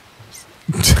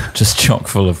 Just chock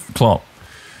full of clop.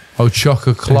 Oh,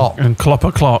 chocolate clock. And clop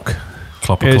a clock.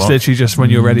 Clop a It's clop. literally just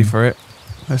when you're ready for it.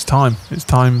 It's time. It's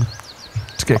time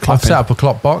to get I've clapping. set up a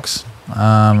clock box,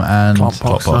 and Clop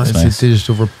box, box, it's nice. a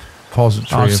digital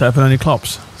repository. I've of set up only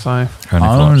clops. So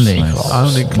only nice. clops.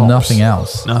 Only clops. Nothing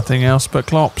else. nothing else but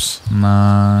clops.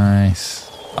 Nice.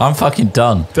 I'm fucking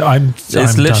done. It's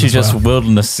It's literally just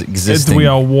wilderness existing.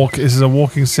 This is a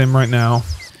walking sim right now.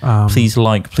 Please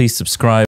like, please subscribe.